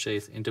single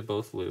crochets into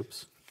both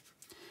loops.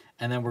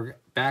 And then we're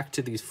back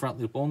to these front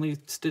loop only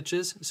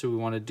stitches. So we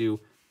want to do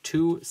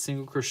 2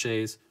 single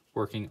crochets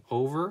working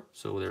over.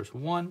 So there's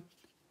 1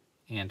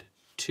 and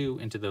 2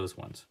 into those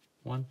ones.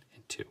 1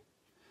 and 2.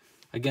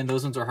 Again,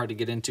 those ones are hard to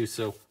get into.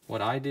 So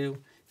what I do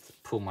is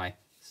pull my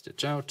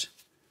stitch out.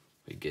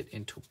 We get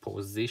into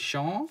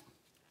position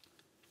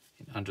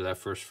and under that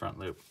first front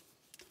loop.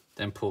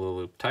 Then pull the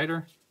loop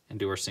tighter and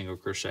do our single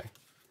crochet.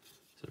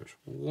 So there's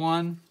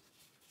 1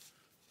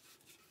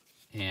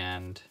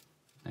 and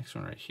next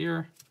one right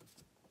here.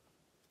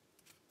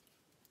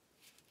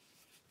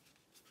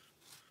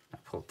 I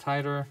pull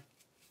tighter.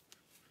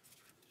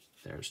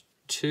 There's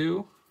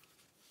 2.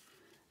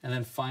 And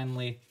then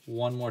finally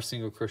 1 more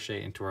single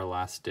crochet into our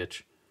last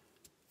stitch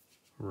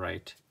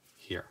right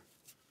here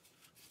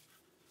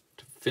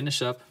to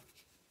finish up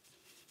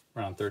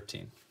round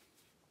 13.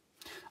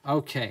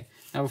 Okay,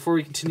 now before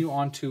we continue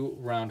on to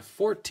round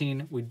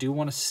 14, we do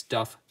want to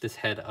stuff this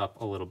head up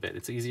a little bit.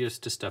 It's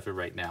easiest to stuff it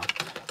right now.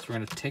 So we're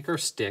going to take our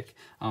stick.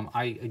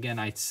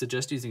 I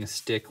suggest using a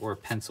stick or a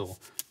pencil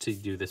to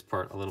do this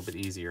part a little bit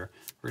easier.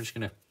 We're just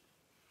going to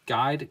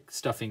guide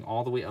stuffing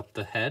all the way up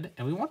the head,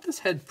 and we want this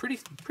head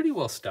pretty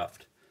well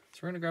stuffed. So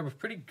we're going to grab a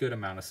pretty good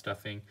amount of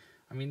stuffing.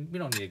 I mean, we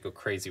don't need to go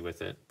crazy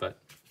with it, but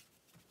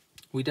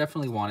we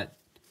definitely want it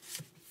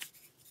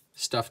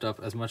stuffed up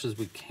as much as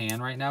we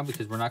can right now,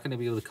 because we're not going to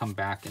be able to come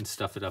back and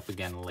stuff it up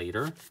again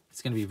later.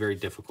 It's going to be very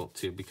difficult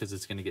too, because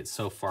it's going to get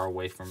so far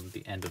away from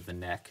the end of the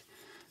neck,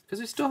 because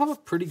we still have a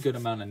pretty good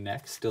amount of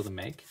neck still to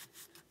make,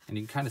 and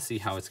you can kind of see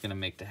how it's going to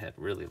make the head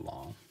really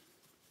long.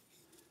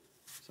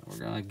 So we're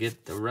going to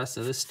get the rest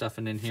of this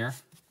stuffing in here.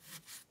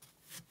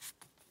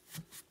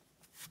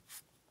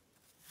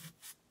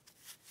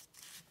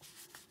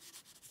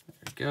 There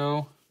we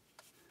go.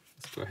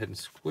 Let's go ahead and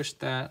squish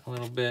that a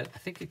little bit. I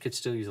think it could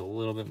still use a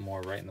little bit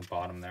more right in the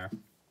bottom there.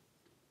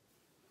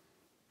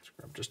 Let's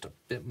grab just a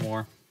bit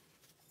more.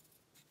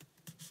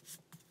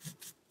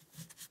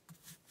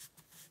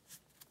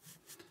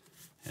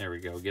 There we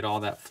go. Get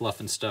all that fluff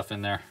and stuff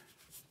in there.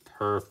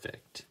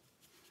 Perfect.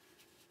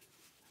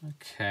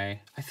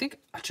 Okay. I think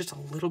just a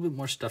little bit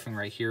more stuffing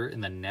right here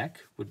in the neck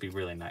would be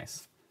really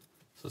nice.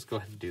 So let's go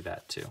ahead and do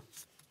that too.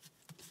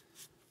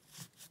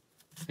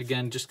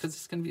 Again, just because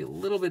it's going to be a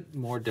little bit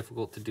more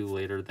difficult to do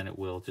later than it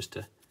will just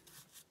to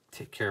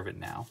take care of it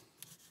now.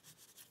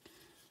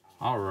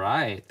 All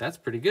right, that's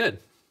pretty good.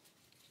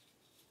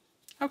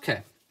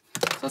 Okay,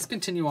 so let's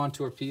continue on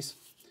to our piece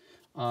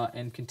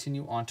and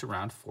continue on to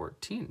round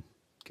 14.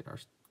 Get our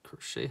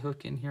crochet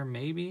hook in here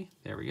maybe.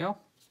 There we go.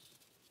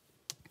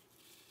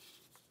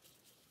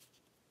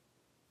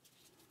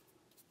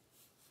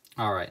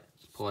 All right,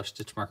 pull our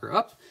stitch marker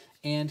up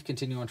and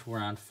continue on to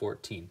round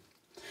 14.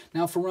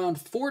 Now for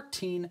round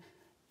 14,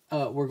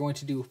 we're going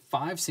to do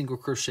 5 single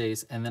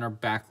crochets and then our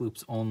back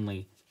loops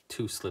only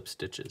 2 slip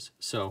stitches.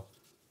 So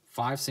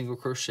 5 single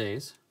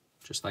crochets,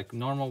 just like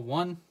normal.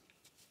 1,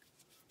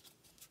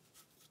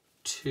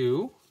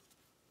 2,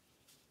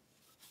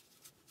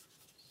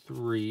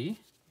 3,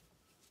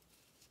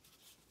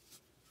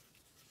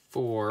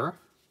 4,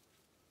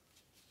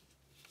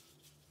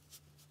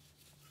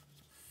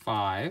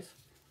 5,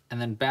 and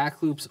then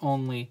back loops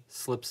only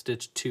slip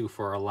stitch 2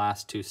 for our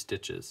last 2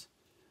 stitches.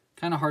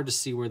 Kind of hard to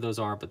see where those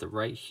are, but they're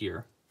right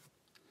here.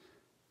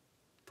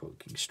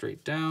 Poking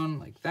straight down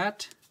like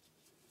that.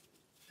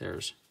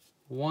 There's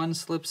 1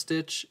 slip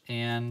stitch,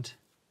 and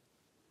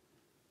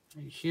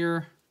right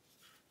here,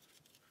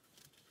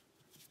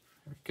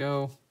 there we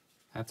go.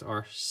 That's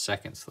our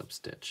 2nd slip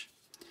stitch.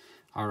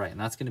 All right, and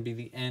that's going to be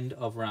the end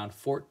of round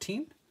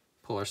 14.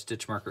 Pull our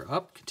stitch marker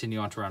up, continue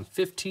on to round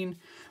 15.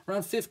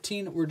 Round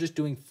 15, we're just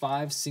doing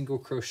 5 single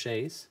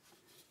crochets,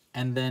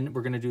 and then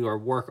we're going to do our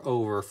work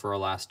over for our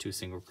last 2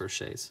 single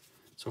crochets.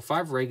 So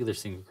 5 regular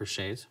single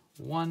crochets.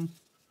 1,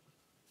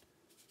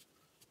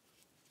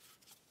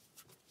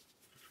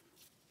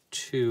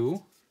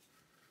 2,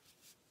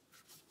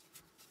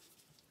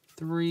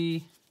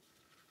 3,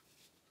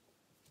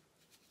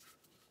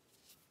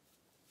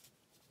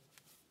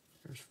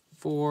 there's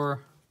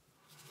 4,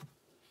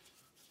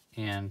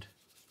 and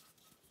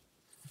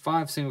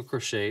 5 single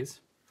crochets.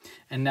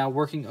 And now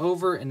working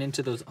over and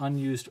into those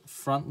unused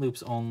front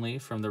loops only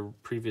from the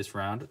previous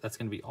round, that's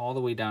going to be all the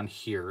way down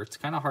here. It's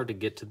kind of hard to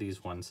get to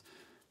these ones,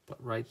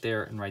 but right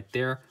there and right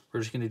there,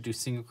 we're just going to do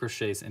single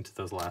crochets into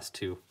those last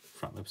 2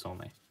 front loops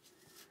only.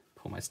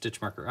 Pull my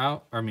stitch marker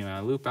out, or my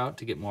loop out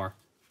to get more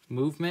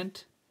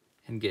movement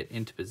and get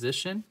into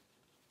position,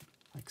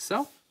 like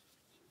so.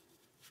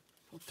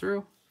 Pull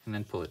through and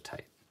then pull it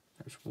tight.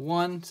 There's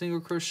 1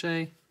 single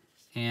crochet,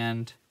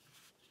 and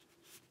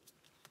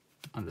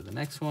under the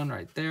next one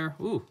right there.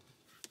 Ooh,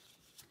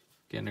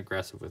 getting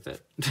aggressive with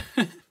it.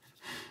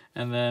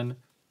 And then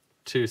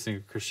 2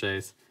 single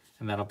crochets,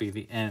 and that'll be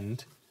the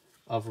end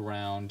of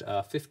round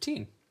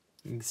 15.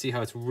 You can see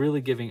how it's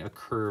really giving a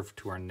curve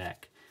to our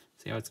neck.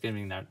 See how it's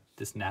giving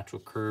this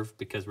natural curve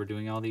because we're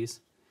doing all these?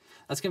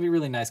 That's gonna be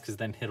really nice because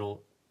then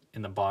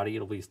in the body,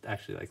 it'll be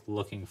actually like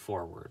looking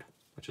forward,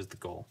 which is the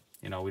goal.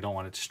 You know, we don't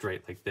want it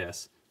straight like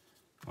this.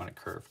 We want it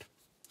curved.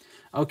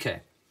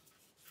 Okay.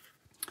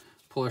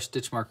 Pull our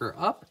stitch marker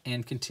up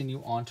and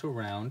continue on to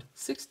round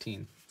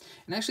 16.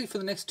 And actually for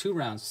the next 2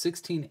 rounds,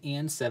 16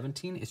 and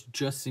 17, it's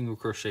just single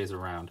crochets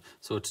around.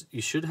 So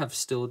you should have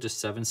still just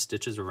 7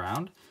 stitches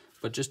around,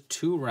 but just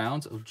 2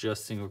 rounds of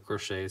just single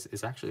crochets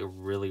is actually a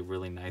really,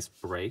 really nice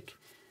break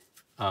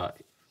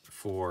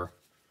for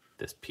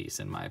this piece,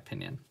 in my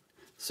opinion.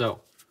 So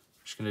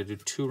I'm just gonna do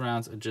 2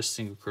 rounds of just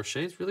single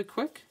crochets really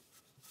quick.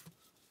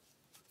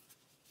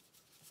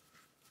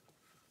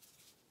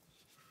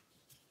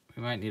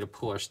 We might need to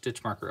pull our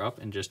stitch marker up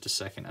in just a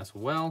second as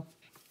well.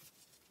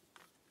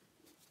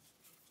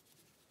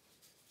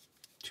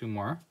 2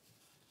 more.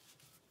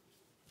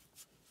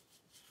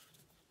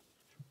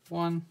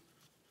 1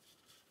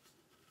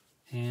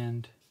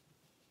 and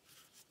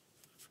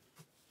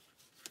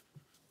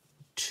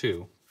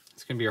 2.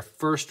 It's going to be our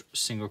first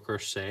single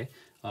crochet,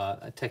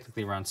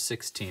 technically round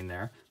 16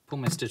 there. Pull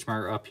my stitch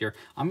marker up here.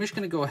 I'm just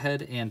going to go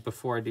ahead and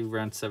before I do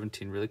round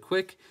 17 really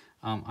quick,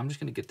 I'm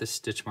just going to get this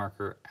stitch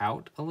marker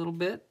out a little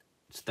bit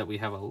so that we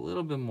have a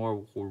little bit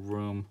more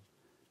room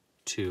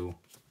to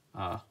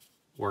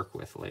work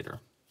with later.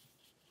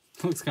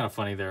 Looks kind of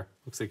funny there.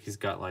 Looks like he's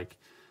got like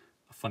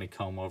a funny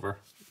comb over.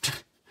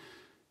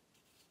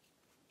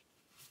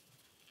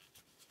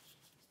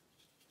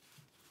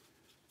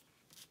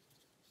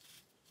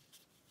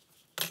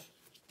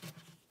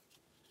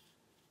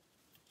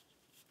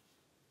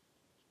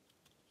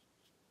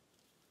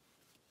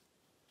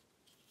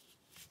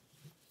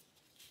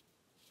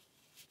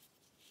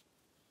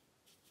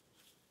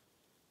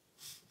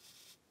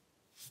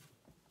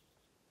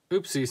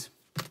 Oopsies.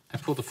 I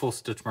pulled the full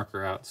stitch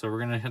marker out, so we're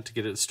going to have to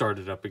get it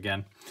started up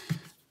again.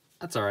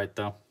 That's all right,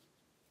 though.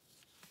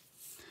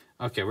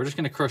 Okay, we're just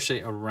going to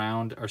crochet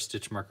around our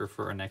stitch marker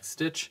for our next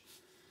stitch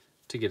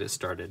to get it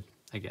started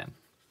again.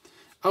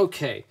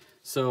 Okay,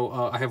 so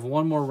I have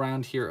 1 more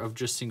round here of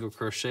just single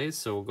crochets,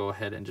 so we'll go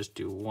ahead and just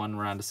do 1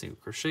 round of single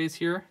crochets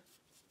here.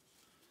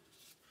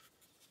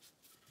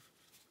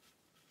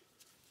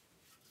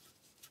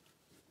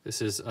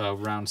 This is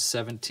round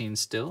 17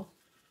 still.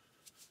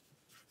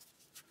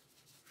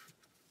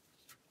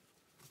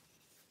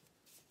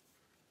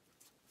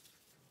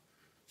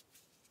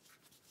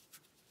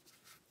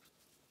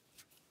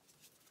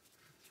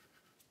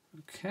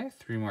 Okay,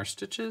 3 more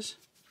stitches.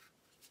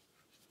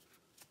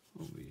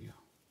 Will be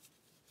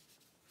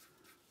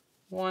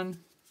 1.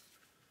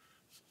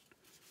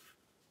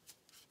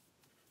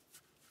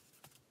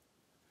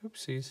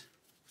 Oopsies.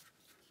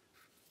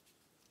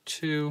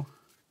 2.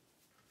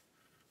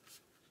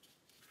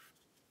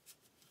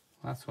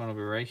 Last one will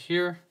be right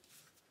here.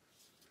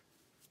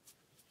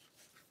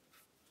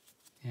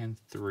 And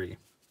 3.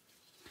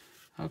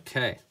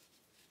 Okay.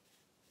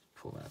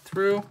 Pull that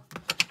through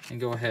and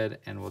go ahead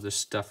and we'll just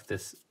stuff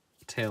this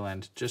tail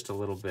end just a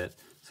little bit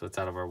so it's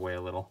out of our way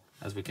a little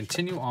as we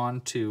continue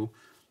on to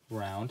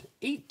round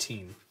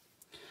 18.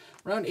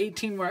 Round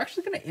 18, we're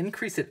actually going to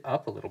increase it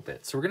up a little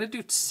bit. So we're going to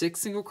do 6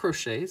 single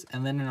crochets,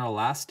 and then in our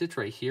last stitch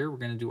right here, we're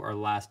going to do our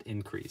last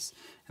increase.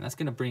 And that's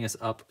going to bring us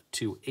up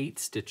to 8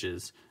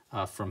 stitches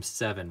from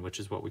 7, which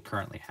is what we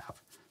currently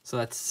have. So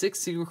that's 6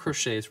 single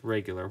crochets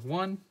regular.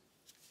 1,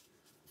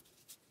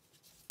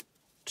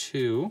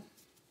 2,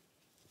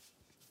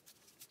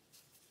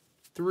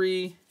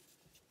 3,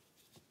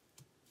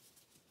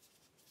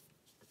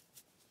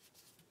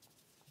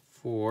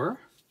 4,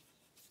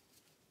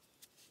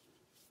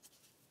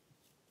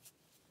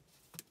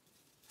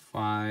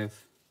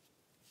 5,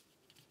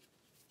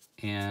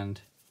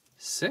 and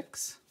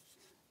 6.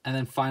 And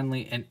then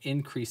finally an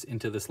increase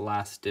into this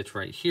last stitch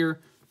right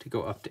here to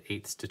go up to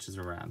 8 stitches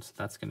around. So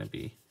that's going to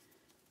be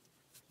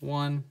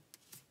 1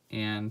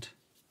 and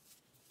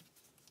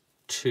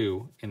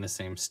 2 in the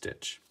same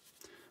stitch.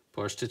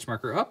 Pull our stitch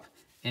marker up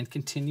and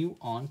continue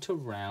on to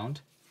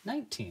round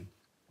 19.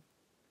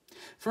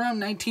 For round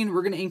 19,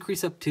 we're going to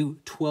increase up to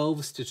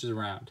 12 stitches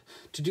around.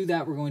 To do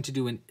that, we're going to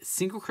do a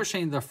single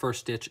crochet into the first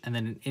stitch and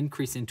then an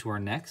increase into our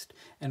next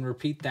and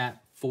repeat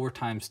that 4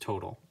 times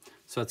total.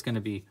 So it's going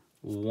to be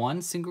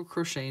 1 single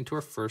crochet into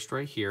our first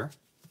right here,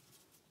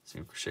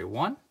 single crochet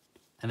 1,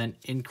 and then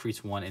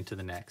increase 1 into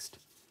the next.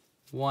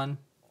 1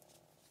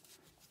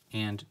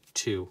 and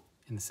 2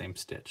 in the same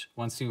stitch.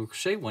 1 single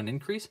crochet, 1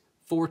 increase,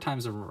 4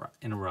 times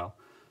in a row.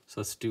 So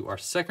let's do our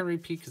second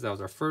repeat because that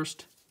was our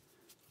first.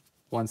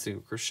 1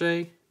 single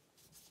crochet,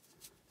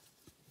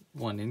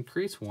 1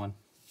 increase, 1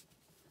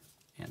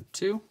 and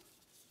 2.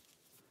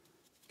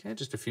 Okay,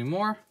 just a few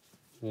more.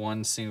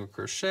 1 single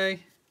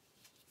crochet,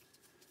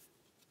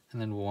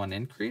 and then 1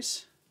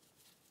 increase,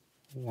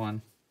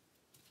 1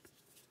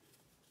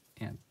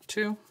 and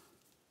 2.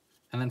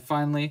 And then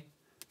finally,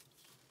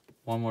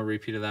 1 more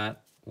repeat of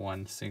that,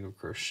 1 single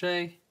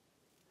crochet,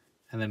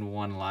 and then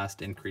one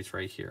last increase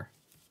right here.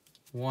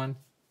 1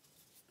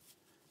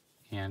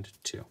 and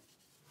 2.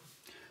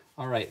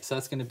 All right, so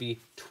that's going to be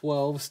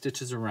 12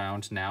 stitches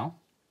around now.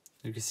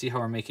 You can see how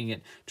we're making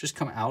it just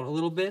come out a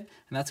little bit,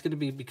 and that's going to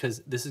be because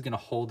this is going to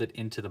hold it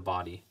into the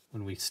body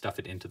when we stuff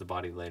it into the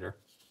body later.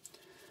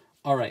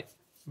 All right,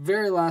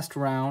 very last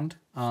round.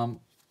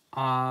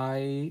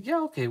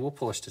 Okay, we'll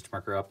pull our stitch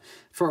marker up.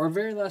 For our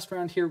very last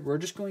round here, we're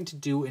just going to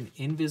do an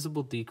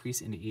invisible decrease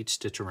into each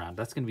stitch around.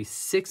 That's going to be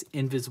 6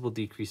 invisible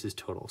decreases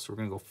total. So we're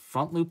going to go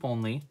front loop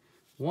only,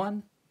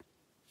 1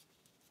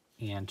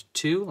 and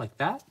 2 like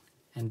that,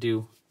 and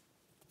do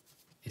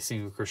a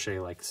single crochet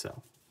like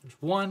so. There's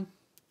 1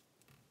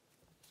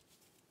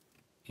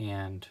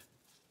 and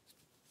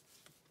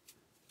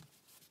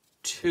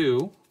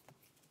 2.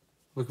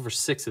 Looking for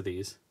 6 of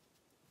these.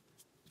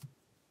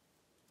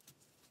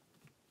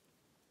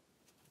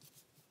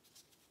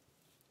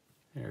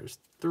 There's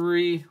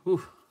 3.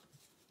 Whew.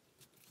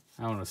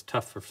 That one was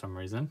tough for some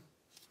reason.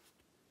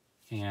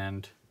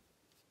 And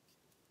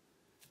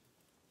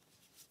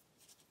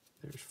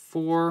there's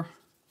 4.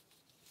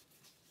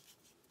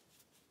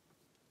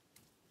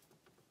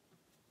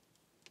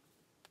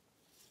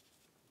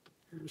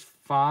 There's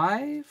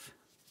 5.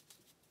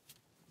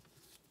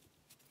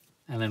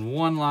 And then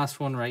one last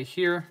one right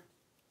here.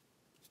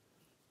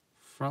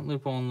 Front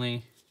loop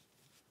only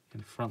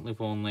and front loop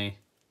only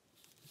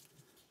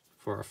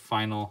for a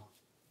final.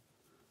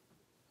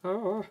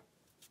 Oh,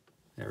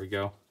 there we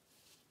go.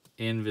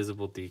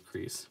 Invisible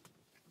decrease.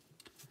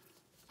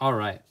 All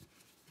right.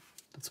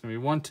 That's going to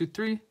be 1, 2,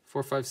 3,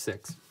 4, 5,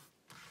 6.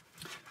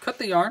 Cut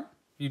the yarn.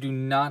 You do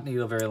not need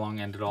a very long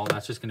end at all.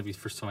 That's just going to be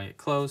for sewing it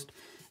closed.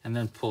 And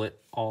then pull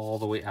it all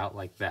the way out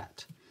like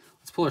that.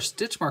 Let's pull our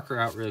stitch marker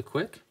out really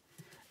quick.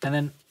 And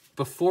then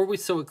before we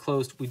sew it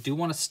closed, we do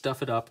want to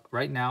stuff it up.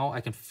 Right now,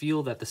 I can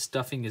feel that the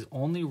stuffing is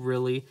only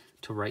really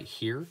to right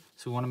here.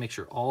 So we want to make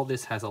sure all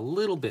this has a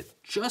little bit,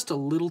 just a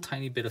little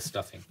tiny bit of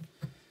stuffing.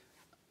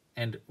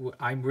 And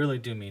I really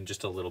do mean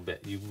just a little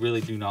bit. You really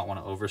do not want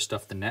to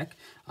overstuff the neck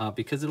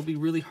because it'll be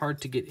really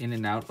hard to get in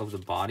and out of the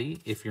body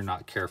if you're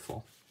not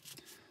careful.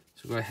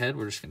 So go ahead,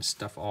 we're just going to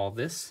stuff all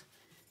this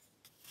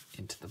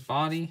into the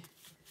body.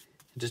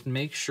 And just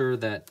make sure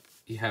that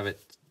you have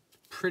it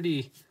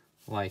pretty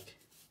like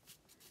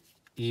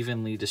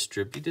evenly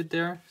distributed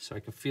there. So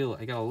I can feel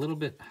I got a little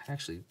bit, I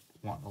actually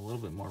want a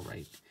little bit more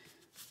right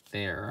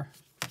there.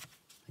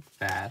 Like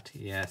that.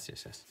 Yes,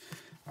 yes, yes.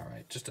 All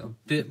right, just a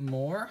bit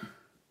more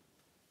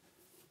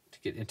to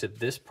get into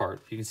this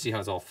part. You can see how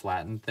it's all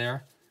flattened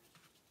there.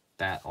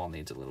 That all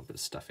needs a little bit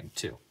of stuffing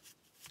too.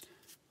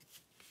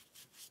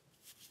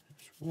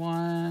 There's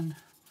one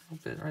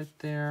little bit right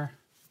there.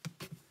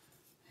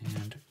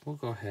 And we'll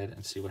go ahead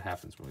and see what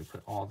happens when we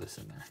put all this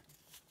in there.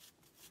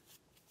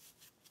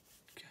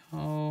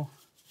 Go.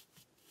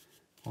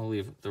 We'll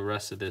leave the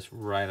rest of this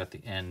right at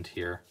the end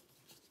here.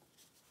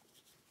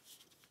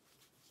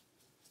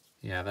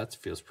 Yeah, that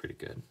feels pretty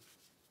good.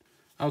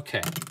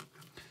 Okay,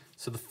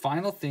 so the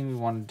final thing we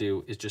want to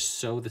do is just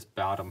sew this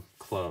bottom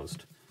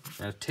closed.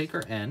 We're going to take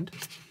our end,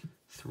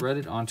 thread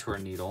it onto our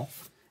needle,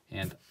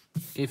 and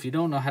if you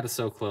don't know how to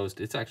sew closed,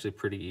 it's actually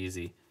pretty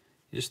easy.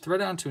 You just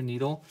thread it onto a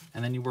needle,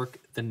 and then you work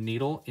the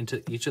needle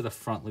into each of the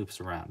front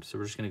loops around. So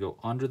we're just going to go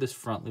under this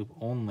front loop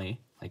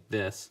only, like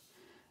this,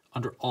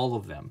 under all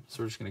of them.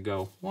 So we're just going to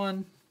go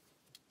 1,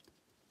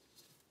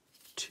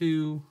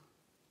 2,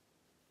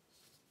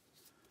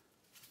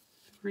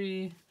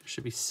 3, there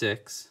should be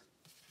 6,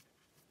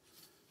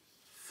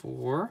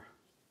 4,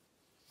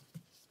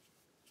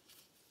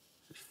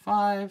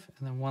 5,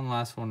 and then one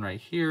last one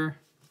right here.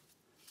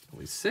 It'll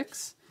be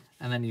 6.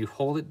 And then you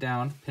hold it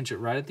down, pinch it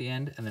right at the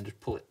end, and then just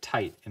pull it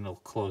tight, and it'll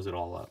close it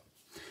all up.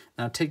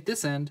 Now take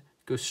this end,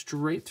 go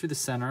straight through the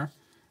center,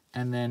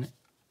 and then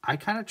I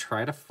kind of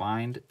try to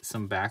find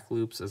some back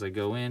loops as I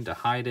go in to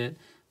hide it,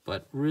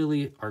 but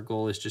really our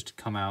goal is just to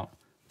come out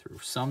through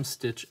some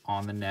stitch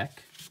on the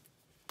neck,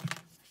 like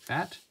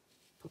that.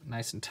 Put it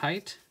nice and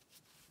tight.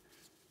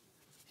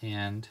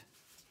 And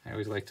I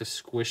always like to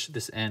squish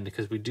this end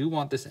because we do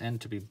want this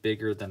end to be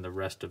bigger than the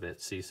rest of it.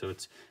 See, so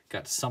it's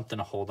got something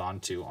to hold on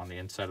to on the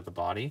inside of the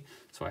body.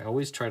 So I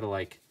always try to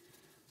like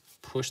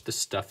push the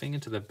stuffing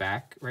into the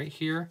back right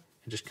here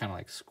and just kind of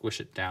like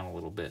squish it down a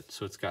little bit.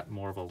 So it's got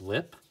more of a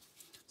lip.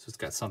 So it's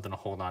got something to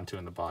hold on to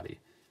in the body.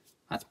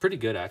 That's pretty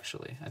good,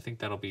 actually. I think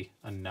that'll be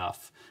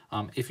enough.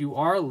 If you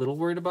are a little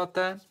worried about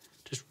that,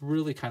 just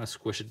really kind of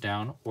squish it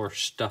down or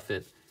stuff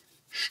it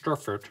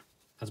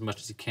as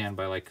much as you can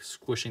by like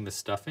squishing the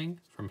stuffing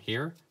from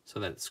here so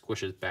that it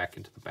squishes back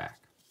into the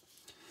back.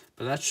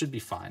 But that should be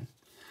fine.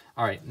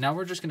 All right, now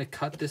we're just gonna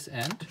cut this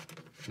end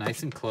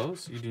nice and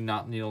close. You do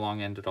not need a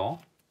long end at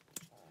all.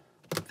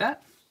 Like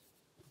that.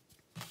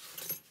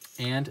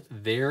 And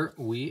there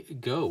we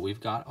go. We've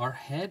got our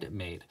head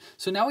made.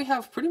 So now we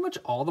have pretty much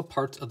all the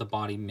parts of the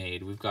body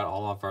made. We've got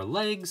all of our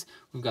legs,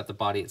 we've got the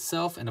body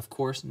itself, and of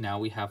course, now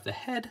we have the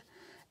head.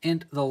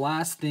 And the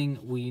last thing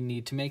we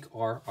need to make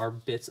are our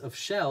bits of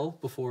shell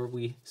before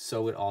we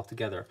sew it all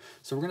together.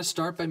 So we're gonna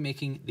start by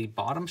making the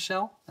bottom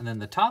shell and then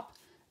the top,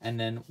 and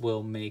then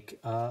we'll make,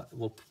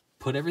 we'll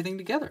put everything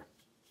together.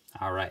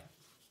 All right.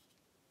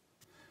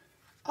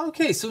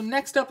 Okay, so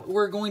next up,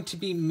 we're going to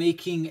be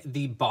making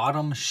the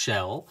bottom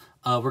shell.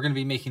 We're going to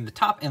be making the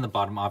top and the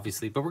bottom,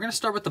 obviously, but we're going to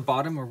start with the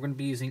bottom. We're going to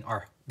be using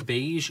our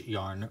beige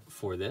yarn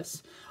for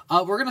this.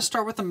 We're going to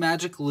start with a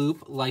magic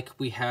loop like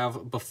we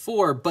have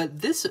before,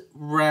 but this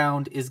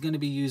round is going to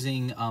be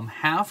using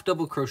half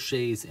double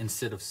crochets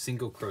instead of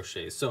single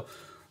crochets. So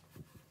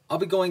I'll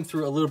be going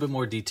through a little bit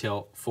more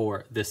detail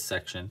for this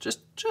section,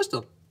 just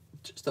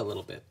a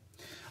little bit.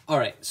 All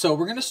right, so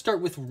we're gonna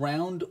start with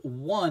round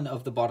 1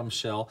 of the bottom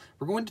shell.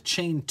 We're going to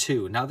chain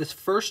 2. Now this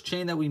first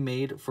chain that we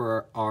made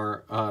for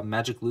our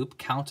magic loop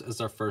counts as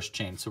our first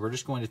chain. So we're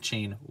just going to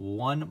chain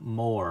 1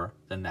 more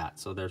than that.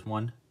 So there's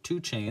 2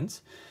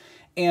 chains.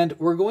 And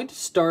we're going to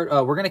start,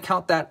 we're going to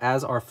count that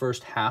as our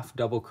first half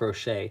double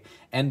crochet.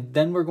 And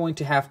then we're going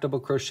to half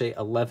double crochet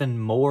 11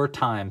 more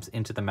times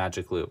into the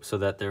magic loop so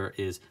that there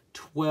is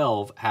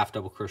 12 half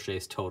double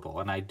crochets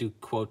total. And I do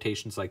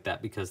quotations like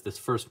that because this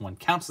first one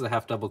counts as a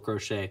half double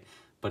crochet,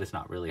 but it's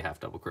not really a half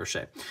double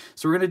crochet.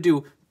 So we're going to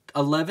do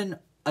 11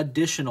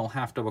 additional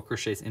half double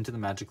crochets into the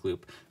magic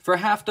loop. For a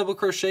half double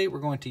crochet, we're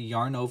going to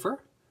yarn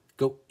over,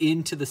 go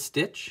into the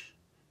stitch,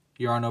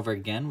 yarn over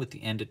again with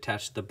the end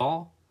attached to the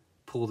ball,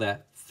 pull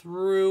that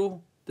through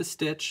the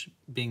stitch,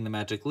 being the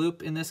magic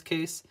loop in this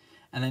case,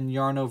 and then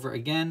yarn over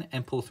again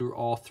and pull through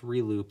all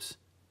 3 loops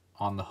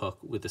on the hook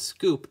with a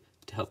scoop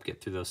to help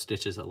get through those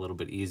stitches a little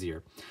bit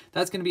easier.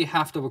 That's going to be a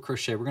half double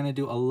crochet. We're going to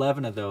do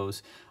 11 of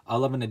those,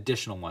 11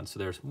 additional ones. So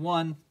there's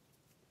 1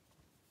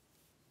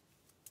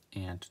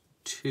 and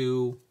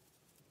 2,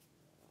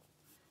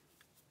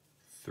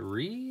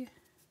 3,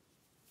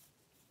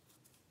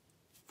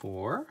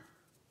 4,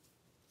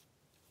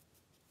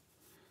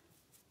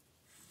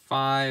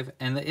 5,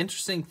 and the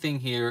interesting thing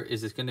here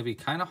is it's going to be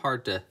kind of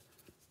hard to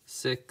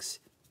 6,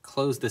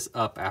 close this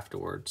up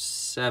afterwards,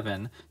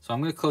 7. So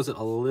I'm going to close it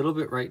a little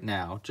bit right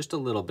now, just a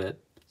little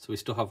bit, so we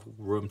still have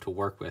room to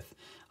work with,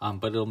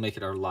 but it'll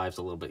make our lives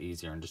a little bit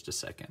easier in just a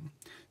second.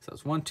 So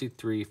it's 1, 2,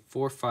 3,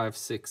 4, 5,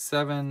 6,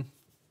 7,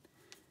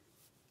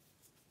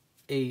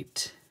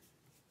 8,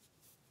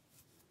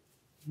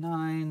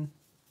 9,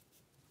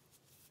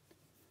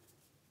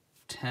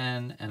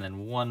 10, and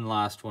then one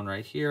last one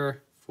right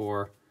here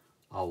for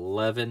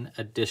 11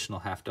 additional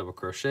half double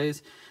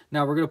crochets.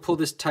 Now we're going to pull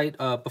this tight.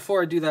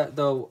 Before I do that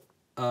though,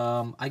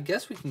 I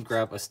guess we can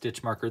grab a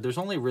stitch marker. There's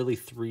only really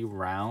 3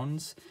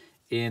 rounds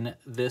in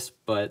this,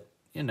 but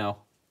you know,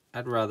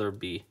 I'd rather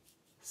be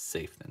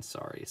safe than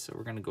sorry. So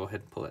we're going to go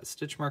ahead and pull that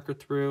stitch marker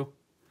through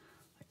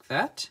like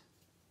that.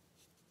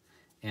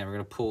 And we're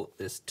going to pull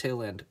this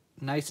tail end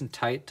nice and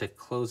tight to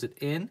close it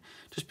in.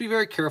 Just be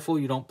very careful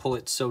you don't pull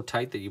it so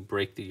tight that you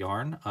break the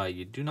yarn.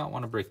 You do not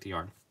want to break the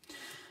yarn.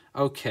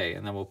 Okay,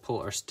 and then we'll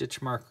pull our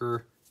stitch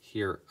marker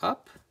here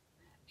up,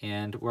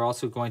 and we're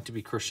also going to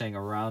be crocheting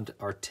around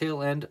our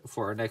tail end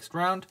for our next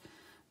round,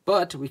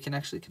 but we can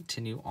actually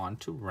continue on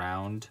to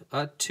round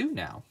 2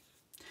 now.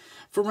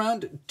 For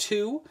round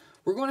 2,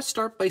 we're going to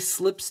start by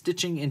slip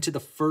stitching into the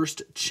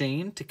first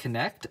chain to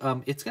connect.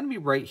 It's going to be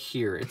right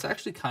here. It's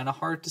actually kind of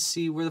hard to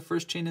see where the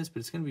first chain is, but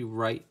it's going to be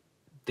right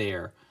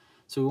there.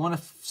 So we want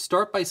to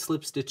start by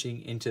slip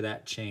stitching into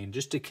that chain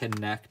just to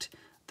connect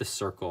the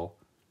circle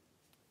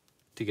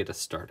to get us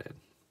started.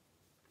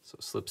 So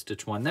slip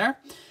stitch 1 there.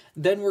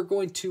 Then we're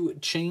going to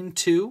chain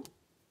 2,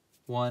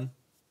 1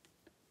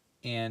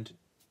 and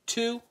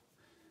 2,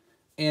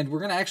 and we're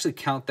going to actually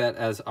count that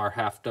as our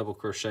half double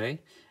crochet.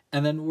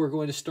 And then we're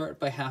going to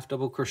start by half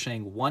double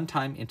crocheting 1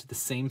 time into the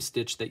same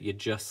stitch that you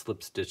just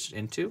slip stitched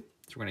into.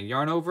 So we're going to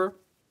yarn over.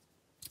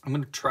 I'm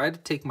going to try to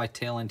take my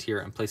tail end here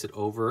and place it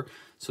over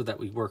so that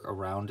we work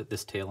around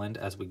this tail end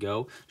as we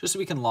go, just so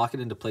we can lock it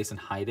into place and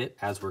hide it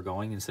as we're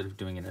going instead of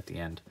doing it at the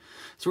end.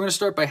 So we're going to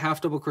start by half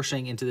double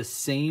crocheting into the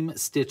same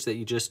stitch that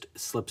you just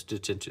slip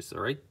stitch into. So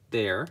right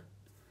there.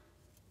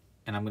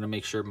 And I'm going to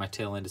make sure my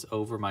tail end is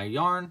over my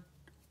yarn,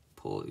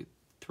 pull it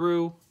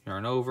through,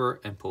 yarn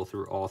over, and pull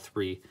through all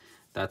 3.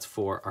 That's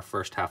for our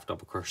first half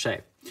double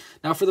crochet.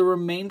 Now for the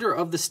remainder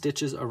of the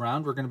stitches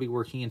around, we're going to be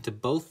working into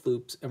both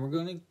loops, and we're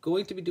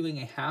going to be doing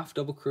a half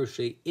double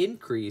crochet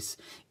increase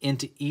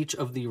into each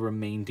of the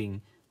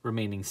remaining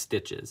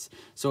stitches.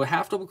 So a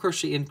half double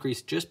crochet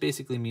increase just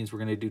basically means we're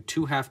going to do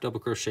 2 half double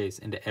crochets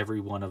into every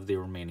one of the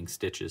remaining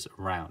stitches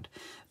around.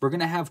 We're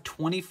going to have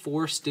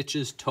 24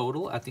 stitches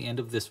total at the end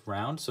of this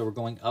round, so we're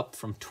going up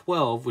from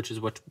 12, which is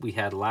what we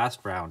had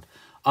last round,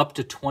 up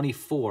to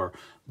 24,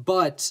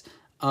 but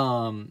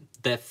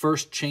that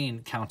first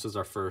chain counts as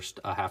our first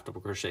half double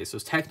crochet. So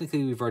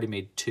technically we've already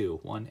made 2,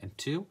 1 and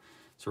 2.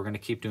 So we're going to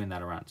keep doing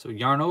that around. So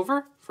yarn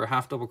over for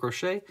half double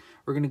crochet.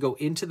 We're going to go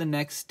into the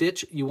next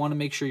stitch. You want to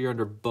make sure you're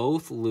under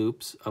both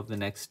loops of the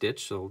next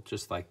stitch. So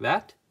just like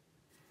that.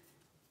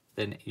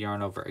 Then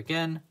yarn over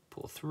again,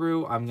 pull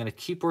through. I'm going to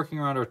keep working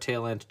around our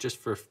tail end just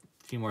for a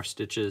few more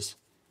stitches.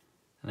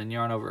 And then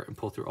yarn over and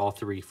pull through all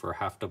 3 for a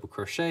half double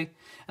crochet.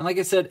 And like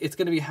I said, it's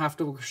going to be a half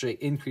double crochet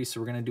increase. So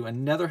we're going to do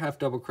another half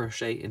double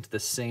crochet into the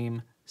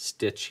same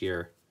stitch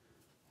here,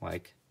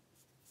 like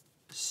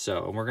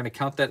so. And we're going to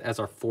count that as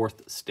our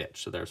 4th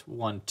stitch. So there's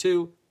 1,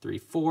 2, 3,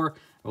 4. And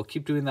we'll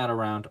keep doing that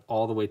around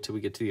all the way till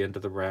we get to the end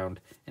of the round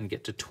and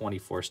get to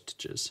 24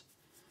 stitches.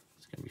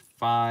 It's going to be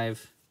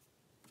 5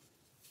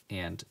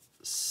 and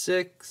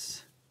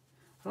 6.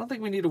 I don't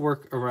think we need to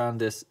work around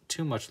this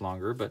too much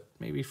longer, but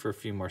maybe for a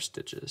few more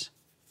stitches.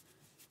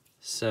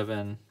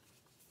 7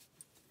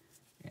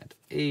 and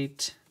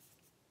 8.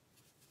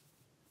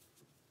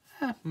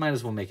 Might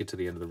as well make it to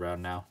the end of the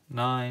round now.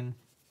 9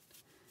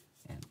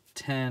 and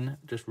 10.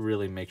 Just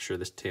really make sure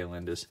this tail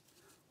end is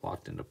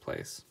locked into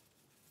place.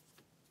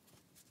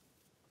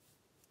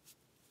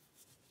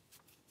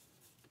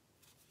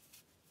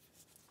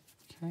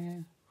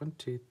 Okay, 1,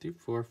 2, 3,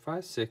 4,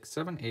 5, 6,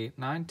 7, 8,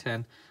 9,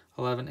 10,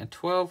 11, and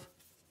 12.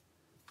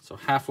 So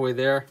halfway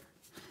there,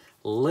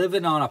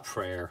 living on a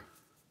prayer.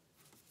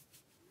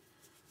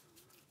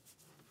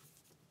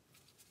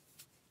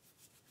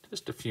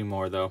 Just a few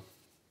more though.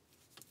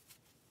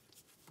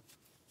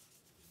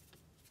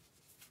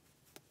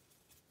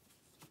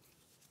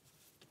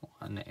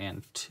 1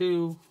 and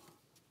 2.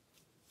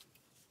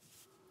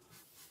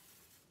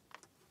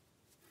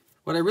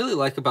 What I really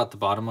like about the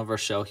bottom of our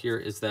shell here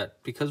is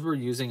that because we're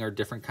using our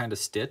different kind of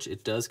stitch,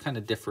 it does kind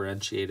of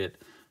differentiate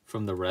it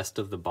from the rest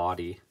of the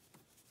body,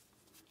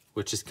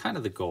 which is kind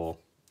of the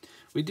goal.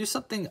 We do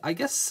something, I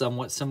guess,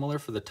 somewhat similar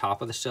for the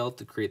top of the shell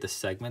to create the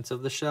segments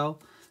of the shell,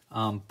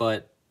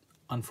 but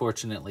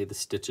unfortunately the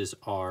stitches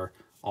are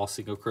all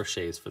single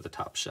crochets for the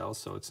top shell,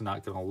 so it's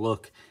not going to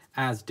look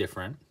as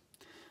different.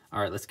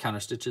 All right, let's count our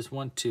stitches.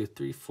 1, 2,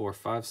 3, 4,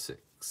 5,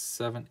 6,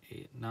 7,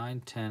 8, 9,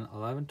 10,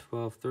 11,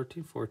 12,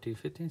 13, 14,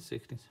 15,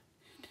 16,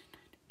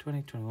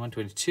 20, 21,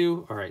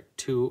 22. All right,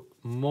 2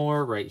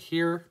 more right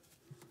here.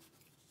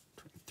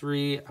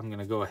 23. I'm going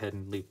to go ahead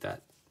and leave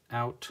that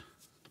out.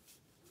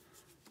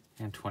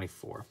 And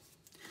 24.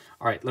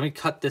 All right, let me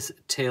cut this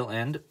tail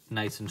end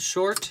nice and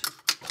short.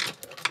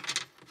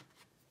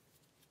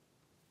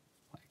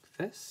 Like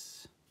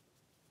this.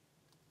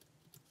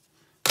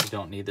 We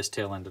don't need this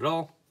tail end at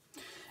all.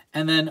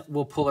 And then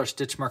we'll pull our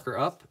stitch marker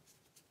up,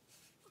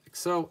 like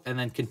so, and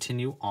then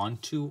continue on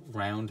to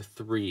round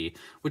 3,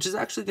 which is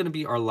actually going to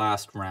be our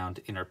last round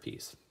in our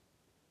piece.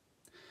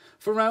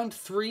 For round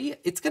 3,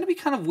 it's going to be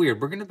kind of weird.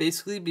 We're going to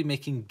basically be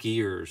making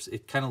gears.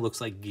 It kind of looks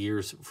like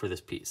gears for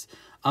this piece.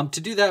 To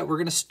do that, we're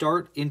going to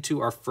start into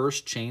our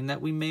first chain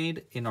that we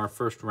made in our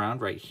first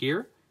round right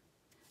here.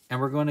 And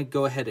we're going to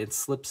go ahead and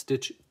slip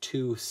stitch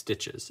 2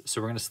 stitches.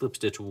 So we're going to slip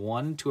stitch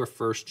 1 to our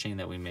first chain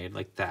that we made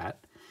like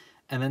that.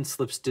 And then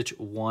slip stitch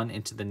 1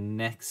 into the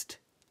next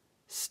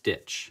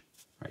stitch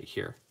right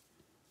here.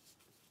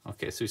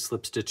 Okay, so we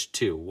slip stitch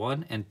 2,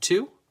 1 and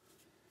 2.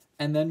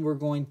 And then we're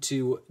going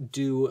to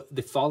do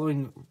the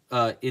following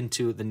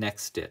into the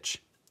next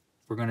stitch.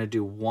 We're going to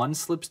do 1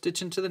 slip stitch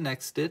into the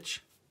next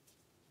stitch.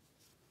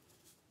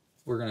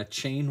 We're going to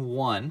chain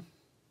 1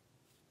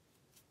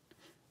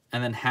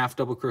 and then half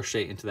double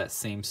crochet into that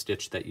same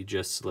stitch that you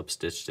just slip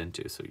stitched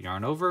into. So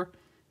yarn over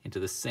into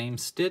the same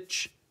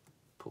stitch,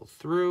 pull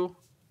through,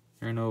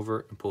 yarn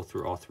over, and pull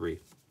through all 3.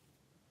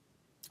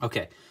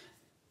 Okay,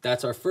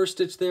 that's our first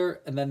stitch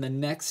there. And then the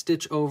next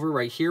stitch over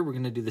right here, we're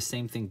going to do the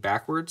same thing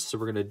backwards. So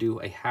we're going to do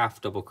a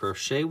half double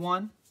crochet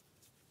 1,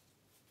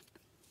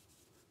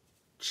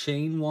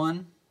 chain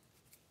 1,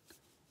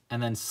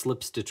 and then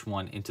slip stitch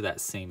 1 into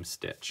that same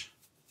stitch,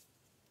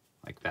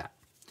 like that.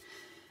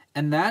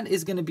 And that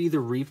is going to be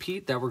the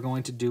repeat that we're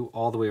going to do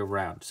all the way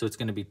around. So it's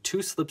going to be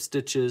 2 slip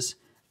stitches,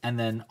 and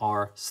then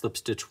our slip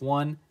stitch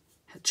 1,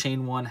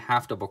 chain 1,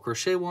 half double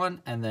crochet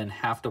 1, and then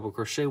half double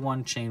crochet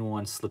 1, chain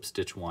 1, slip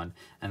stitch 1,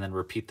 and then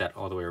repeat that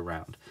all the way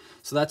around.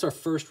 So that's our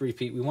first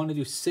repeat. We want to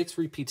do 6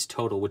 repeats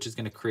total, which is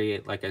going to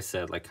create, like I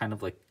said, like kind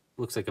of like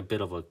looks like a bit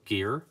of a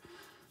gear.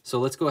 So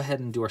let's go ahead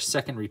and do our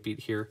second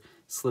repeat here.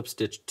 Slip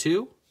stitch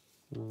 2,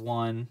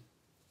 1,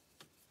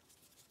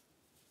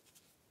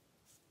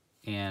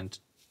 and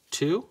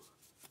 2,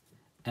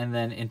 and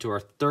then into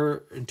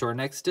our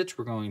next stitch,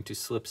 we're going to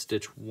slip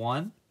stitch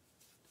 1.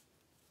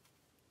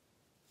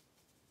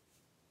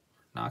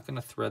 Not going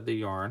to thread the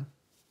yarn.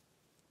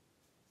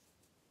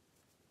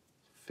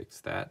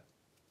 Fix that.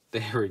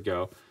 There we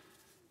go.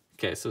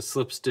 Okay, so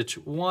slip stitch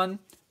 1,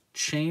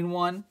 chain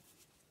 1,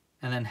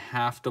 and then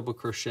half double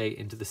crochet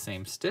into the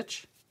same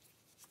stitch.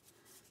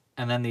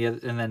 And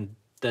then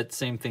that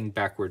same thing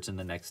backwards in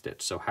the next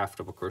stitch. So half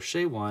double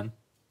crochet 1,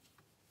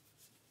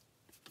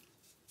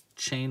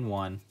 chain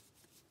 1,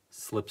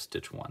 slip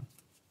stitch 1.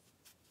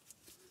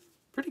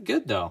 Pretty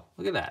good though.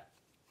 Look at that.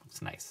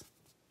 It's nice.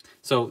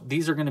 So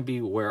these are going to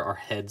be where our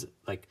heads,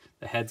 like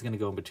the head's going to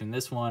go in between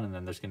this one, and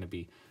then there's going to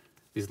be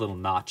these little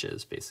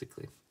notches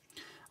basically.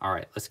 All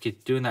right, let's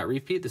keep doing that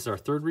repeat. This is our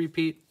third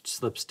repeat.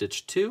 Slip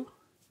stitch 2.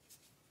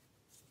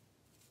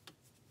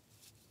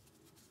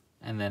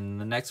 And then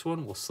the next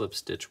one, we'll slip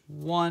stitch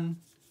 1,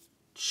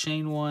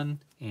 chain 1,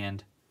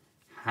 and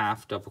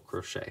half double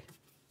crochet.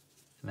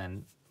 And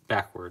then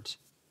backwards.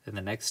 In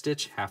the next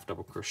stitch, half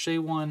double crochet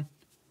 1,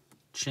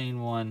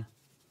 chain 1,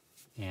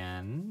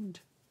 and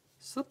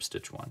slip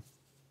stitch 1.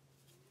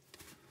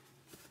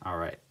 All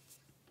right.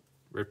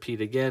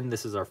 repeat again.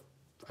 This is our,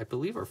 I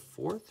believe, our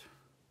fourth.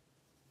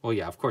 Well,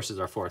 yeah, of course it's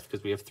our fourth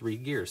because we have 3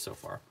 gears so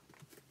far.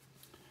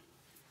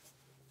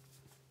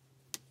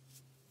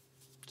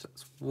 So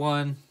it's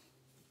 1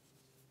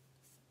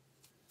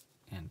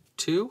 and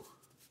 2.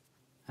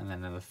 And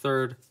then in the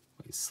third,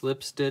 we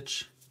slip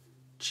stitch,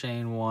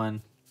 chain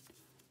 1,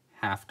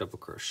 half double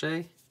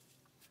crochet,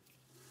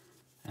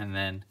 and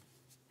then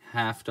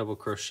half double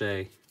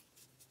crochet,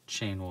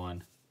 chain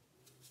 1,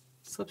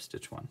 slip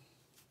stitch 1.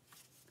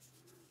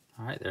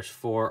 All right, there's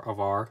 4 of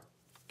our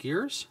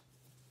gears.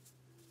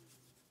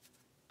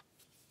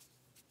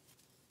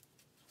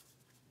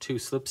 2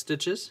 slip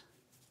stitches.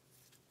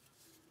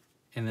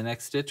 In the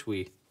next stitch,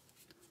 we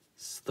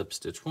slip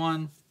stitch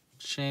 1,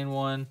 chain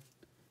 1,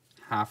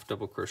 half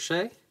double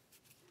crochet,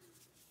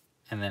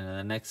 and then in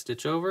the next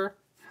stitch over,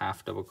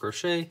 half double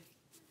crochet,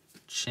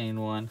 chain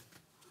 1,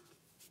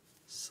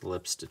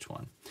 slip stitch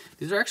 1.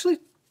 These are actually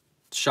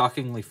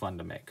shockingly fun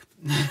to make.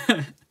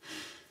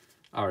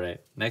 All right,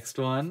 next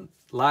one,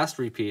 last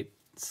repeat,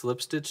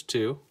 slip stitch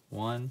 2,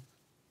 1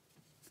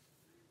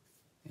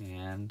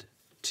 and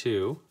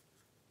 2,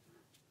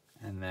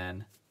 and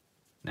then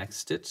next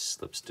stitch,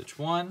 slip stitch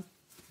 1,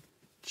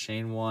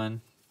 chain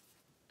 1,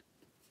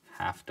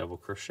 half double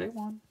crochet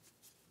 1,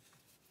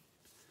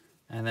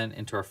 and then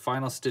into our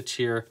final stitch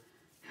here,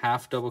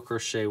 half double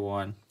crochet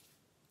 1,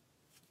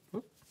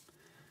 whoop,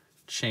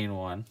 chain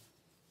 1,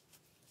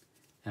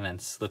 and then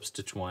slip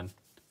stitch 1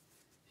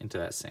 into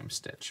that same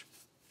stitch.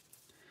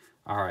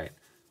 All right,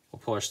 we'll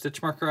pull our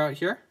stitch marker out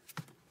here.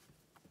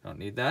 Don't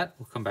need that.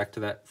 We'll come back to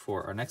that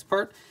for our next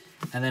part.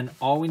 And then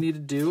all we need to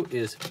do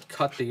is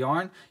cut the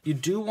yarn. You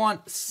do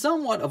want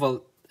somewhat of a,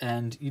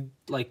 and you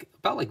like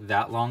about like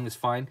that long is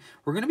fine.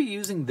 We're going to be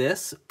using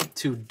this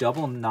to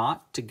double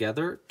knot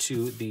together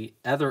to the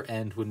other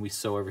end when we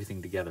sew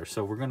everything together.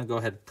 So we're going to go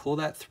ahead and pull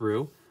that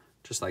through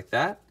just like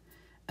that.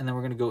 And then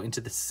we're going to go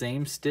into the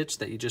same stitch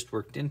that you just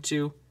worked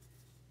into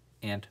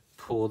and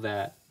pull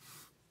that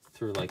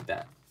through like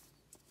that.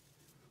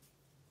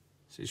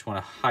 So you just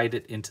want to hide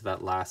it into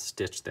that last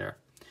stitch there.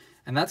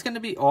 And that's going to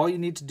be all you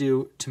need to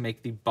do to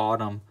make the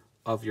bottom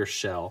of your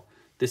shell.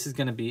 This is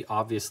going to be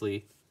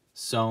obviously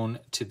sewn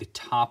to the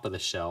top of the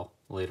shell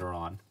later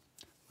on.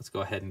 Let's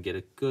go ahead and get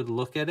a good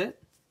look at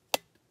it.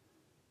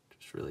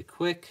 Just really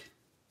quick.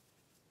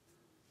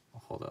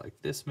 I'll hold it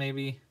like this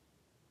maybe,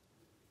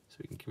 so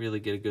we can really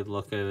get a good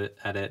look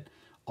at it.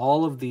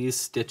 All of these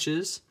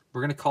stitches,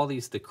 we're going to call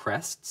these the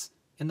crests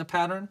in the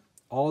pattern.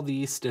 All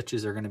these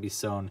stitches are going to be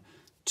sewn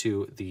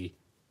to the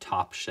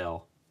top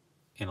shell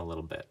in a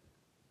little bit.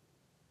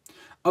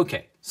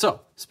 Okay,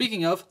 so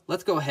speaking of,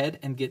 let's go ahead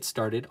and get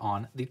started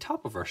on the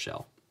top of our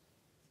shell.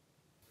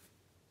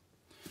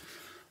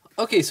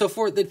 Okay, so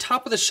for the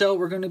top of the shell,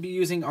 we're going to be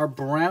using our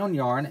brown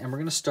yarn, and we're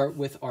going to start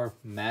with our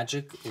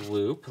magic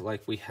loop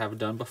like we have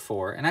done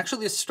before. And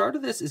actually, the start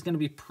of this is going to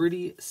be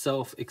pretty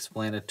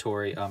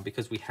self-explanatory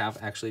because we have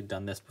actually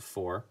done this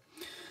before.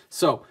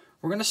 So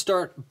we're going to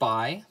start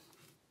by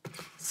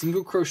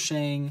single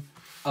crocheting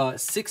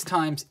 6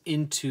 times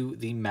into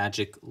the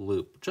magic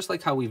loop, just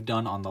like how we've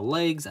done on the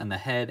legs and the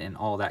head and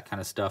all that kind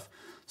of stuff.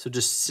 So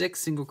just 6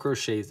 single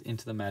crochets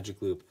into the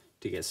magic loop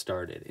to get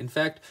started. In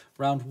fact,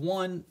 round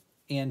 1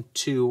 and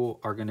 2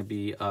 are going to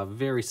be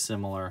very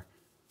similar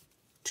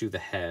to the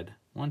head.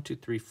 1, 2,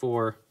 3,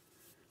 4,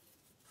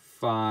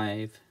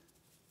 5,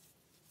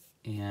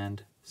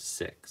 and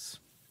 6.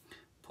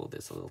 Pull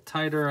this a little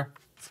tighter.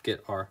 Let's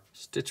get our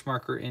stitch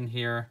marker in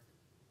here.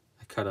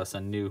 I cut us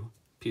a new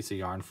piece of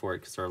yarn for it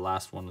because our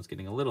last one was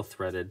getting a little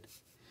threaded,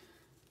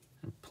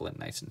 and pull it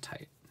nice and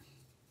tight.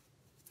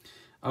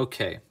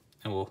 Okay,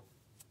 and we'll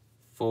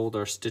fold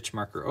our stitch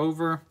marker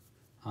over.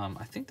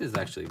 I think this is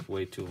actually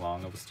way too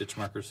long of a stitch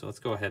marker, so let's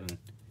go ahead and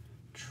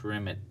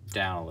trim it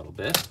down a little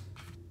bit.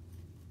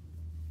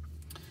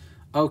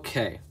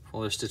 Okay,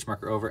 fold our stitch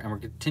marker over, and we'll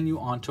continue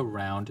on to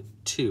round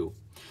 2.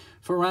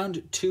 For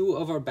round 2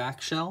 of our back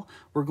shell,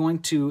 we're going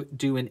to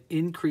do an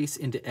increase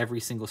into every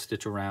single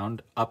stitch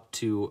around up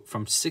to,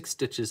 from 6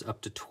 stitches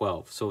up to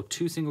 12. So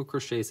 2 single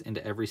crochets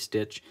into every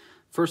stitch.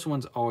 First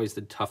one's always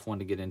the tough one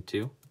to get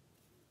into,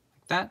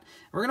 like that.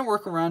 We're gonna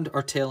work around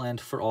our tail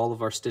end for all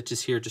of our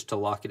stitches here just to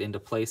lock it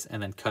into place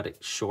and then cut it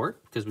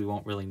short because we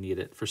won't really need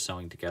it for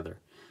sewing together.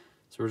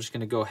 So we're just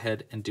gonna go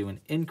ahead and do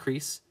an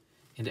increase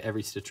into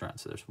every stitch around.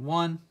 So there's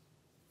 1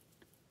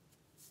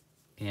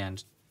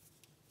 and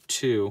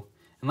 2.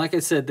 And like I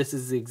said, this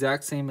is the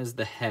exact same as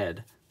the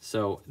head,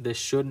 so this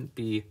shouldn't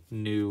be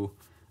new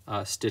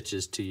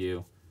stitches to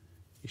you.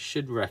 You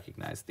should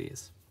recognize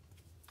these.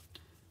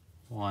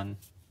 1,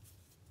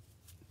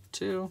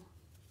 2,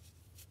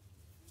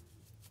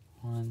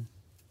 1,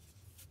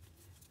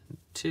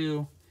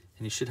 2,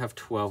 and you should have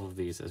 12 of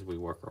these as we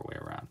work our way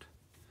around.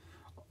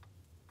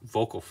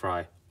 Vocal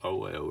fry, our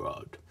way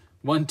around.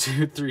 1,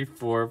 2, 3,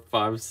 4,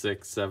 5,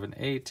 6, 7,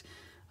 8.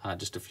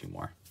 Just a few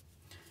more.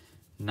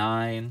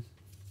 9,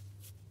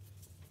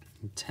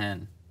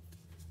 10,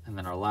 and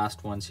then our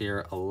last ones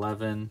here,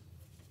 11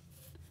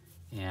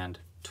 and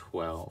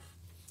 12.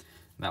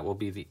 That will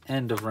be the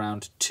end of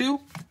round 2.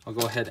 I'll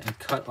go ahead and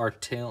cut our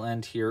tail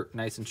end here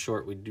nice and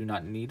short. We do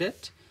not need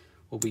it.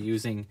 We'll be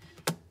using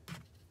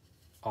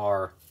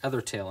our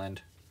other tail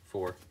end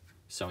for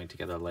sewing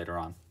together later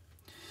on.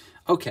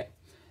 Okay,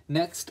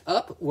 next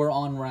up, we're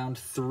on round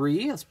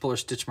 3. Let's pull our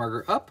stitch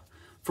marker up.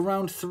 For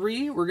round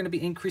 3, we're going to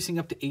be increasing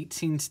up to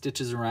 18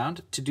 stitches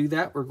around. To do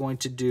that, we're going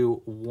to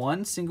do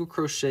 1 single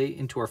crochet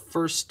into our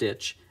first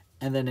stitch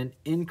and then an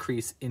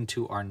increase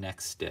into our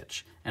next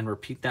stitch, and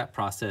repeat that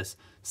process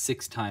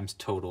 6 times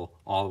total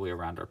all the way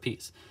around our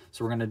piece.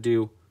 So we're going to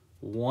do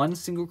 1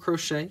 single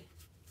crochet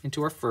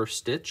into our first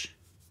stitch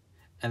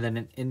and then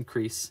an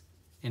increase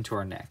into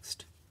our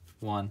next,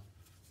 1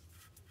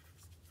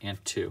 and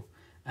 2,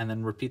 and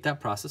then repeat that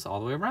process all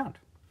the way around.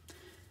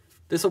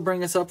 This will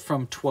bring us up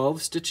from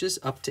 12 stitches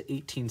up to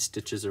 18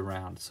 stitches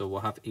around. So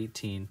we'll have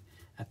 18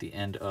 at the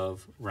end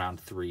of round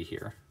 3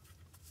 here.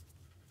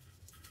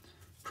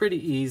 Pretty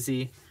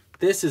easy.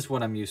 This is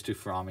what I'm used to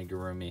for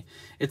amigurumi.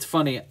 It's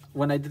funny,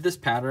 when I did this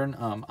pattern,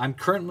 I'm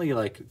currently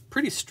like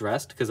pretty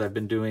stressed because I've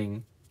been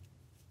doing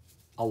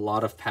a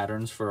lot of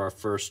patterns for our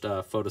first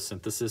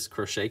photosynthesis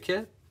crochet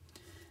kit.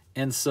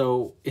 And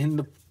so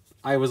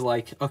I was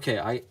like,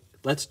 okay,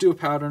 let's do a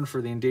pattern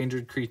for the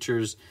endangered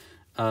creatures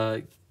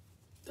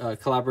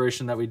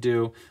collaboration that we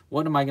do.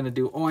 What am I going to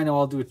do? Oh, I know,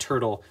 I'll do a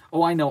turtle.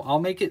 Oh, I know, I'll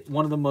make it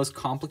one of the most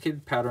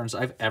complicated patterns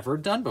I've ever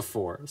done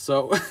before.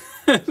 So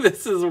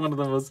this is one of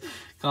the most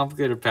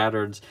complicated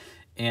patterns.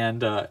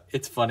 And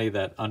it's funny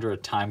that under a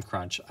time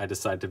crunch, I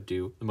decided to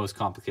do the most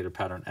complicated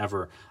pattern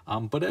ever.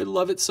 But I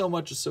love it so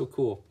much. It's so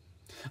cool.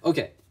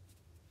 Okay,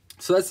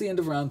 so that's the end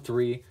of round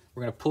 3.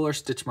 We're going to pull our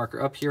stitch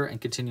marker up here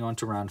and continue on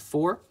to round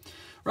 4.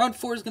 Round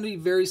 4 is going to be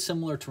very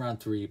similar to round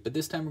 3, but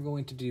this time we're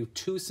going to do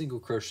 2 single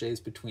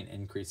crochets between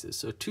increases.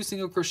 So 2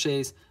 single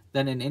crochets,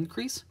 then an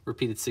increase,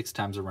 repeated 6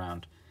 times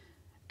around.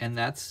 And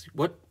that's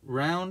what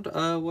round,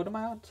 what am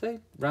I on to say?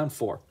 Round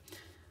 4.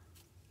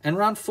 And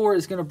round 4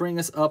 is going to bring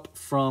us up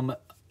from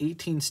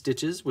 18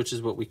 stitches, which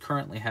is what we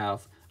currently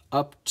have,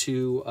 up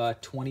to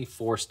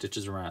 24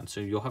 stitches around. So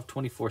you'll have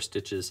 24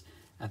 stitches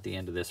at the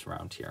end of this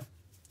round here.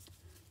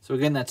 So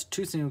again, that's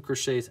 2 single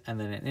crochets and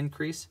then an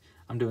increase.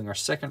 I'm doing our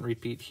second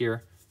repeat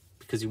here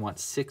because you want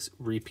 6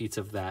 repeats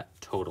of that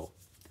total.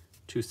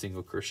 2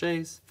 single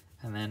crochets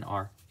and then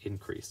our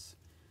increase.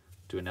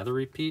 Do another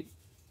repeat,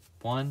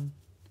 1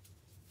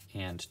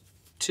 and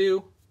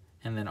 2,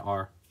 and then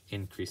our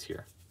increase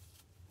here.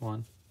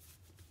 1,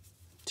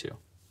 2.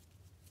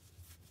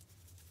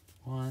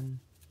 1,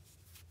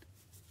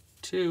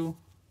 2,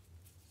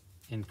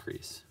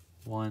 increase.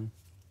 1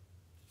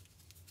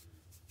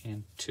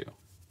 and 2.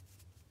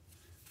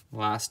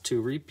 Last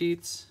 2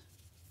 repeats.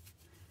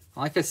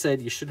 Like I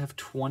said, you should have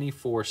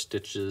 24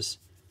 stitches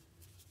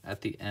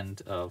at the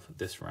end of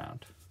this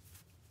round.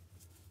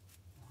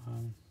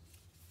 1,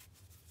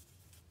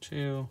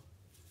 2,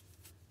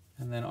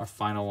 and then our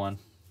final one,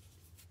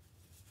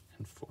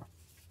 and 4.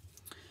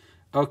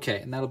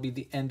 Okay, and that'll be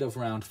the end of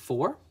round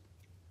 4.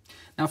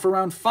 Now for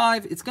round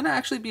 5, it's going to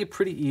actually be a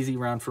pretty easy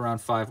round for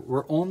round 5.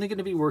 We're only going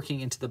to be working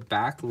into the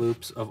back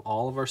loops of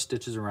all of our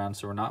stitches around,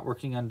 so we're not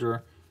working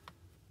under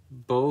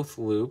both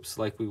loops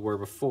like we were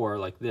before,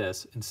 like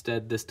this.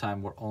 Instead, this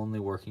time we're only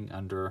working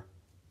under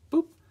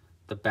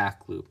the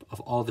back loop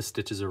of all the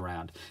stitches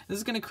around. This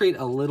is going to create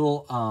a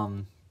little,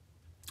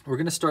 we're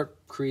going to start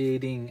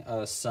creating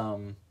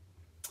some,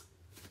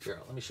 here,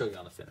 let me show you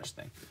on the finished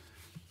thing.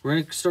 We're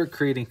going to start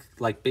creating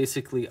like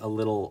basically a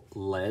little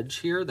ledge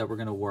here that we're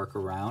going to work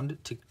around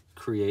to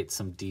create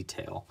some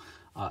detail.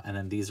 And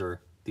then these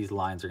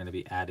lines are going to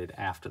be added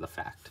after the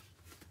fact.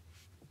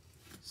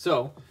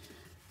 So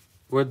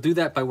we'll do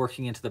that by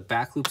working into the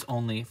back loops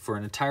only for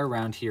an entire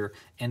round here.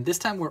 And this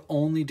time we're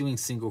only doing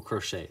single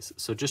crochets.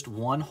 So just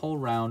one whole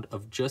round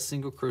of just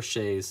single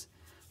crochets,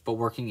 but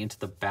working into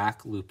the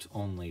back loops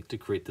only to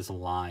create this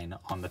line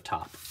on the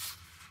top.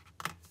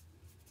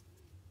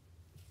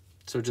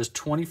 So just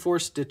 24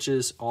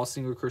 stitches, all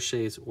single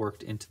crochets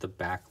worked into the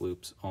back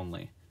loops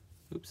only.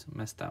 Oops,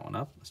 messed that one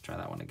up. Let's try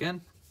that one again.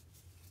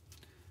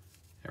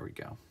 There we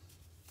go.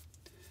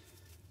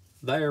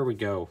 There we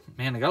go.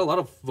 Man, I got a lot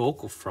of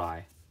vocal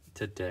fry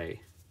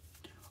today.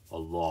 A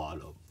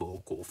lot of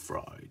vocal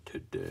fry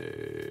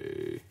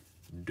today,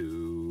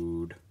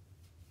 dude.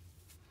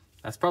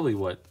 That's probably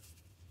what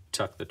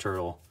Tuck the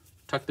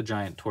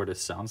Giant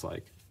Tortoise sounds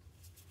like.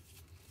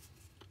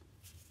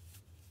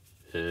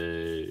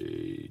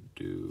 Hey,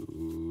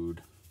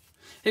 dude.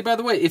 Hey, by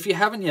the way, if you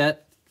haven't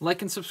yet,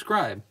 like and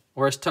subscribe.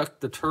 Or as Tuck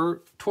the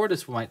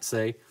Tortoise might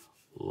say,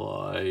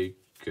 like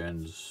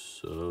and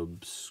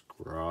subscribe,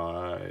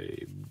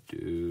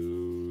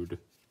 dude.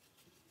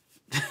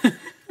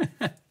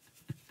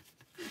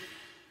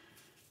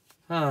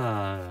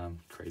 I'm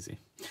crazy.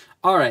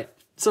 All right,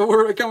 so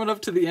we're coming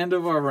up to the end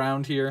of our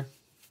round here.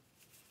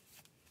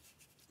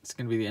 It's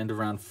going to be the end of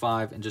round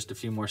 5 and just a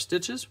few more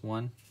stitches.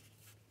 1,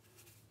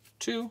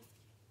 2,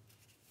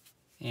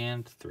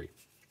 and 3.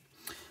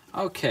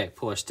 Okay,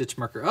 pull our stitch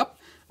marker up.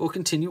 We'll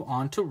continue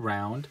on to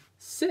round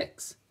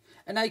 6.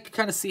 And now you can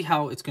kind of see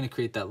how it's going to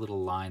create that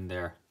little line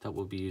there that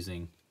we'll be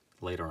using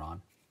later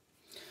on.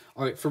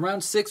 All right, for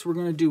round 6, we're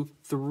going to do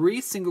 3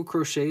 single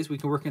crochets. We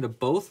can work into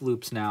both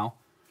loops now.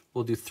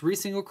 We'll do 3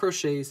 single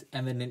crochets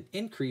and then an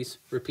increase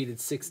repeated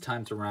 6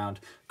 times around,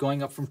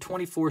 going up from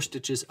 24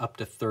 stitches up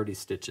to 30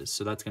 stitches.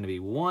 So that's going to be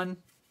 1,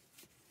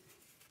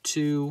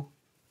 2,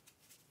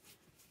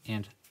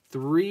 and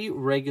 3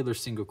 regular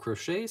single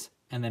crochets,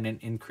 and then an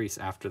increase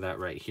after that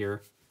right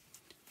here,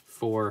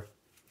 4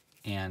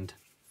 and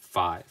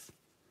 5.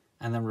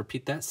 And then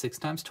repeat that 6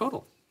 times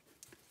total,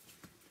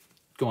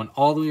 going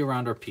all the way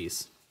around our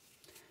piece.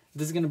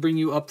 This is going to bring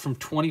you up from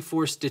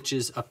 24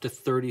 stitches up to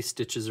 30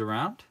 stitches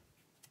around.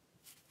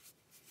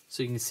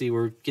 So you can see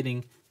we're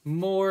getting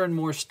more and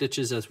more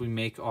stitches as we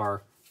make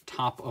our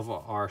top of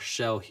our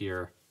shell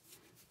here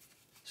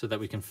so that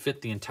we can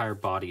fit the entire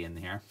body in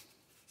here.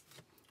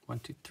 1,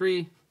 2, 3,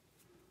 and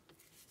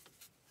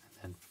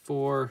then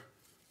 4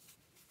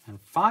 and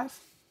 5.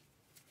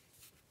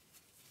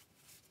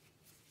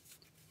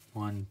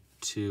 1,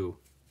 2,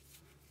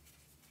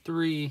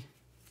 3,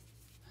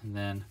 and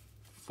then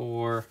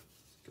 4.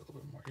 Get a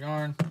little bit more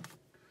yarn.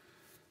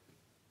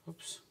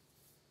 Oops.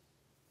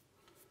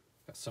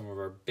 Got some of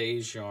our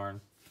beige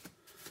yarn.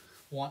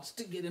 Wants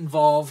to get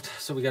involved,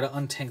 so we got to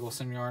untangle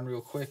some yarn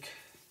real quick.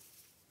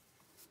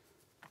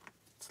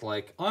 It's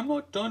like, I'm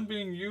not done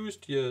being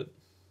used yet.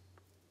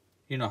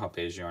 You know how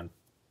beige yarn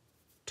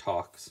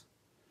talks.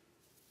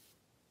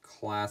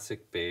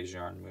 Classic beige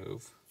yarn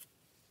move.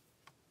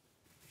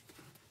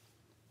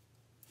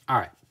 All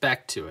right,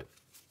 back to it.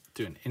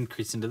 Do an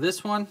increase into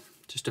this one.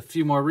 Just a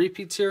few more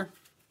repeats here.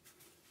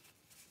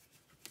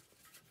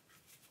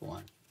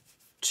 1,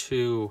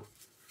 2,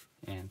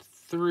 and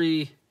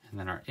 3, and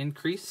then our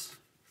increase.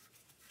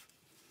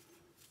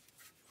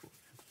 4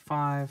 and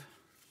 5.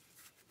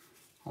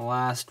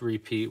 Last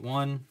repeat.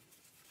 1,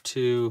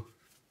 2.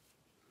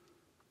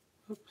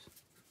 Oops.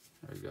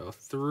 There we go.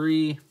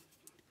 3,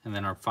 and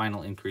then our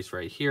final increase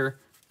right here.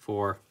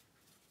 4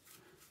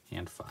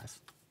 and 5.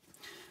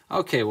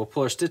 Okay, we'll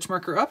pull our stitch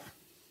marker up,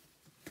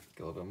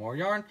 get a little bit more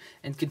yarn,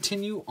 and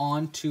continue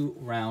on to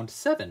round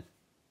 7.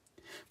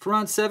 For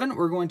round 7,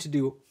 we're going to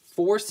do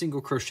 4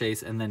 single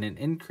crochets and then an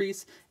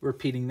increase,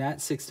 repeating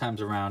that 6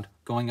 times around,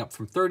 going up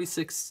from 30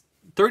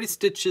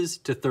 stitches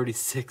to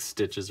 36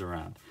 stitches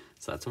around.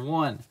 So that's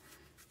 1,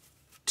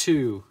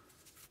 2,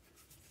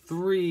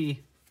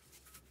 3,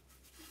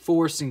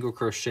 4 single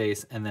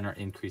crochets, and then our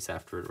increase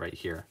after it right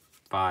here,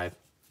 5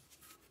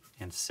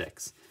 and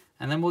 6.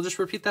 And then we'll just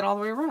repeat that all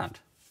the way around.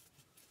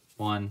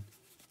 1,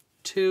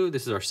 2,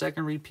 this is our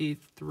second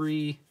repeat,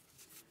 3,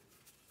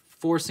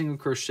 4 single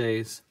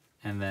crochets,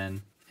 and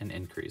then an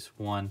increase,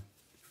 1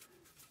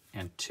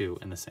 and 2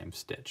 in the same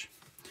stitch.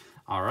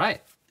 All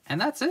right,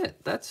 and that's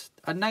it. That's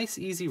a nice,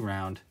 easy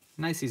round.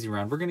 Nice, easy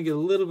round. We're gonna get a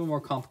little bit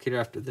more complicated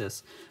after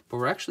this, but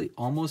we're actually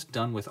almost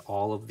done with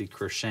all of the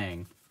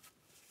crocheting.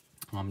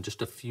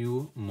 Just a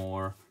few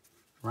more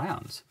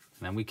rounds.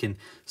 And then we can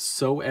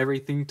sew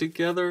everything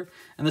together.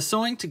 And the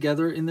sewing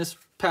together in this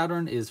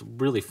pattern is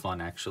really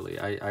fun, actually.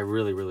 I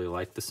really, really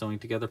like the sewing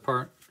together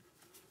part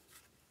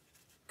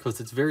because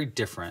it's very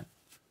different.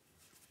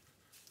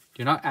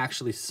 You're not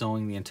actually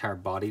sewing the entire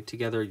body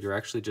together. You're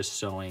actually just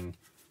sewing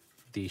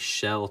the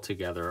shell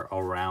together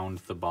around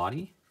the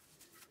body.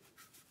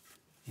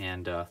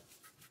 And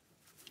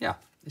yeah,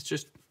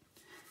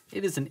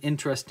 it is an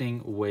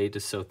interesting way to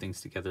sew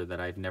things together that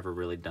I've never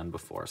really done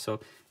before. So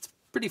it's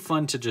pretty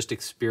fun to just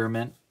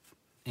experiment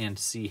and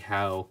see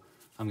how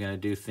I'm going to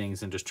do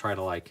things and just try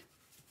to, like,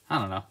 I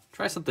don't know,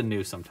 try something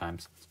new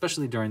sometimes,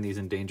 especially during these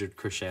endangered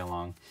crochet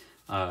along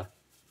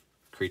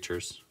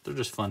creatures. They're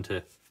just fun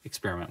to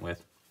experiment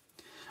with.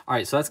 All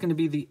right, so that's going to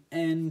be the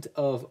end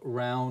of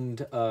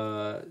round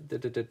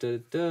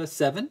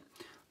 7.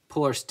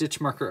 Pull our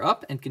stitch marker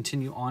up and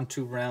continue on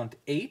to round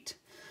 8.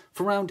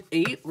 For round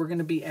 8, we're going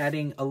to be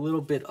adding a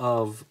little bit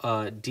of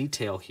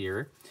detail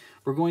here.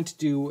 We're going to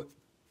do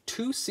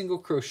 2 single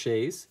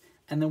crochets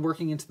and then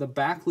working into the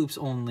back loops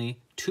only,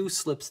 2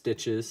 slip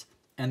stitches,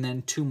 and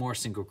then 2 more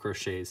single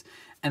crochets.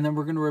 And then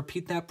we're going to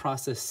repeat that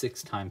process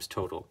 6 times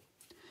total.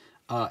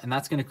 And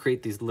that's going to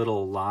create these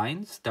little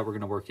lines that we're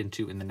going to work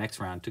into in the next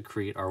round to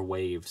create our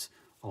waves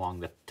along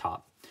the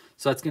top.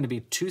 So that's going to be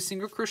 2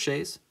 single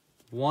crochets,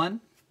 1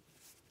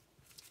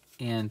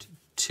 and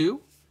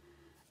 2,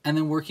 and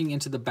then working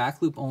into the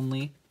back loop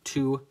only,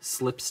 2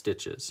 slip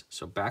stitches.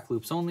 So back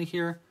loops only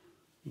here,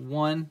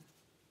 1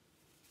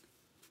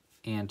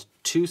 and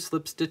 2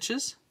 slip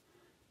stitches,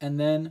 and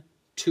then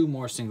 2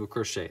 more single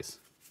crochets,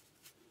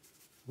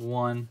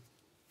 1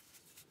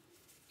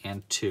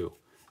 and 2.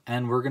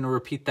 And we're going to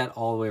repeat that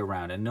all the way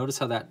around. And notice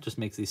how that just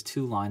makes these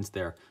 2 lines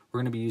there. We're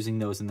going to be using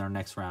those in our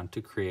next round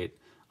to create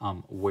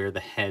where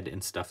the head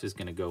and stuff is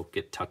going to go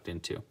get tucked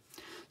into.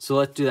 So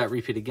let's do that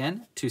repeat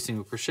again. 2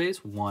 single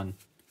crochets, 1,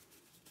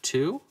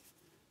 2,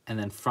 and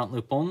then front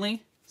loop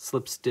only,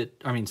 slip stitch,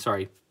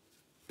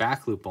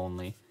 back loop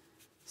only,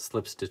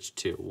 slip stitch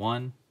 2,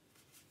 1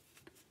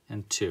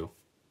 and 2.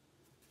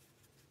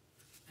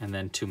 And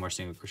then 2 more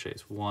single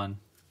crochets, 1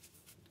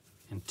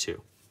 and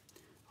 2.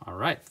 All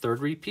right, third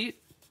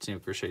repeat,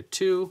 single crochet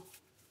 2,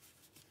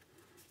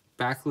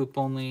 back loop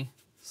only,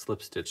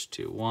 slip stitch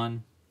 2,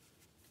 1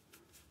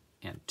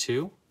 and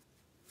 2,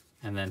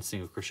 and then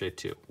single crochet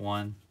 2,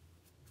 1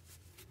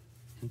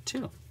 and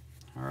 2.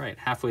 All right,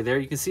 halfway there,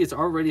 you can see it's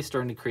already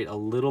starting to create a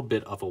little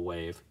bit of a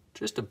wave,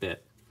 just a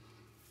bit.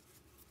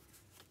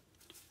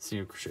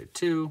 Single crochet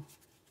 2,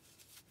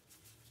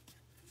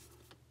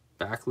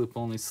 back loop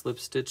only, slip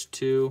stitch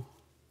 2,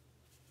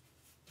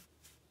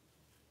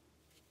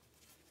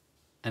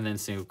 and then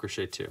single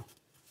crochet 2.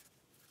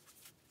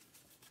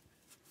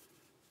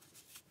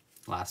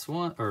 Last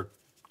one, or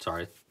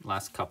sorry,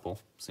 last couple,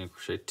 single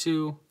crochet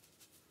 2,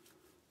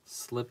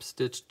 slip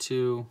stitch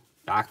 2,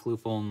 back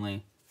loop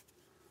only,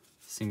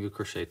 single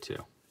crochet 2,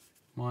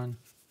 1,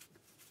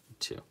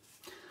 2.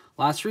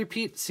 Last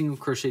repeat, single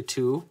crochet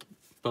 2,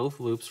 both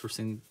loops for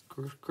single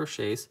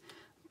crochets,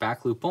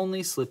 back loop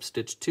only, slip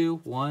stitch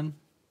 2, 1,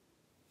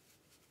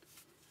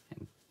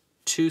 and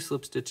 2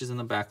 slip stitches in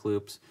the back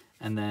loops,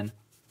 and then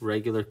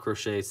regular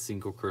crochet,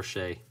 single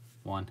crochet,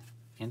 1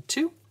 and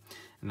 2.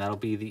 And that'll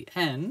be the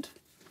end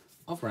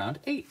of round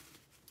 8.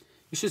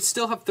 You should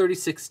still have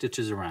 36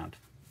 stitches around.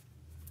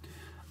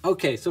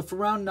 Okay, so for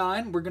round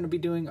 9, we're going to be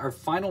doing our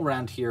final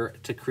round here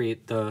to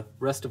create the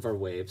rest of our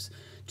waves.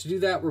 To do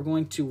that, we're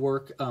going to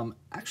work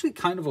actually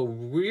kind of a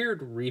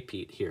weird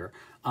repeat here.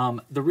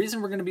 The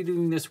reason we're going to be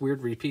doing this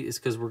weird repeat is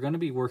because we're going to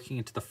be working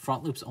into the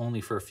front loops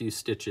only for a few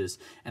stitches,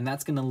 and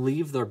that's going to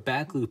leave their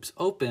back loops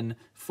open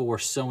for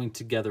sewing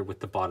together with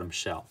the bottom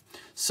shell.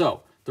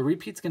 So the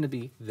repeat's going to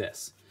be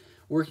this.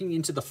 Working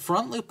into the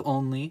front loop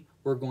only,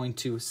 we're going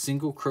to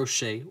single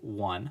crochet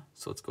 1.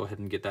 So let's go ahead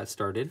and get that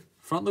started.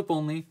 Front loop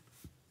only,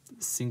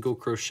 single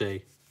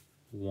crochet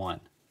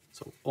 1.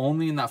 So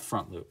only in that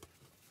front loop.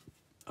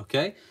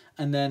 Okay,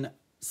 and then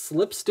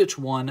slip stitch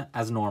 1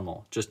 as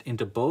normal, just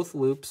into both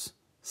loops,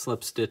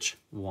 slip stitch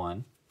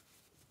 1.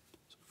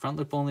 So front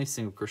loop only,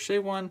 single crochet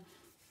 1,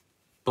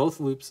 both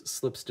loops,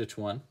 slip stitch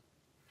 1.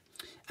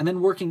 And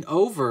then working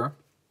over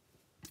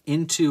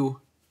into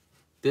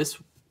this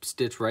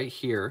stitch right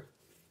here,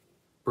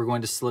 we're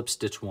going to slip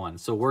stitch 1.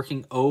 So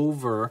working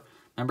over,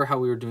 remember how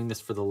we were doing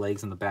this for the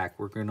legs and the back,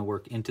 we're going to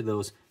work into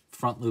those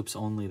front loops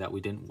only that we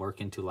didn't work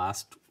into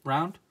last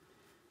round.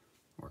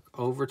 Work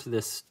over to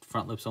this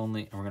front loops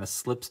only, and we're going to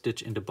slip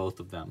stitch into both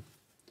of them.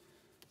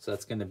 So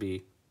that's going to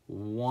be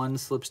 1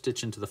 slip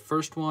stitch into the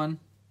first one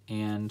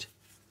and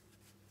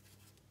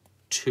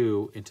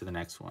 2 into the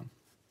next one.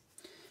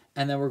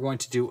 And then we're going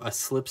to do a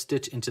slip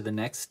stitch into the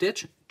next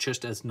stitch,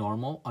 just as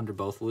normal under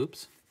both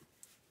loops.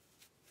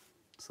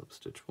 Slip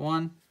stitch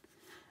 1,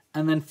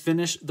 and then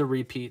finish the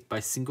repeat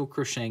by single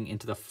crocheting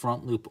into the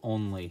front loop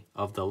only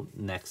of the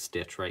next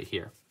stitch right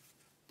here.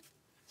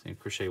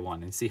 Single crochet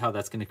 1, and see how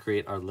that's going to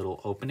create our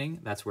little opening?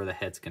 That's where the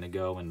head's going to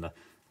go and the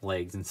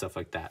legs and stuff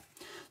like that.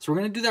 So we're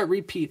going to do that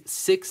repeat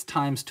 6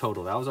 times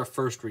total. That was our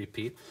first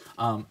repeat.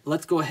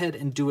 Let's go ahead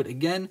and do it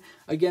again.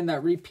 Again,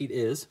 that repeat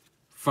is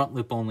front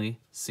loop only,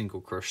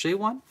 single crochet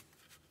 1,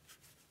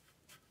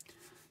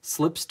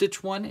 slip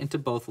stitch 1 into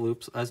both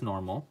loops as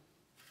normal.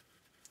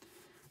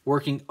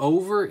 Working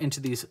over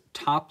into these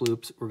top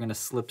loops, we're going to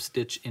slip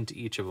stitch into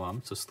each of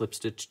them. So slip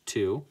stitch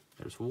 2,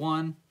 there's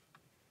 1,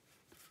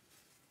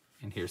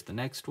 and here's the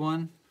next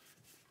one.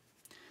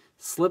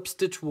 Slip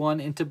stitch 1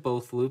 into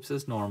both loops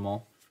as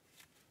normal,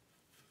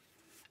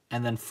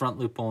 and then front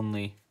loop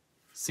only,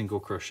 single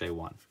crochet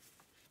 1.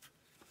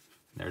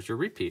 There's your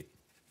repeat.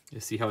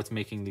 You see how it's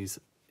making these,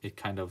 it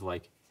kind of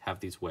like have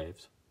these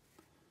waves.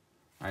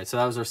 All right, so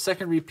that was our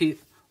second repeat.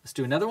 Let's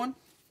do another one.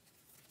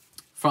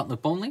 Front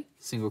loop only,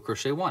 single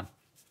crochet 1.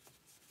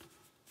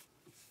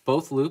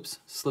 Both loops,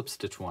 slip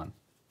stitch 1.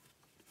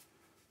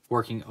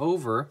 Working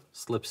over,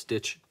 slip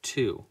stitch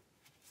 2.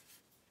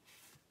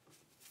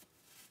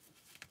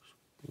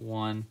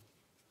 1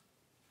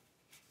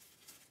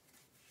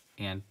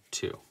 and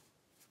 2.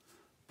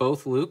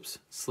 Both loops,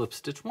 slip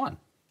stitch 1.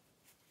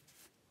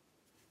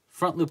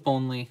 Front loop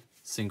only,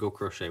 single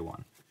crochet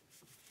 1.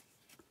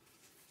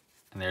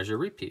 And there's your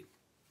repeat.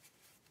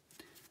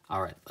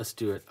 All right, let's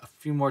do it a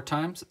few more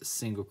times.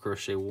 Single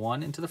crochet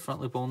 1 into the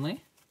front loop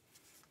only,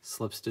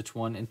 slip stitch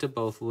 1 into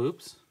both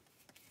loops.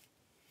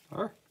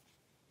 There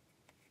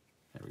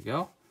we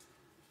go.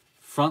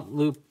 Front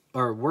loop,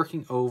 or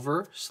working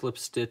over, slip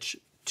stitch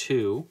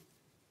 2.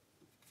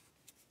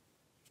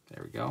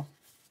 There we go.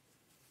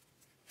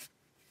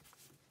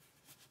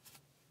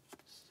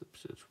 Slip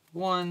stitch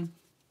 1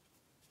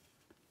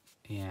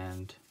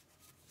 and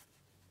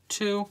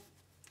 2.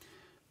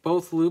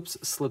 Both loops,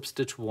 slip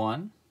stitch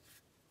 1.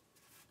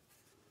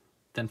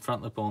 Then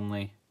front loop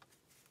only,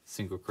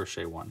 single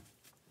crochet 1.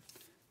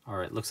 All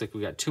right, looks like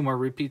we got 2 more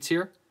repeats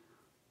here.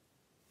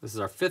 This is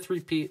our 5th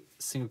repeat,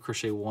 single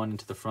crochet 1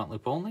 into the front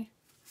loop only,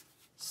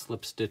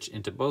 slip stitch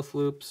into both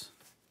loops,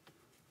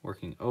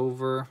 working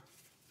over,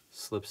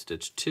 slip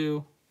stitch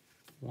 2,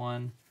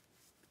 1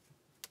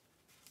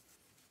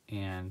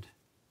 and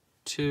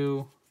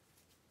 2,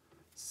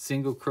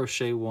 single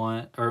crochet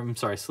 1, or I'm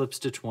sorry, slip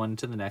stitch 1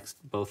 to the next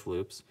both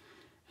loops,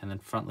 and then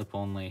front loop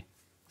only,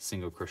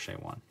 single crochet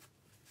 1.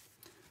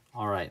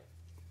 All right,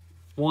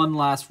 one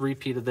last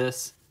repeat of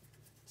this.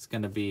 It's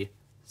going to be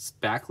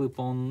back loop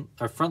only,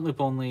 or front loop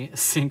only,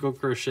 single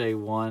crochet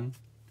 1,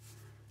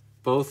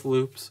 both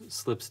loops,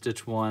 slip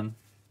stitch 1,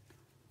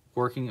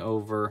 working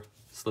over,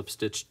 slip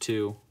stitch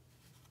 2,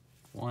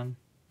 1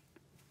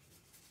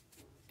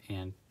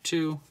 and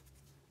 2,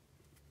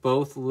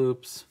 both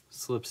loops,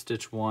 slip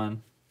stitch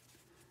 1,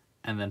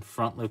 and then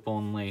front loop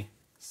only,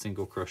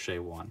 single crochet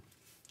 1.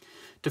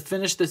 To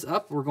finish this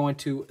up, we're going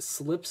to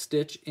slip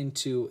stitch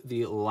into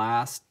the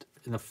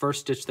first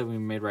stitch that we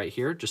made right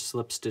here, just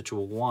slip stitch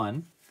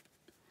 1.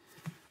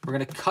 We're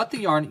going to cut the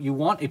yarn. You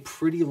want a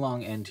pretty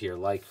long end here,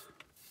 like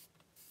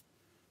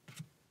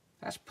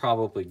that's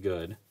probably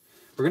good.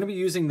 We're going to be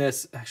using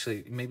this,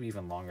 actually, maybe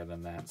even longer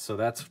than that. So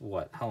that's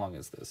what? How long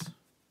is this?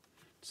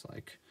 It's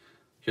like,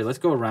 here, let's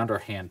go around our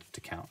hand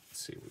to count.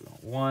 Let's see, we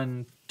want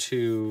 1,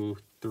 2,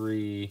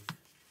 3,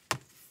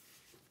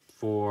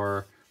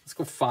 4. Let's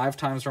go 5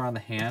 times around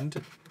the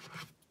hand,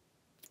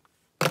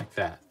 like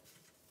that.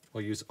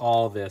 We'll use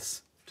all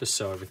this to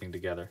sew everything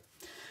together.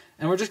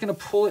 And we're just going to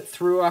pull it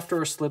through after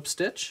our slip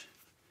stitch.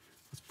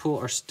 Let's pull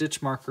our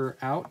stitch marker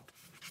out,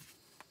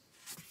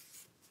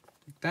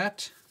 like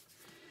that.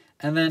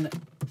 And then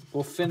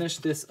we'll finish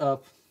this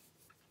up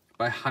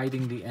by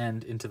hiding the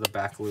end into the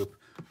back loop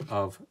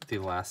of the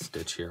last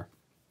stitch here.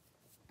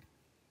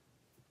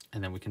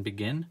 And then we can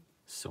begin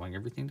sewing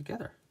everything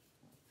together.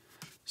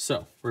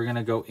 So we're going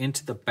to go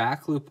into the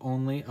back loop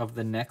only of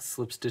the next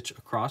slip stitch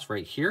across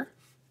right here,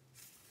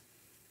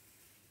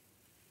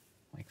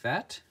 like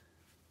that.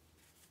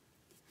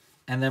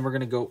 And then we're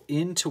going to go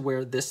into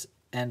where this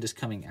end is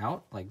coming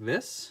out, like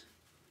this,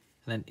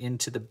 and then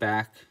into the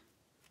back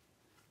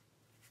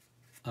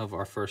of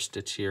our first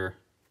stitch here,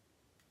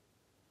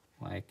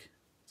 like,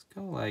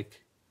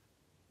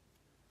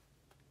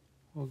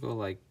 we'll go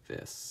like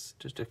this,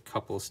 just a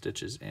couple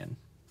stitches in.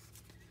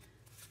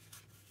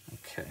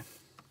 Okay.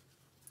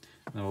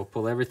 And then we'll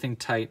pull everything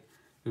tight.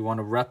 We want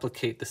to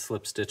replicate the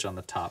slip stitch on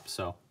the top,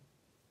 so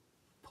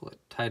pull it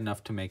tight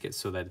enough to make it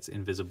so that it's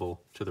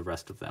invisible to the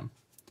rest of them.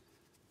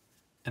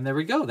 And there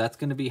we go. That's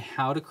going to be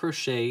how to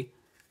crochet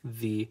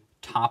the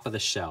top of the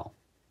shell.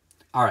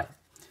 All right,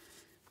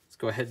 let's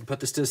go ahead and put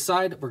this to the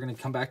side. We're going to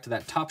come back to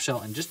that top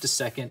shell in just a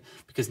second,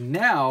 because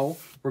now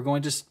we're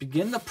going to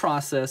begin the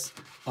process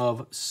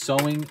of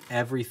sewing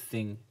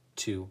everything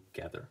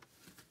together.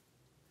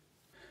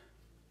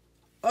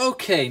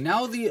 Okay,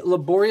 now the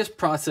laborious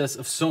process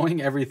of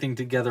sewing everything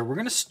together. We're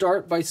going to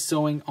start by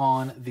sewing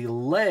on the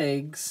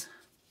legs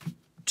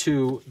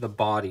to the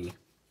body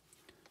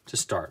to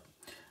start.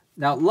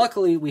 Now,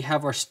 luckily, we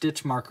have our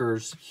stitch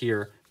markers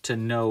here to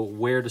know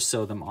where to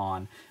sew them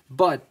on.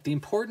 But the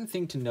important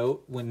thing to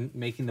note when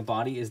making the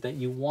body is that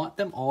you want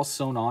them all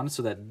sewn on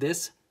so that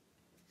this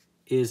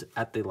is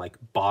at the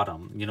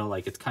bottom, you know,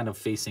 like it's kind of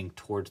facing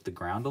towards the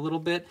ground a little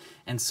bit.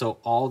 And so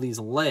all these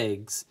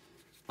legs,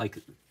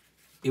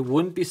 it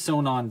wouldn't be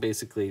sewn on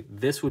basically.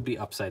 This would be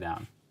upside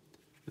down.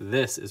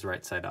 This is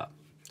right side up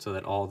so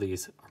that all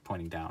these are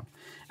pointing down.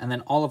 And then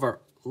all of our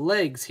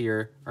legs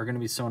here are going to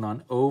be sewn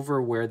on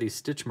over where these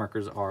stitch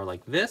markers are,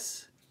 like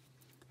this,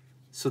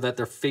 so that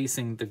they're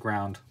facing the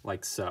ground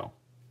like so.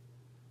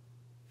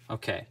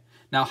 Okay,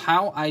 now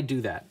how I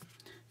do that.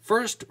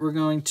 First, we're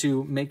going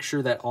to make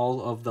sure that all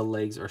of the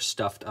legs are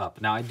stuffed up.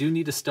 Now, I do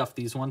need to stuff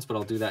these ones, but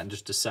I'll do that in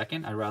just a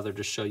second. I'd rather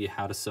just show you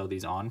how to sew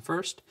these on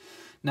first.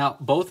 Now,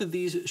 both of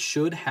these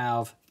should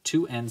have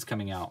 2 ends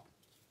coming out.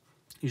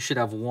 You should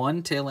have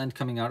one tail end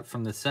coming out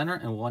from the center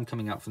and one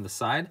coming out from the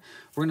side.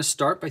 We're going to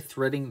start by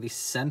threading the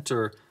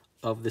center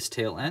of this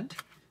tail end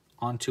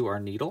onto our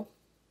needle,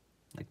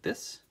 like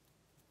this.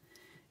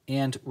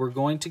 And we're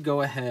going to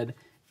go ahead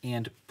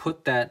and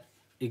put that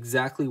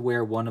exactly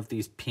where one of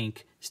these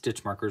pink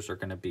stitch markers are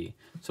going to be.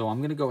 So I'm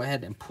going to go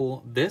ahead and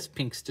pull this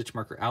pink stitch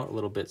marker out a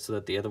little bit so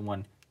that the other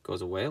one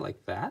goes away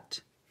like that.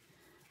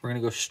 We're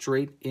going to go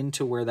straight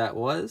into where that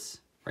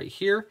was, right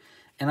here.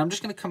 And I'm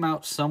just going to come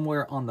out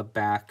somewhere on the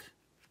back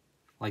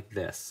like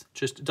this.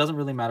 Just, it doesn't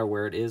really matter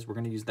where it is. We're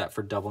going to use that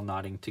for double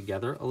knotting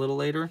together a little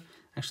later.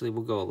 Actually,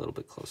 we'll go a little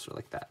bit closer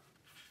like that.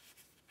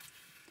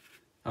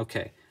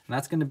 Okay, and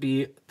that's going to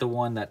be the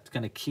one that's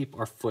going to keep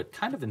our foot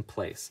kind of in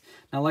place.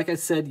 Now, like I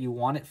said, you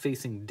want it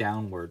facing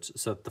downwards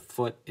so that the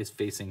foot is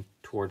facing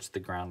towards the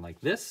ground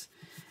like this.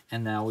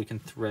 And now we can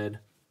thread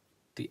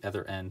the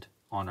other end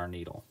on our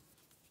needle.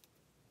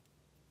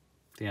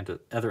 The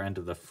other end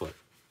of the foot.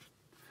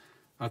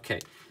 Okay,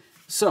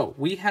 so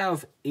we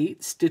have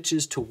 8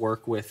 stitches to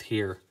work with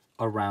here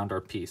around our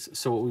piece.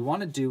 So what we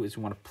want to do is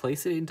we want to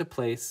place it into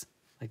place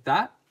like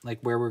that, like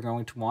where we're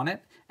going to want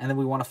it. And then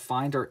we want to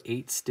find our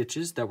 8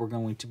 stitches that we're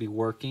going to be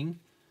working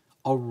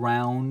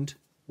around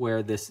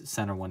where this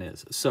center one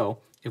is. So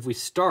if we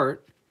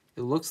start,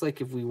 it looks like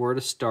if we were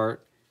to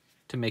start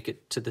to make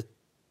it to the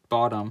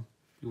bottom,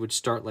 we would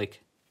start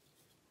like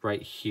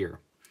right here.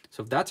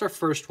 So if that's our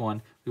first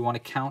one, we want to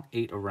count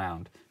 8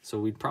 around. So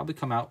we'd probably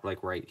come out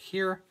like right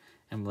here,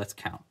 and let's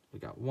count. We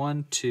got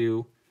 1,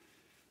 2,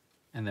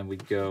 and then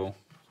we'd go,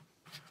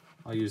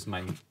 I'll use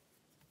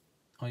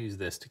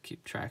this to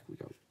keep track. We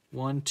go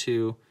 1,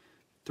 2,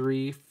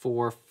 3,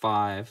 4,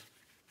 5.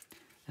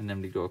 And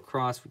then we go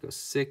across, we go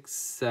 6,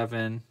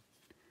 7,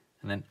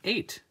 and then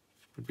 8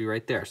 would be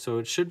right there. So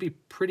it should be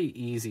pretty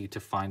easy to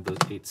find those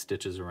 8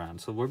 stitches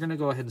around. So we're gonna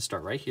go ahead and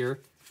start right here.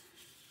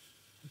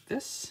 Like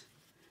this.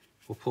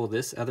 We'll pull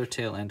this other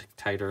tail end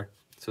tighter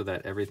so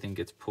that everything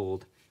gets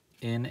pulled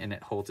in and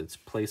it holds its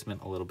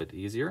placement a little bit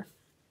easier.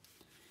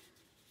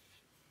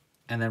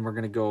 And then we're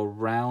gonna go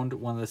around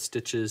one of the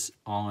stitches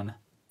on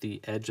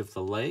the edge of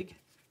the leg,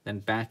 then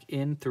back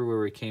in through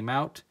where we came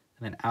out,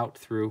 and then out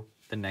through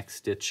the next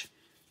stitch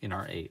in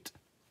our 8.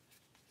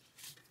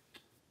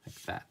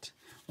 Like that.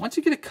 Once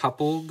you get a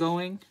couple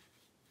going,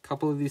 a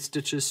couple of these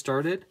stitches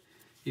started,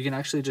 you can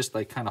actually just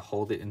like kind of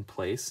hold it in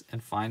place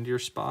and find your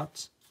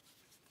spots.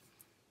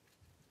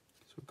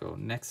 So we'll go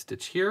next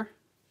stitch here,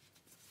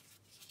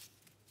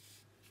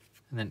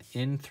 and then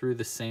in through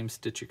the same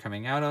stitch you're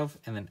coming out of,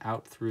 and then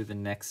out through the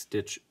next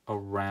stitch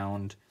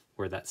around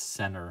where that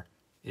center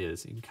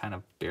is. You can kind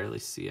of barely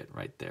see it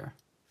right there.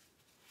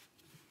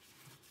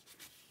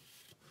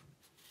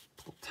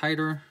 Pull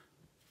tighter.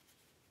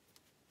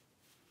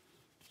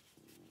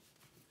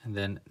 And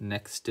then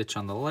next stitch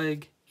on the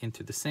leg, in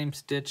through the same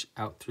stitch,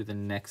 out through the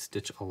next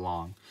stitch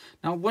along.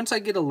 Now, once I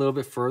get a little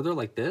bit further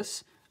like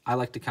this, I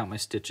like to count my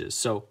stitches.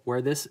 So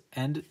where this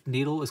end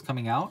needle is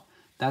coming out,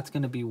 that's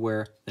gonna be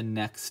where the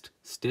next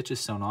stitch is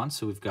sewn on.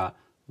 So we've got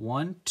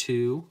 1,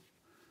 2,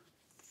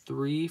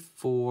 3,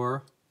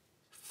 4,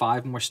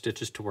 5 more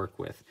stitches to work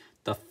with.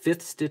 The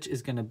fifth stitch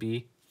is gonna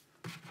be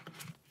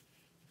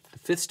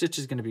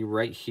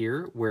right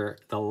here where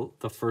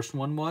the first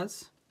one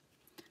was.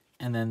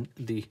 And then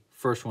the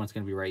first one's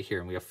gonna be right here,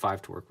 and we have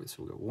 5 to work with.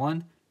 So we'll go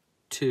 1,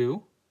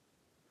 2,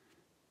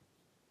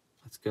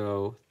 let's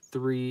go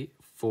 3,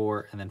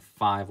 4, and then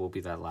 5 will be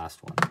that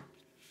last one.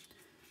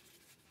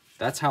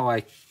 That's how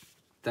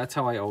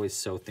I always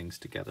sew things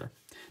together.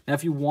 Now,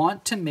 if you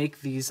want to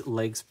make these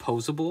legs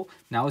posable,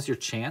 now is your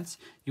chance.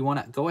 You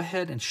want to go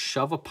ahead and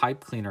shove a pipe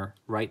cleaner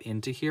right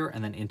into here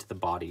and then into the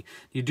body.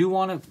 You do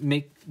want to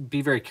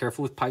be very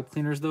careful with pipe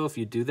cleaners though if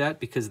you do that,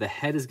 because the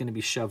head is going to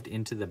be shoved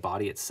into the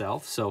body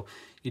itself. So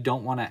you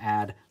don't want to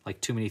add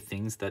like too many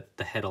things that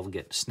the head will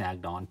get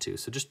snagged onto.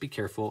 So just be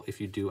careful if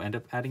you do end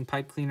up adding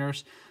pipe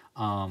cleaners.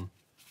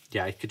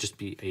 Yeah, it could just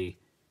be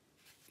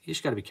you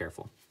just got to be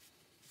careful.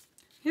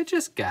 You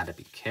just got to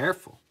be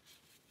careful.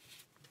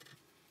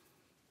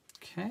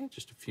 Okay,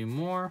 just a few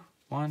more.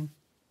 1,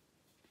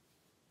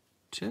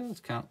 2, let's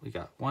count. We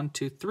got 1,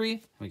 2, 3,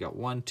 and we got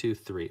 1, 2,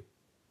 3.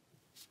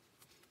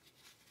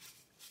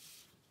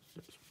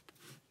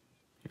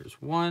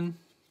 Here's 1.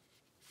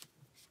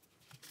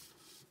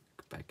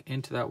 Go back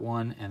into that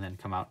 1 and then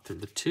come out through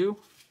the 2.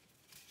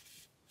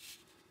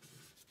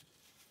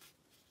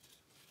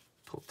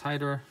 Pull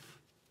tighter.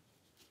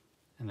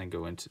 And then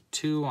go into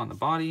 2 on the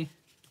body.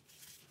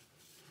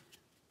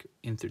 Go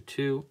in through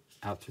 2,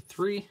 out through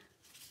 3.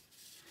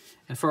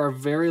 And for our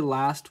very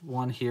last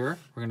one here,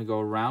 we're going to go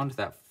around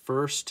that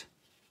first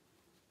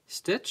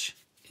stitch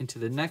into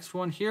the next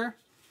one here.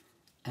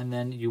 And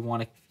then you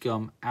want to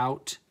come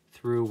out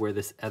through where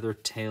this other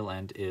tail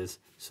end is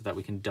so that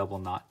we can double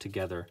knot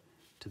together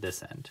to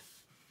this end,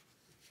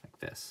 like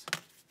this.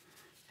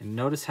 And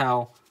notice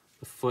how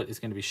the foot is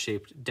going to be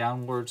shaped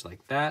downwards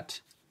like that.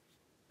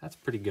 That's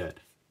pretty good.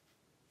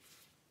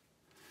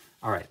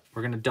 All right,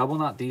 we're going to double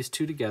knot these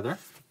 2 together.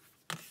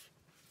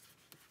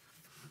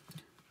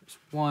 There's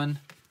 1.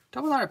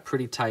 Double knot it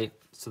pretty tight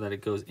so that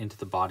it goes into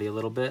the body a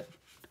little bit.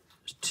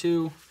 There's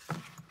 2.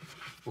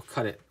 We'll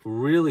cut it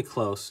really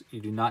close. You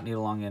do not need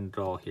a long end at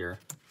all here.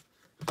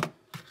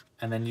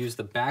 And then use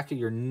the back of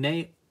your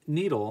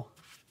needle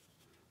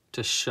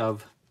to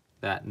shove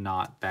that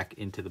knot back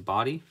into the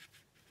body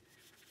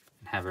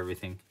and have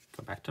everything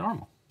go back to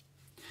normal.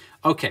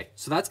 Okay,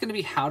 so that's going to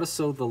be how to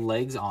sew the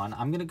legs on.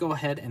 I'm going to go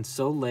ahead and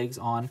sew legs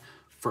on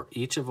for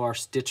each of our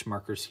stitch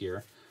markers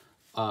here.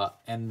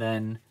 And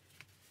then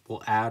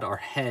we'll add our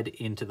head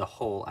into the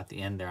hole at the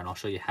end there, and I'll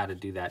show you how to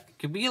do that. It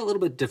can be a little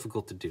bit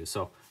difficult to do,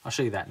 so I'll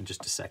show you that in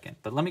just a second.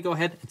 But let me go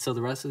ahead and sew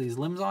the rest of these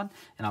limbs on,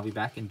 and I'll be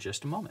back in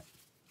just a moment.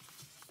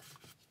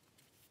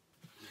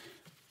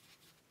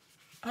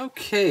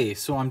 Okay,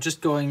 so I'm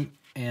just going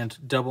and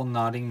double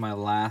knotting my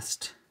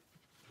last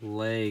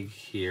leg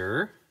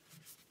here.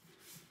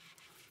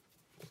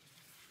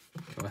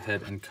 Go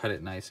ahead and cut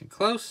it nice and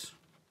close.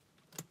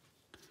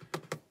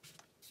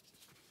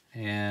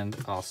 And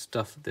I'll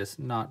stuff this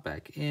knot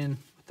back in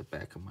with the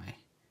back of my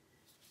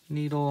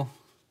needle.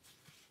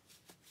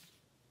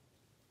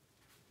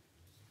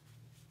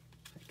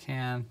 If I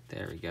can,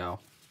 there we go.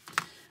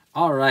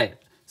 All right,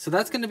 so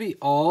that's gonna be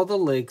all the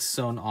legs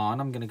sewn on.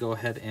 I'm gonna go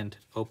ahead and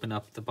open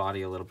up the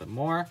body a little bit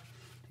more.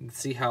 You can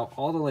see how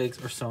all the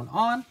legs are sewn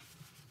on.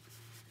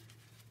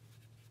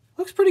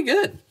 Looks pretty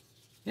good.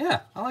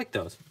 Yeah, I like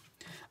those.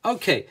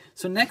 Okay,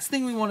 so next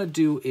thing we want to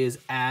do is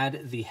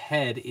add the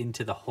head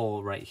into the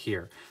hole right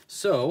here.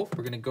 So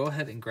we're going to go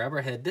ahead and grab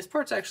our head. This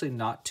part's actually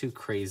not too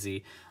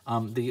crazy.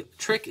 The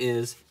trick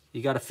is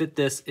you got to fit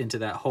this into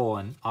that hole,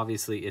 and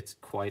obviously it's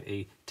quite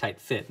a tight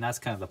fit, and that's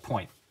kind of the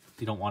point.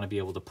 you don't want to be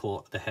able to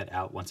pull the head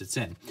out once it's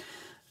in.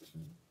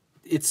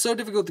 It's so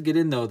difficult to get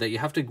in though that you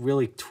have to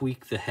really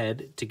tweak the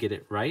head to get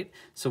it right.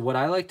 So what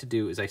I like to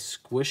do is I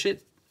squish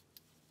it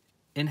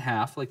in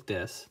half like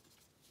this,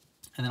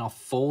 and then I'll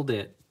fold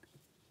it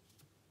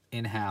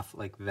in half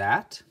like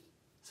that.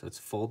 So it's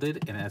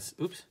folded and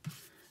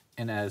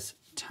as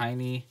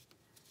tiny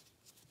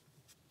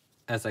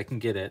as I can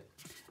get it.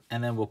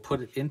 And then we'll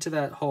put it into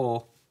that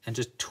hole and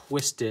just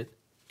twist it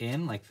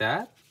in like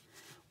that.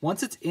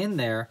 Once it's in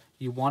there,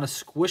 you want to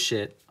squish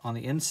it on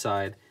the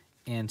inside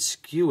and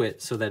skew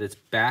it so that it's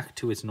back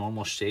to its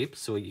normal shape,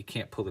 so you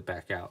can't pull it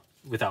back out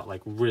without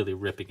like really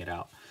ripping it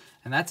out.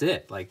 And that's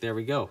it. Like, there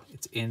we go.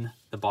 It's in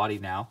the body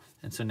now.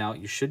 And so now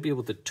you should be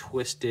able to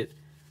twist it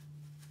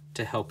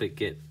to help it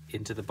get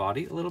into the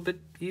body a little bit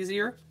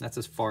easier. That's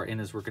as far in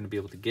as we're going to be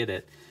able to get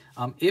it.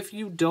 If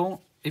you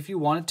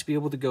want it to be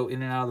able to go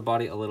in and out of the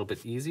body a little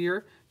bit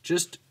easier,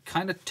 just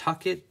kind of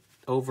tuck it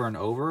over and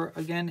over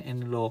again,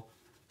 and it'll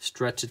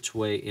stretch its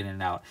way in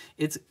and out.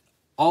 It's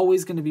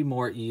always going to be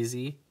more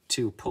easy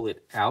to pull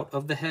it out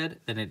of the head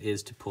than it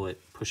is to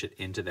push it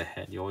into the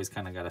head. You always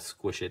kind of got to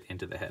squish it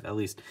into the head, at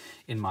least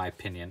in my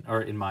opinion,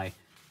 or in my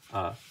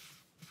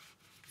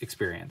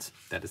experience,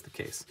 that is the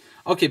case.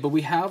 Okay, but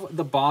we have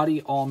the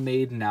body all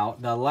made now.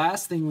 The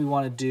last thing we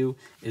want to do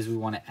is we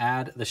want to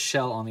add the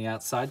shell on the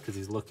outside, because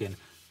he's looking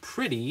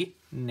pretty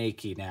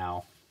naked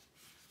now.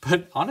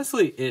 But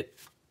honestly, it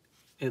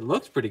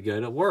looks pretty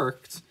good. It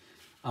works.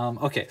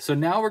 Okay, so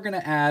now we're going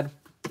to add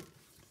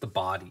the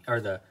body, or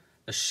the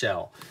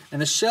shell.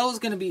 And the shell is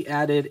going to be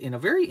added in a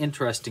very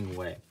interesting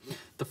way.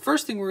 The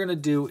first thing we're going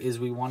to do is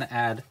we want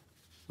to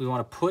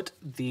put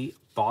the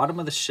bottom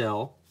of the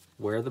shell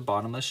where the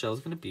bottom of the shell is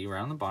going to be,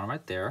 around the bottom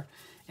right there,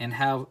 and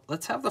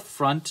let's have the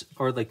front,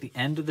 or like the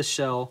end of the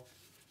shell,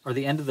 or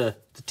the end of the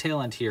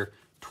tail end here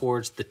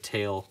towards the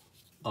tail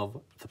of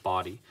the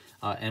body.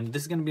 And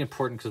this is going to be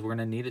important because we're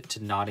going to need it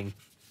to knotting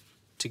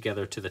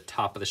together to the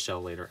top of the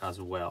shell later as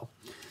well.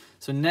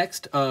 So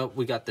next,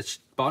 we got the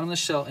bottom of the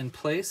shell in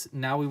place.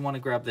 Now we want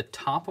to grab the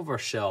top of our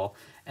shell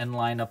and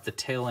line up the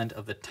tail end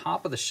of the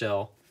top of the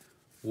shell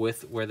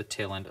with where the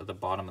tail end of the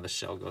bottom of the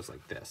shell goes,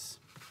 like this.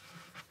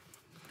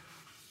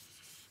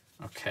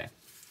 Okay.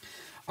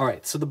 All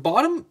right, so the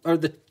bottom, or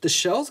the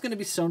shell is going to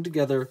be sewn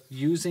together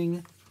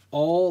using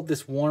all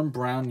this warm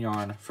brown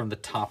yarn from the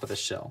top of the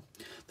shell.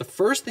 The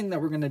first thing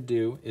that we're going to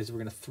do is we're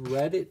going to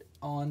thread it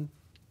on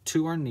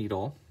to our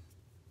needle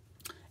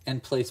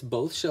and place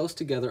both shells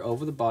together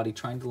over the body,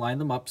 trying to line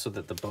them up so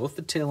that both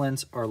the tail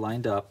ends are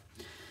lined up.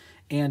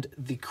 And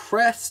the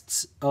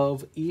crests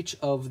of each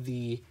of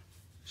the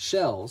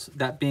shells,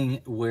 that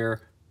being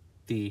where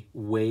the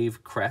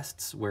wave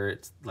crests, where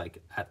it's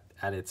like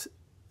at its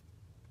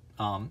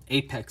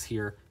apex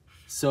here,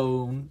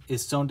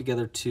 is sewn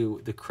together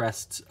to the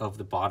crests of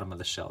the bottom of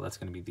the shell. That's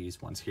going to be these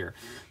ones here.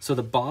 So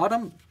the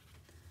bottom,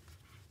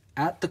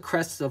 at the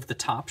crests of the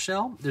top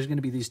shell, there's going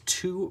to be these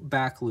two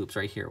back loops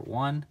right here,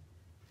 1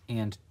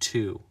 and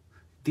 2.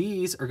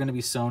 These are going to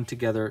be sewn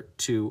together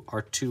to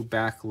our two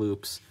back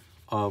loops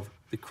of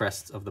the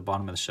crests of the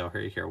bottom of the shell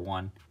here,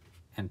 1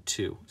 and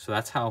 2. So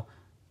that's how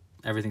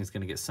everything's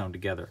going to get sewn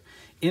together.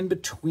 In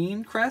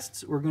between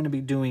crests, we're going to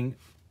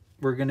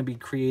be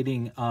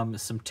creating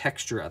some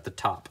texture at the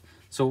top.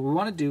 So what we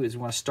want to do is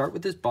we want to start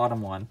with this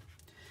bottom one,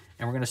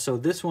 and we're going to sew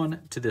this one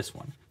to this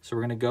one. So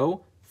we're going to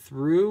go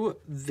through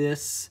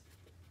this.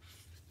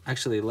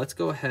 Actually, let's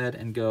go ahead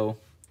and go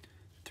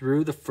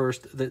through the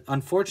first.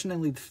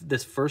 Unfortunately,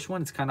 this first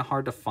one, it's kind of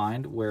hard to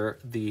find where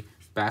the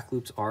back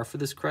loops are for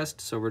this crest.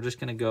 So we're just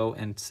going to go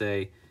and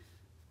say,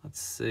 let's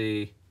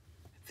see,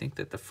 I think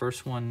the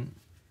first one's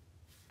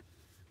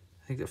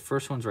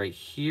right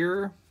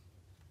here.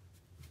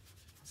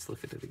 Let's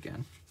look at it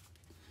again.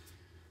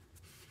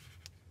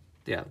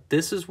 Yeah,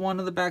 this is one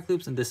of the back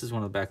loops, and this is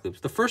one of the back loops.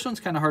 The first one's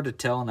kind of hard to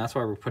tell, and that's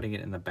why we're putting it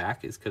in the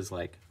back, is because,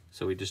 like,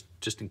 so we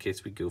just in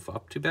case we goof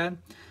up too bad.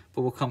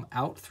 But we'll come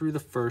out through the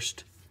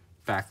first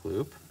back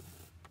loop,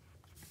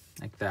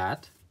 like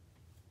that,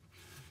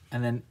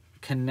 and then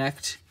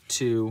connect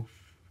to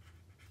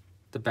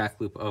the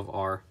back loop of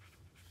our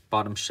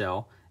bottom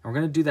shell. And we're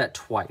going to do that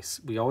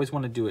twice. We always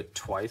want to do it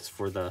twice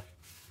for the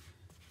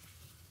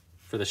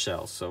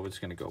shells. So we're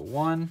just going to go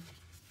one,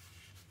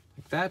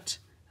 like that,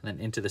 and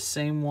then into the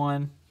same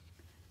one,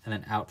 and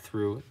then out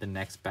through the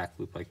next back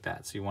loop like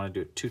that. So you want to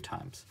do it 2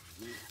 times.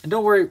 And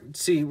don't worry,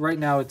 see, right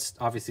now it's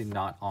obviously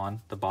not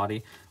on the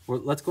body.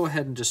 Let's go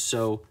ahead and just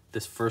sew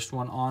this first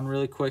one on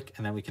really quick,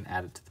 and then we can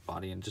add it to the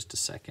body in just a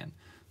second.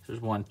 So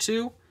there's 1,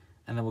 2,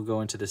 and then we'll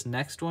go into this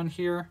next one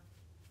here.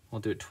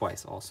 We'll do it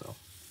twice also.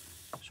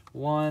 There's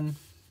 1,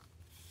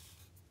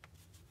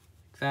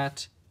 like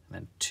that, and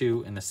then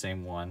 2 in the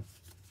same one,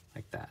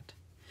 like that.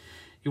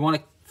 You want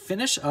to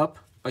finish up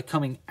by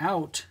coming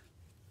out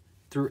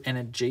through an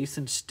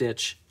adjacent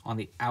stitch on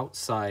the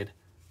outside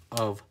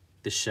of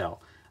the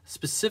shell.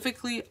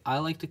 Specifically, I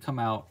like to come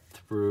out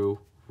through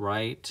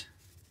right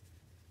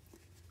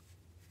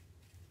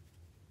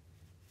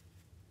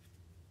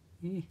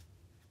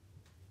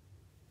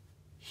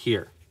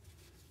here.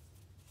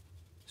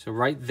 So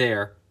right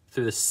there,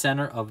 through the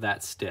center of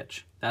that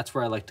stitch. That's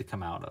where I like to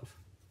come out of.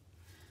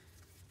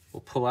 We'll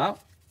pull out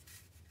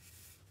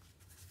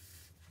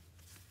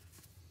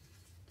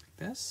like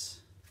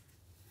this.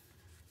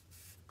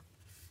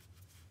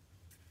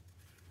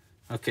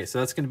 Okay, so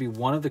that's going to be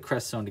one of the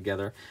crests sewn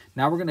together.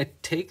 Now we're going to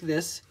take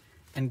this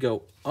and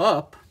go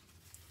up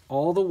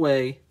all the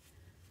way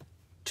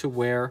to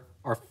where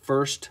our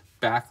first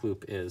back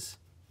loop is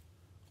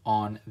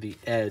on the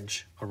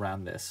edge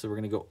around this. So we're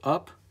going to go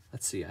up.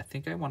 Let's see, I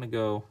think I want to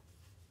go,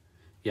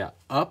 yeah,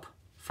 up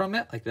from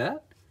it like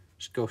that.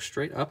 Just go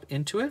straight up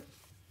into it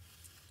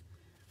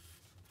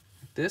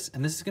like this.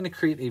 And this is going to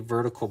create a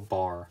vertical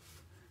bar.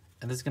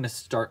 And this is going to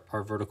start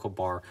our vertical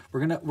bar.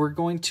 We're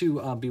going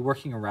to be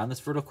working around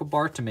this vertical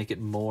bar to make it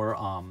more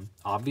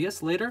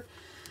obvious later.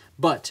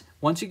 But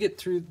once you get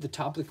through the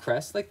top of the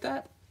crest like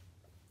that,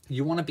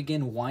 you want to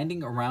begin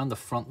winding around the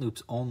front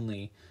loops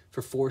only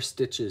for 4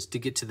 stitches to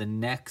get to the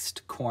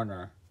next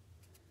corner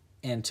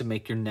and to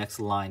make your next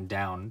line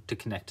down to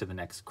connect to the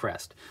next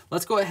crest.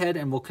 Let's go ahead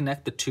and we'll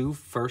connect the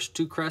first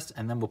two crests,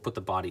 and then we'll put the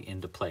body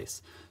into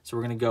place. So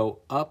we're going to go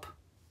up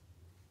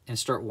and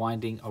start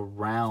winding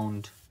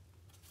around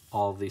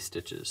all of these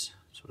stitches.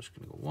 So we're just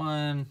going to go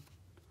 1,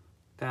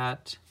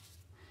 that.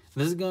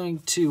 This is going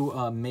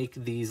to make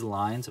these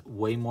lines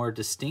way more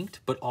distinct,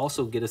 but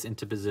also get us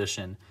into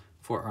position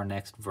for our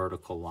next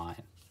vertical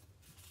line.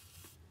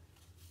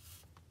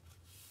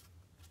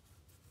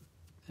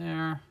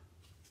 There,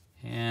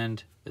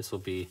 and this will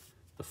be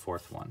the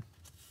 4th one.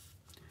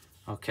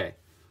 Okay,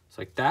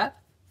 so like that.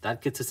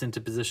 That gets us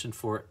into position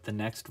for the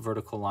next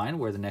vertical line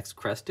where the next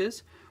crest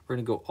is. We're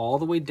going to go all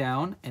the way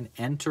down and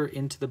enter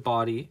into the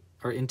body,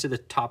 or into the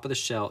top of the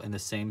shell in the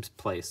same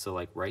place. So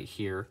like right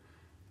here,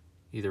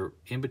 either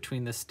in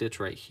between this stitch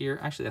right here.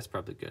 Actually, that's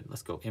probably good.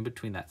 Let's go in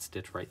between that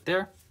stitch right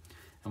there,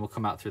 and we'll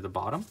come out through the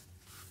bottom.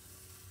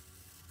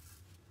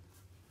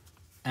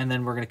 And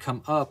then we're going to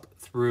come up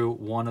through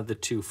one of the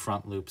 2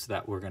 front loops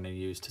that we're going to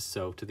use to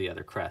sew to the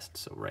other crest.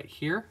 So right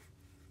here.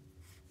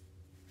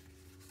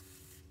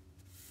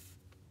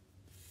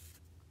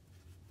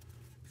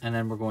 And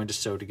then we're going to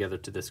sew together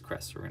to this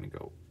crest. So we're going to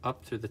go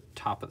up through the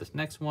top of this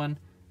next one,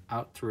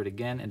 out through it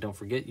again, and don't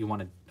forget you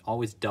want to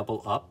always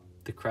double up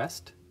the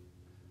crest.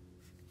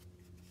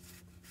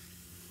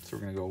 So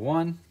we're going to go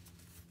 1,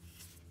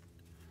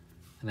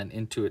 and then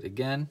into it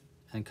again,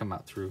 and come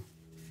out through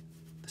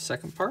the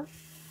second part.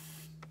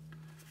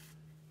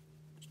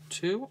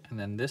 2, and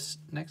then this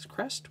next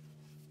crest.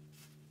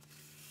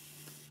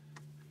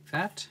 Like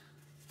that.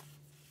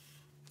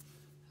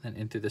 And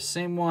then into the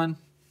same one,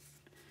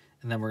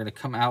 and then we're going to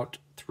come out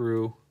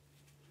through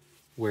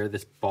where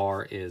this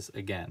bar is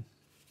again.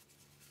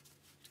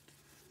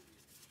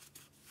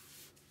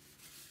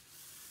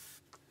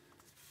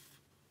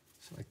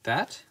 Like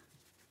that.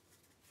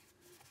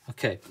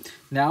 Okay,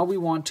 now we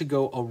want to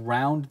go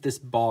around this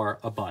bar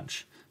a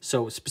bunch.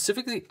 So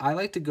specifically, I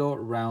like to go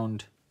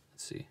around,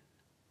 let's see,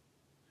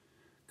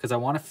 because I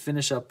want to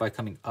finish up by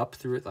coming up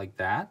through it like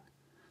that.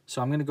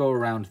 So I'm going to go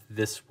around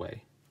this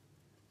way.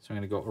 So I'm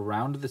going to go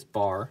around this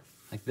bar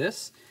like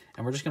this,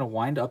 and we're just going to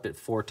wind up it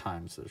 4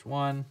 times. There's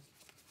 1,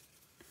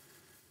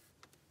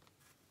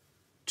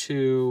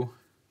 2.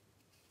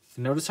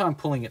 Notice how I'm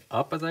pulling it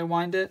up as I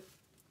wind it.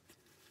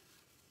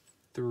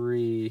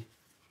 3,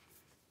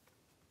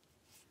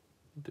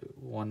 do it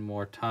 1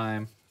 more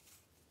time,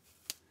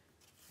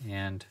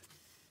 and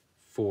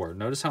 4.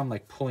 Notice how I'm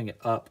like pulling it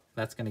up.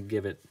 That's going to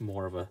give it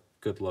more of a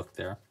good look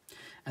there.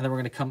 And then we're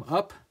going to come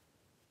up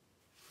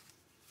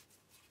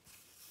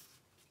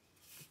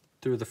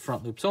through the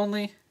front loops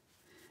only,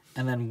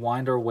 and then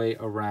wind our way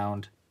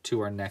around to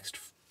our next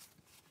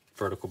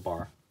vertical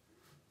bar,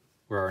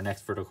 where our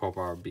next vertical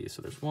bar will be.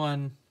 So there's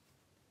 1.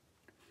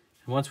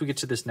 And once we get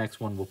to this next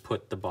one, we'll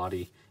put the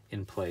body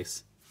in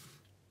place.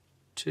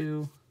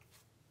 2,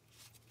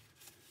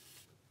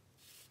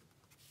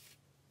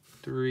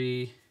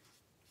 3,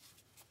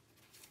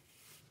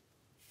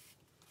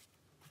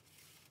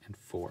 and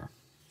 4.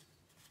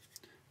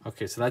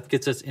 Okay, so that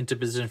gets us into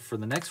position for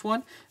the next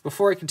one.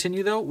 Before I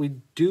continue though, we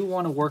do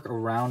want to work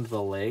around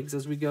the legs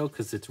as we go,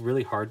 because it's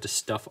really hard to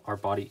stuff our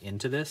body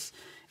into this.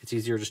 It's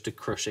easier just to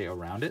crochet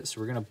around it.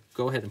 So we're going to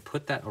go ahead and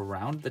put that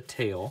around the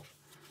tail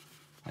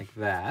like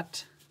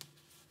that.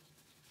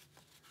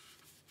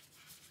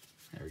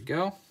 There we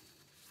go.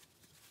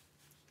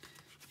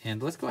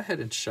 And let's go ahead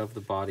and shove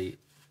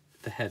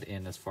the head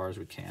in as far as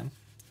we can.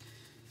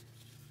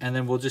 And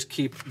then we'll just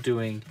keep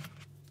doing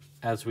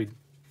as we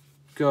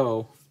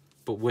go,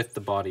 but with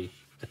the body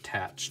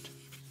attached.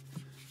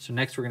 So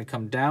next we're going to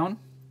come down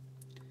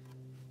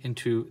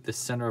into the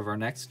center of our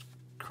next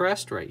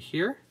crest right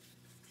here.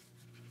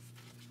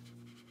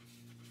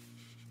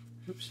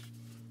 Oops.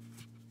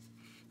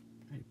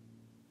 Right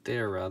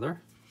there, rather.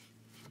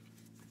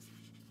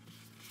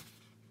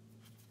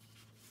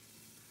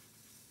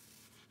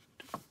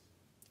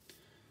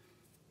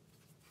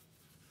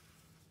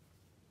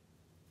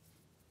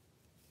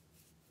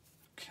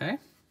 Okay.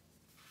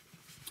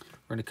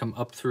 We're going to come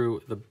up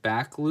through the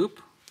back loop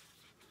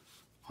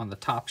on the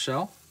top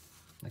shell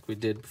like we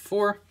did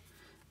before,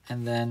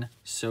 and then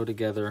sew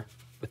together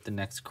with the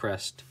next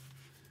crest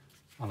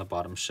on the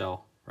bottom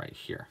shell right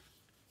here.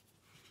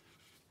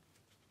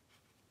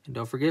 And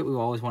don't forget, we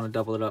always want to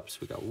double it up. So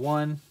we got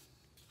 1,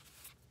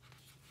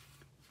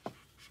 and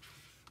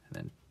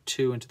then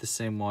 2 into the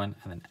same one,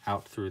 and then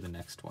out through the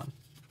next one.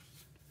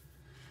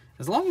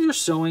 As long as you're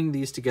sewing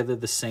these together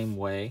the same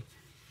way,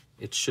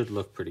 it should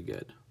look pretty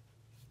good.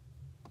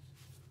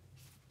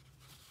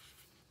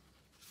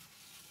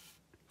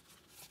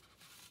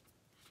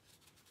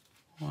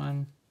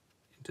 One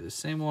into the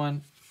same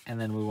one, and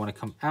then we want to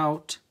come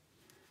out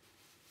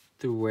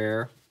through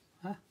where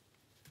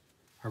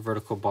our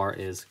vertical bar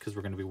is, because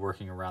we're going to be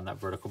working around that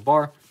vertical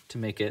bar to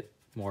make it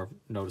more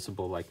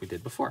noticeable like we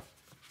did before.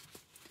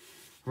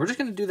 We're just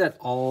going to do that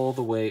all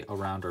the way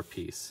around our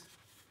piece.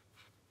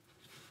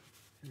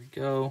 There we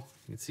go.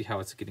 You can see how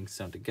it's getting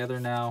sewn together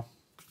now.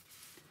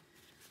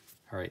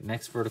 All right,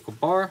 next vertical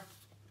bar.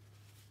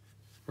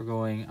 We're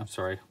going, I'm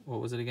sorry,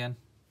 what was it again?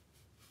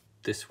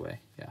 This way,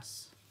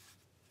 yes.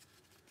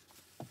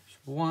 There's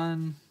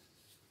 1.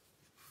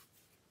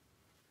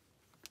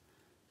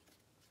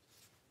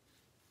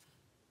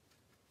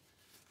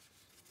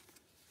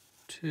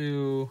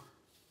 2.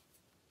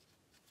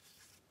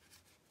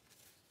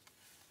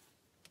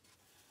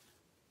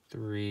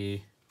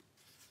 3.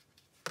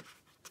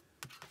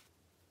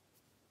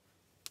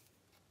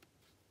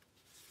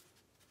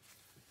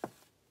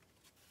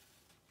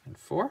 And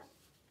 4. And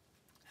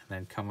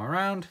then come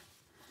around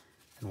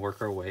and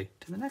work our way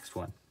to the next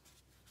one.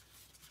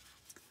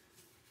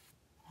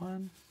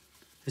 1.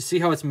 You see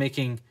how it's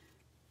making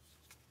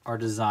our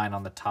design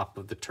on the top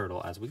of the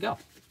turtle as we go.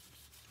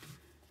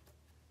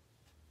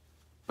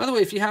 By the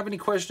way, if you have any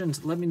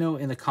questions, let me know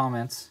in the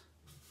comments,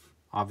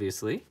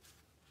 obviously.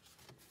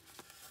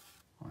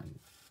 1,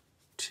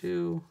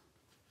 2,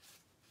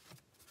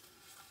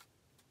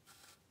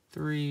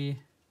 3,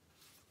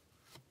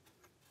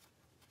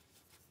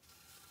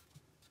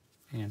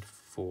 and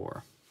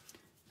 4.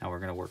 Now we're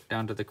going to work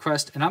down to the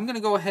crest, and I'm going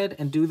to go ahead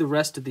and do the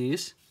rest of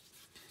these,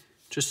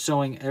 just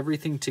sewing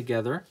everything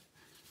together.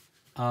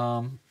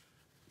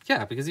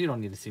 Yeah, because you don't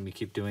need to see me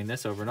keep doing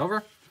this over and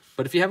over.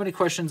 But if you have any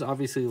questions,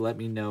 obviously let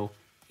me know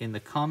in the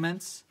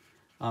comments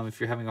if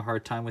you're having a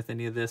hard time with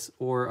any of this,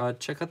 or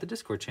check out the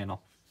Discord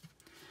channel.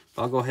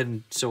 But I'll go ahead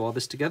and sew all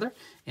this together,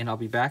 and I'll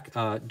be back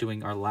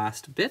doing our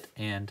last bit,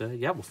 and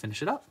yeah, we'll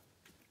finish it up.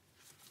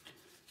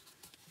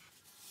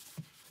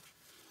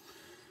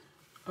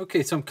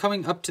 Okay, so I'm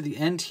coming up to the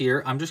end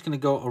here. I'm just going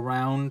to go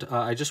around,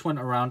 I just went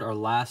around our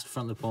last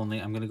front loop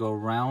only. I'm going to go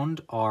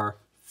around our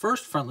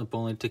first front loop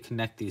only to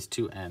connect these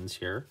two ends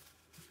here.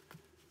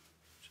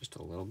 Just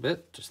a little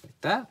bit, just like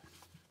that.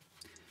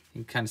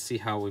 You can kind of see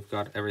how we've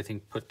got everything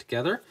put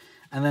together.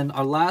 And then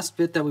our last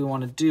bit that we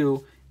want to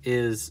do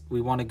is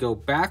we want to go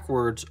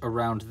backwards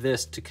around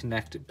this to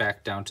connect it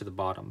back down to the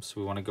bottom.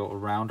 So we want to go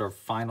around our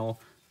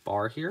final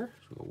bar here.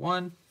 So we go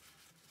 1,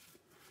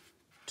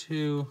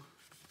 2,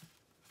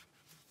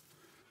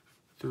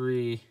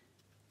 3,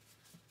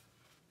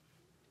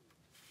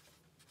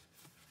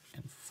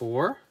 and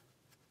 4,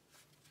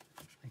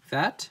 like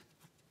that.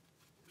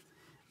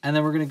 And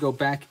then we're going to go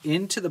back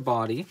into the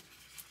body,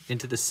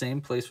 into the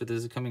same place where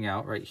this is coming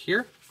out, right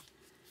here.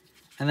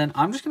 And then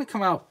I'm just going to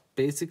come out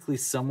basically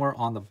somewhere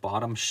on the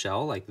bottom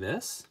shell like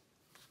this,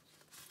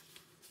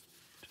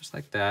 just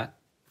like that.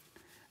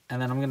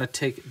 And then I'm going to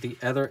take the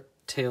other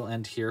tail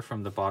end here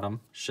from the bottom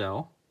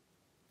shell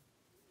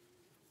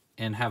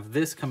and have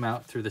this come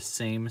out through the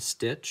same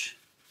stitch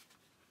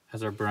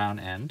as our brown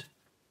end,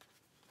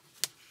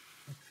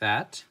 like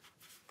that.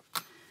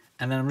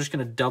 And then I'm just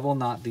going to double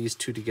knot these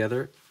two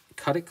together,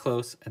 cut it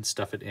close, and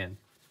stuff it in.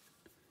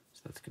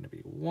 So that's going to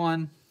be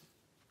 1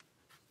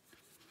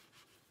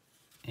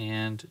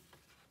 and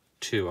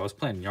 2. I was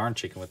playing yarn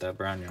chicken with that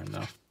brown yarn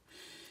though.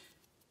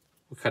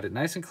 We'll cut it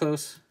nice and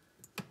close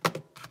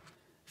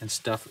and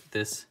stuff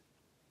this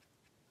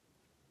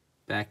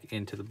back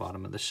into the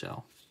bottom of the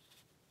shell.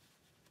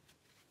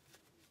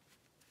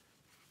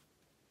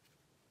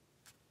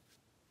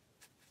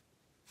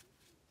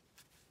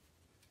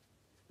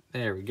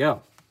 There we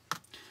go.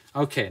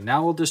 Okay,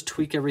 now we'll just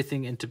tweak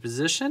everything into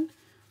position.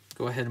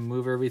 Go ahead and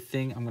move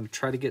everything. I'm going to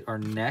try to get our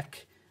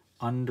neck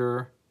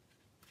under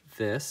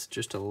this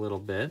just a little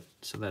bit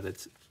so that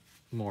it's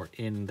more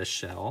in the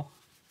shell.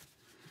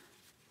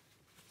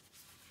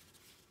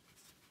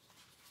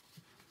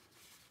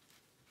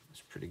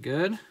 That's pretty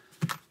good.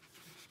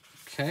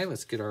 Okay,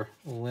 let's get our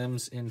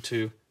limbs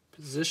into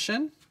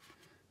position.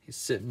 He's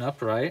sitting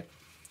upright.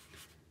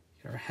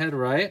 Get our head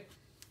right.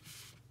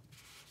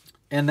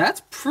 And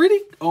that's pretty,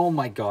 oh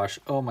my gosh,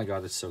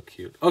 it's so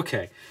cute.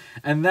 Okay,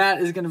 and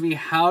that is gonna be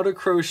how to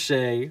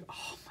crochet.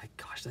 Oh my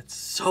gosh, that's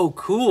so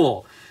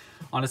cool.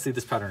 Honestly,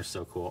 this pattern is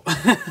so cool.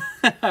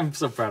 I'm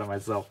so proud of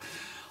myself.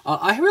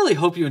 I really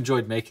hope you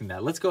enjoyed making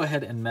that. Let's go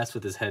ahead and mess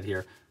with his head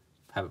here.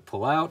 Have it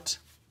pull out,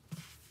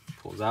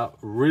 pulls out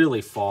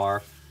really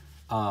far.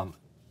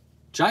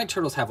 Giant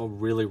turtles have a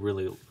really,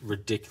 really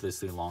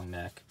ridiculously long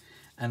neck.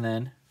 And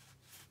then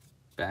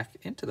back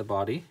into the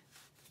body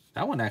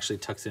That one actually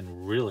tucks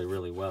in really,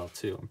 really well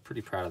too. I'm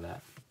pretty proud of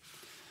that.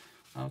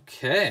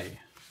 Okay. Let's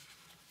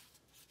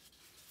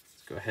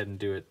go ahead and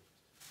do it.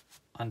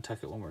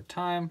 Untuck it one more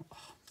time.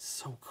 Oh, it's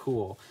so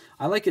cool.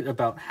 I like it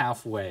about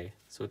halfway,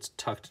 so it's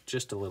tucked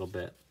just a little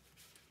bit.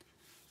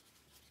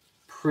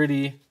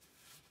 Pretty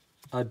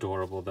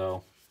adorable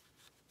though.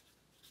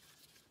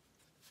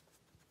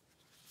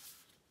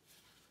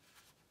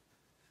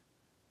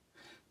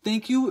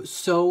 Thank you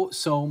so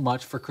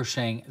much for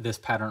crocheting this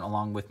pattern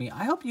along with me.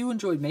 I hope you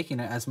enjoyed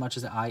making it as much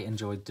as I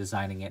enjoyed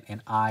designing it,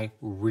 and I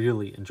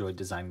really enjoyed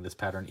designing this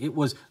pattern. It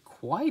was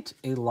quite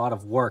a lot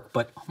of work,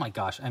 but oh my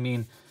gosh, I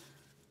mean,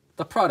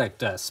 the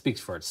product speaks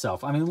for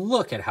itself. I mean,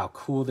 look at how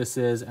cool this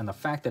is, and the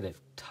fact that it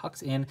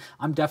tucks in.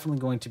 I'm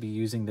definitely going to be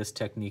using this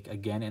technique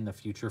again in the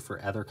future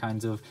for other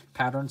kinds of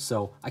patterns,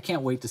 so I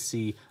can't wait to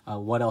see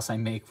what else I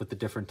make with the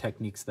different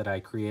techniques that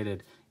I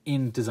created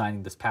in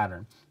designing this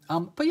pattern.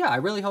 But yeah, I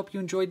really hope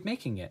you enjoyed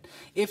making it.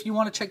 If you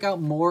want to check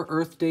out more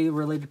Earth Day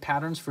related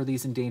patterns for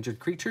these endangered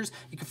creatures,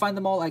 you can find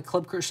them all at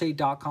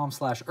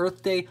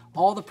clubcrochet.com/Earth Day.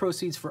 All the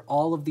proceeds for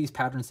all of these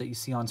patterns that you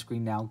see on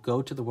screen now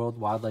go to the World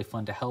Wildlife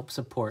Fund to help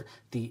support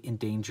the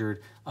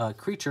endangered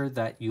creature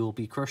that you'll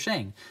be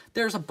crocheting.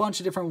 There's a bunch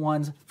of different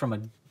ones, from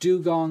a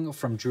dugong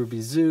from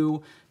Druby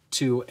Zoo,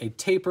 to a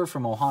taper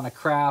from Ohana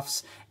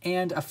Crafts,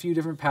 and a few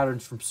different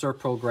patterns from Sir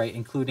Pearl Grey,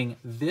 including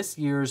this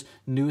year's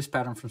newest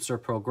pattern from Sir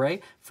Pearl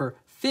Grey for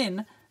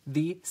Finn,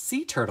 the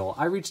sea turtle.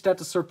 I reached out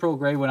to Sir Pearl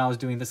Grey when I was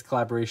doing this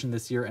collaboration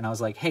this year, and I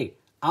was like, hey,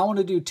 I want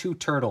to do 2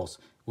 turtles.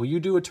 Will you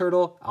do a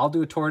turtle? I'll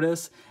do a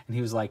tortoise. And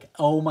he was like,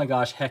 oh my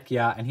gosh, heck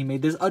yeah. And he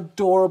made this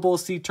adorable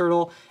sea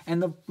turtle.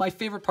 And my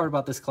favorite part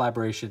about this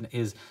collaboration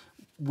is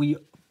we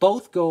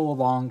both go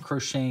along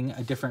crocheting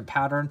a different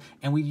pattern,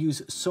 and we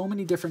use so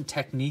many different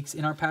techniques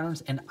in our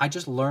patterns, and I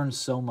just learned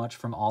so much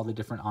from all the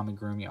different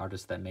amigurumi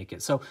artists that make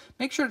it. So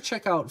make sure to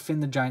check out Finn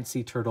the Giant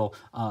Sea Turtle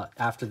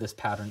after this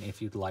pattern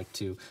if you'd like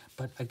to.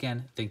 But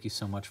again, thank you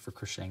so much for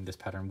crocheting this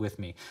pattern with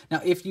me.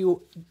 Now, if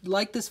you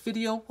like this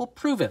video, well,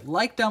 prove it.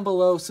 Like down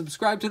below,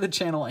 subscribe to the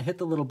channel, and hit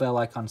the little bell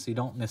icon so you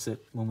don't miss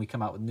it when we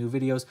come out with new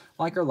videos,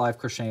 like our live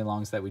crochet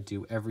alongs that we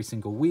do every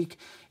single week.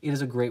 It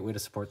is a great way to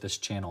support this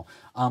channel.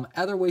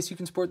 Other ways you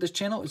can support this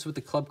channel is with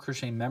the Club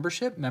Crochet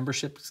membership.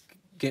 Memberships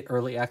get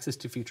early access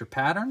to future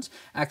patterns,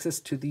 access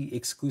to the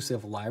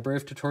exclusive library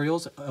of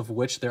tutorials, of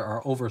which there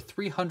are over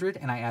 300,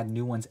 and I add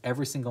new ones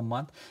every single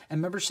month.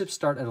 And memberships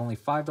start at only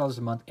 $5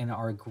 a month and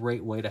are a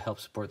great way to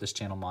help support this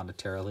channel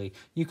monetarily.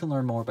 You can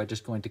learn more by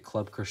just going to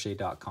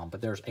clubcrochet.com,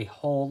 but there's a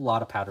whole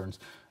lot of patterns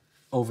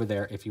over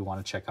there if you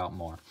want to check out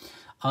more.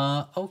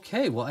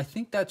 Okay, well, I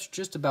think that's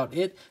just about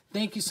it.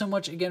 Thank you so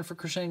much again for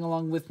crocheting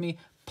along with me.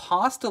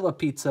 Pasta la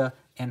pizza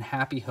and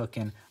happy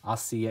hooking. I'll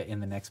see you in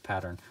the next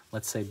pattern.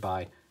 Let's say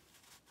bye.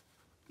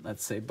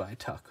 Let's say bye,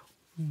 Tuck.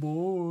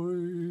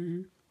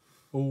 Bye.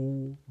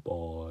 Oh,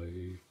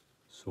 bye.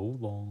 So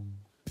long.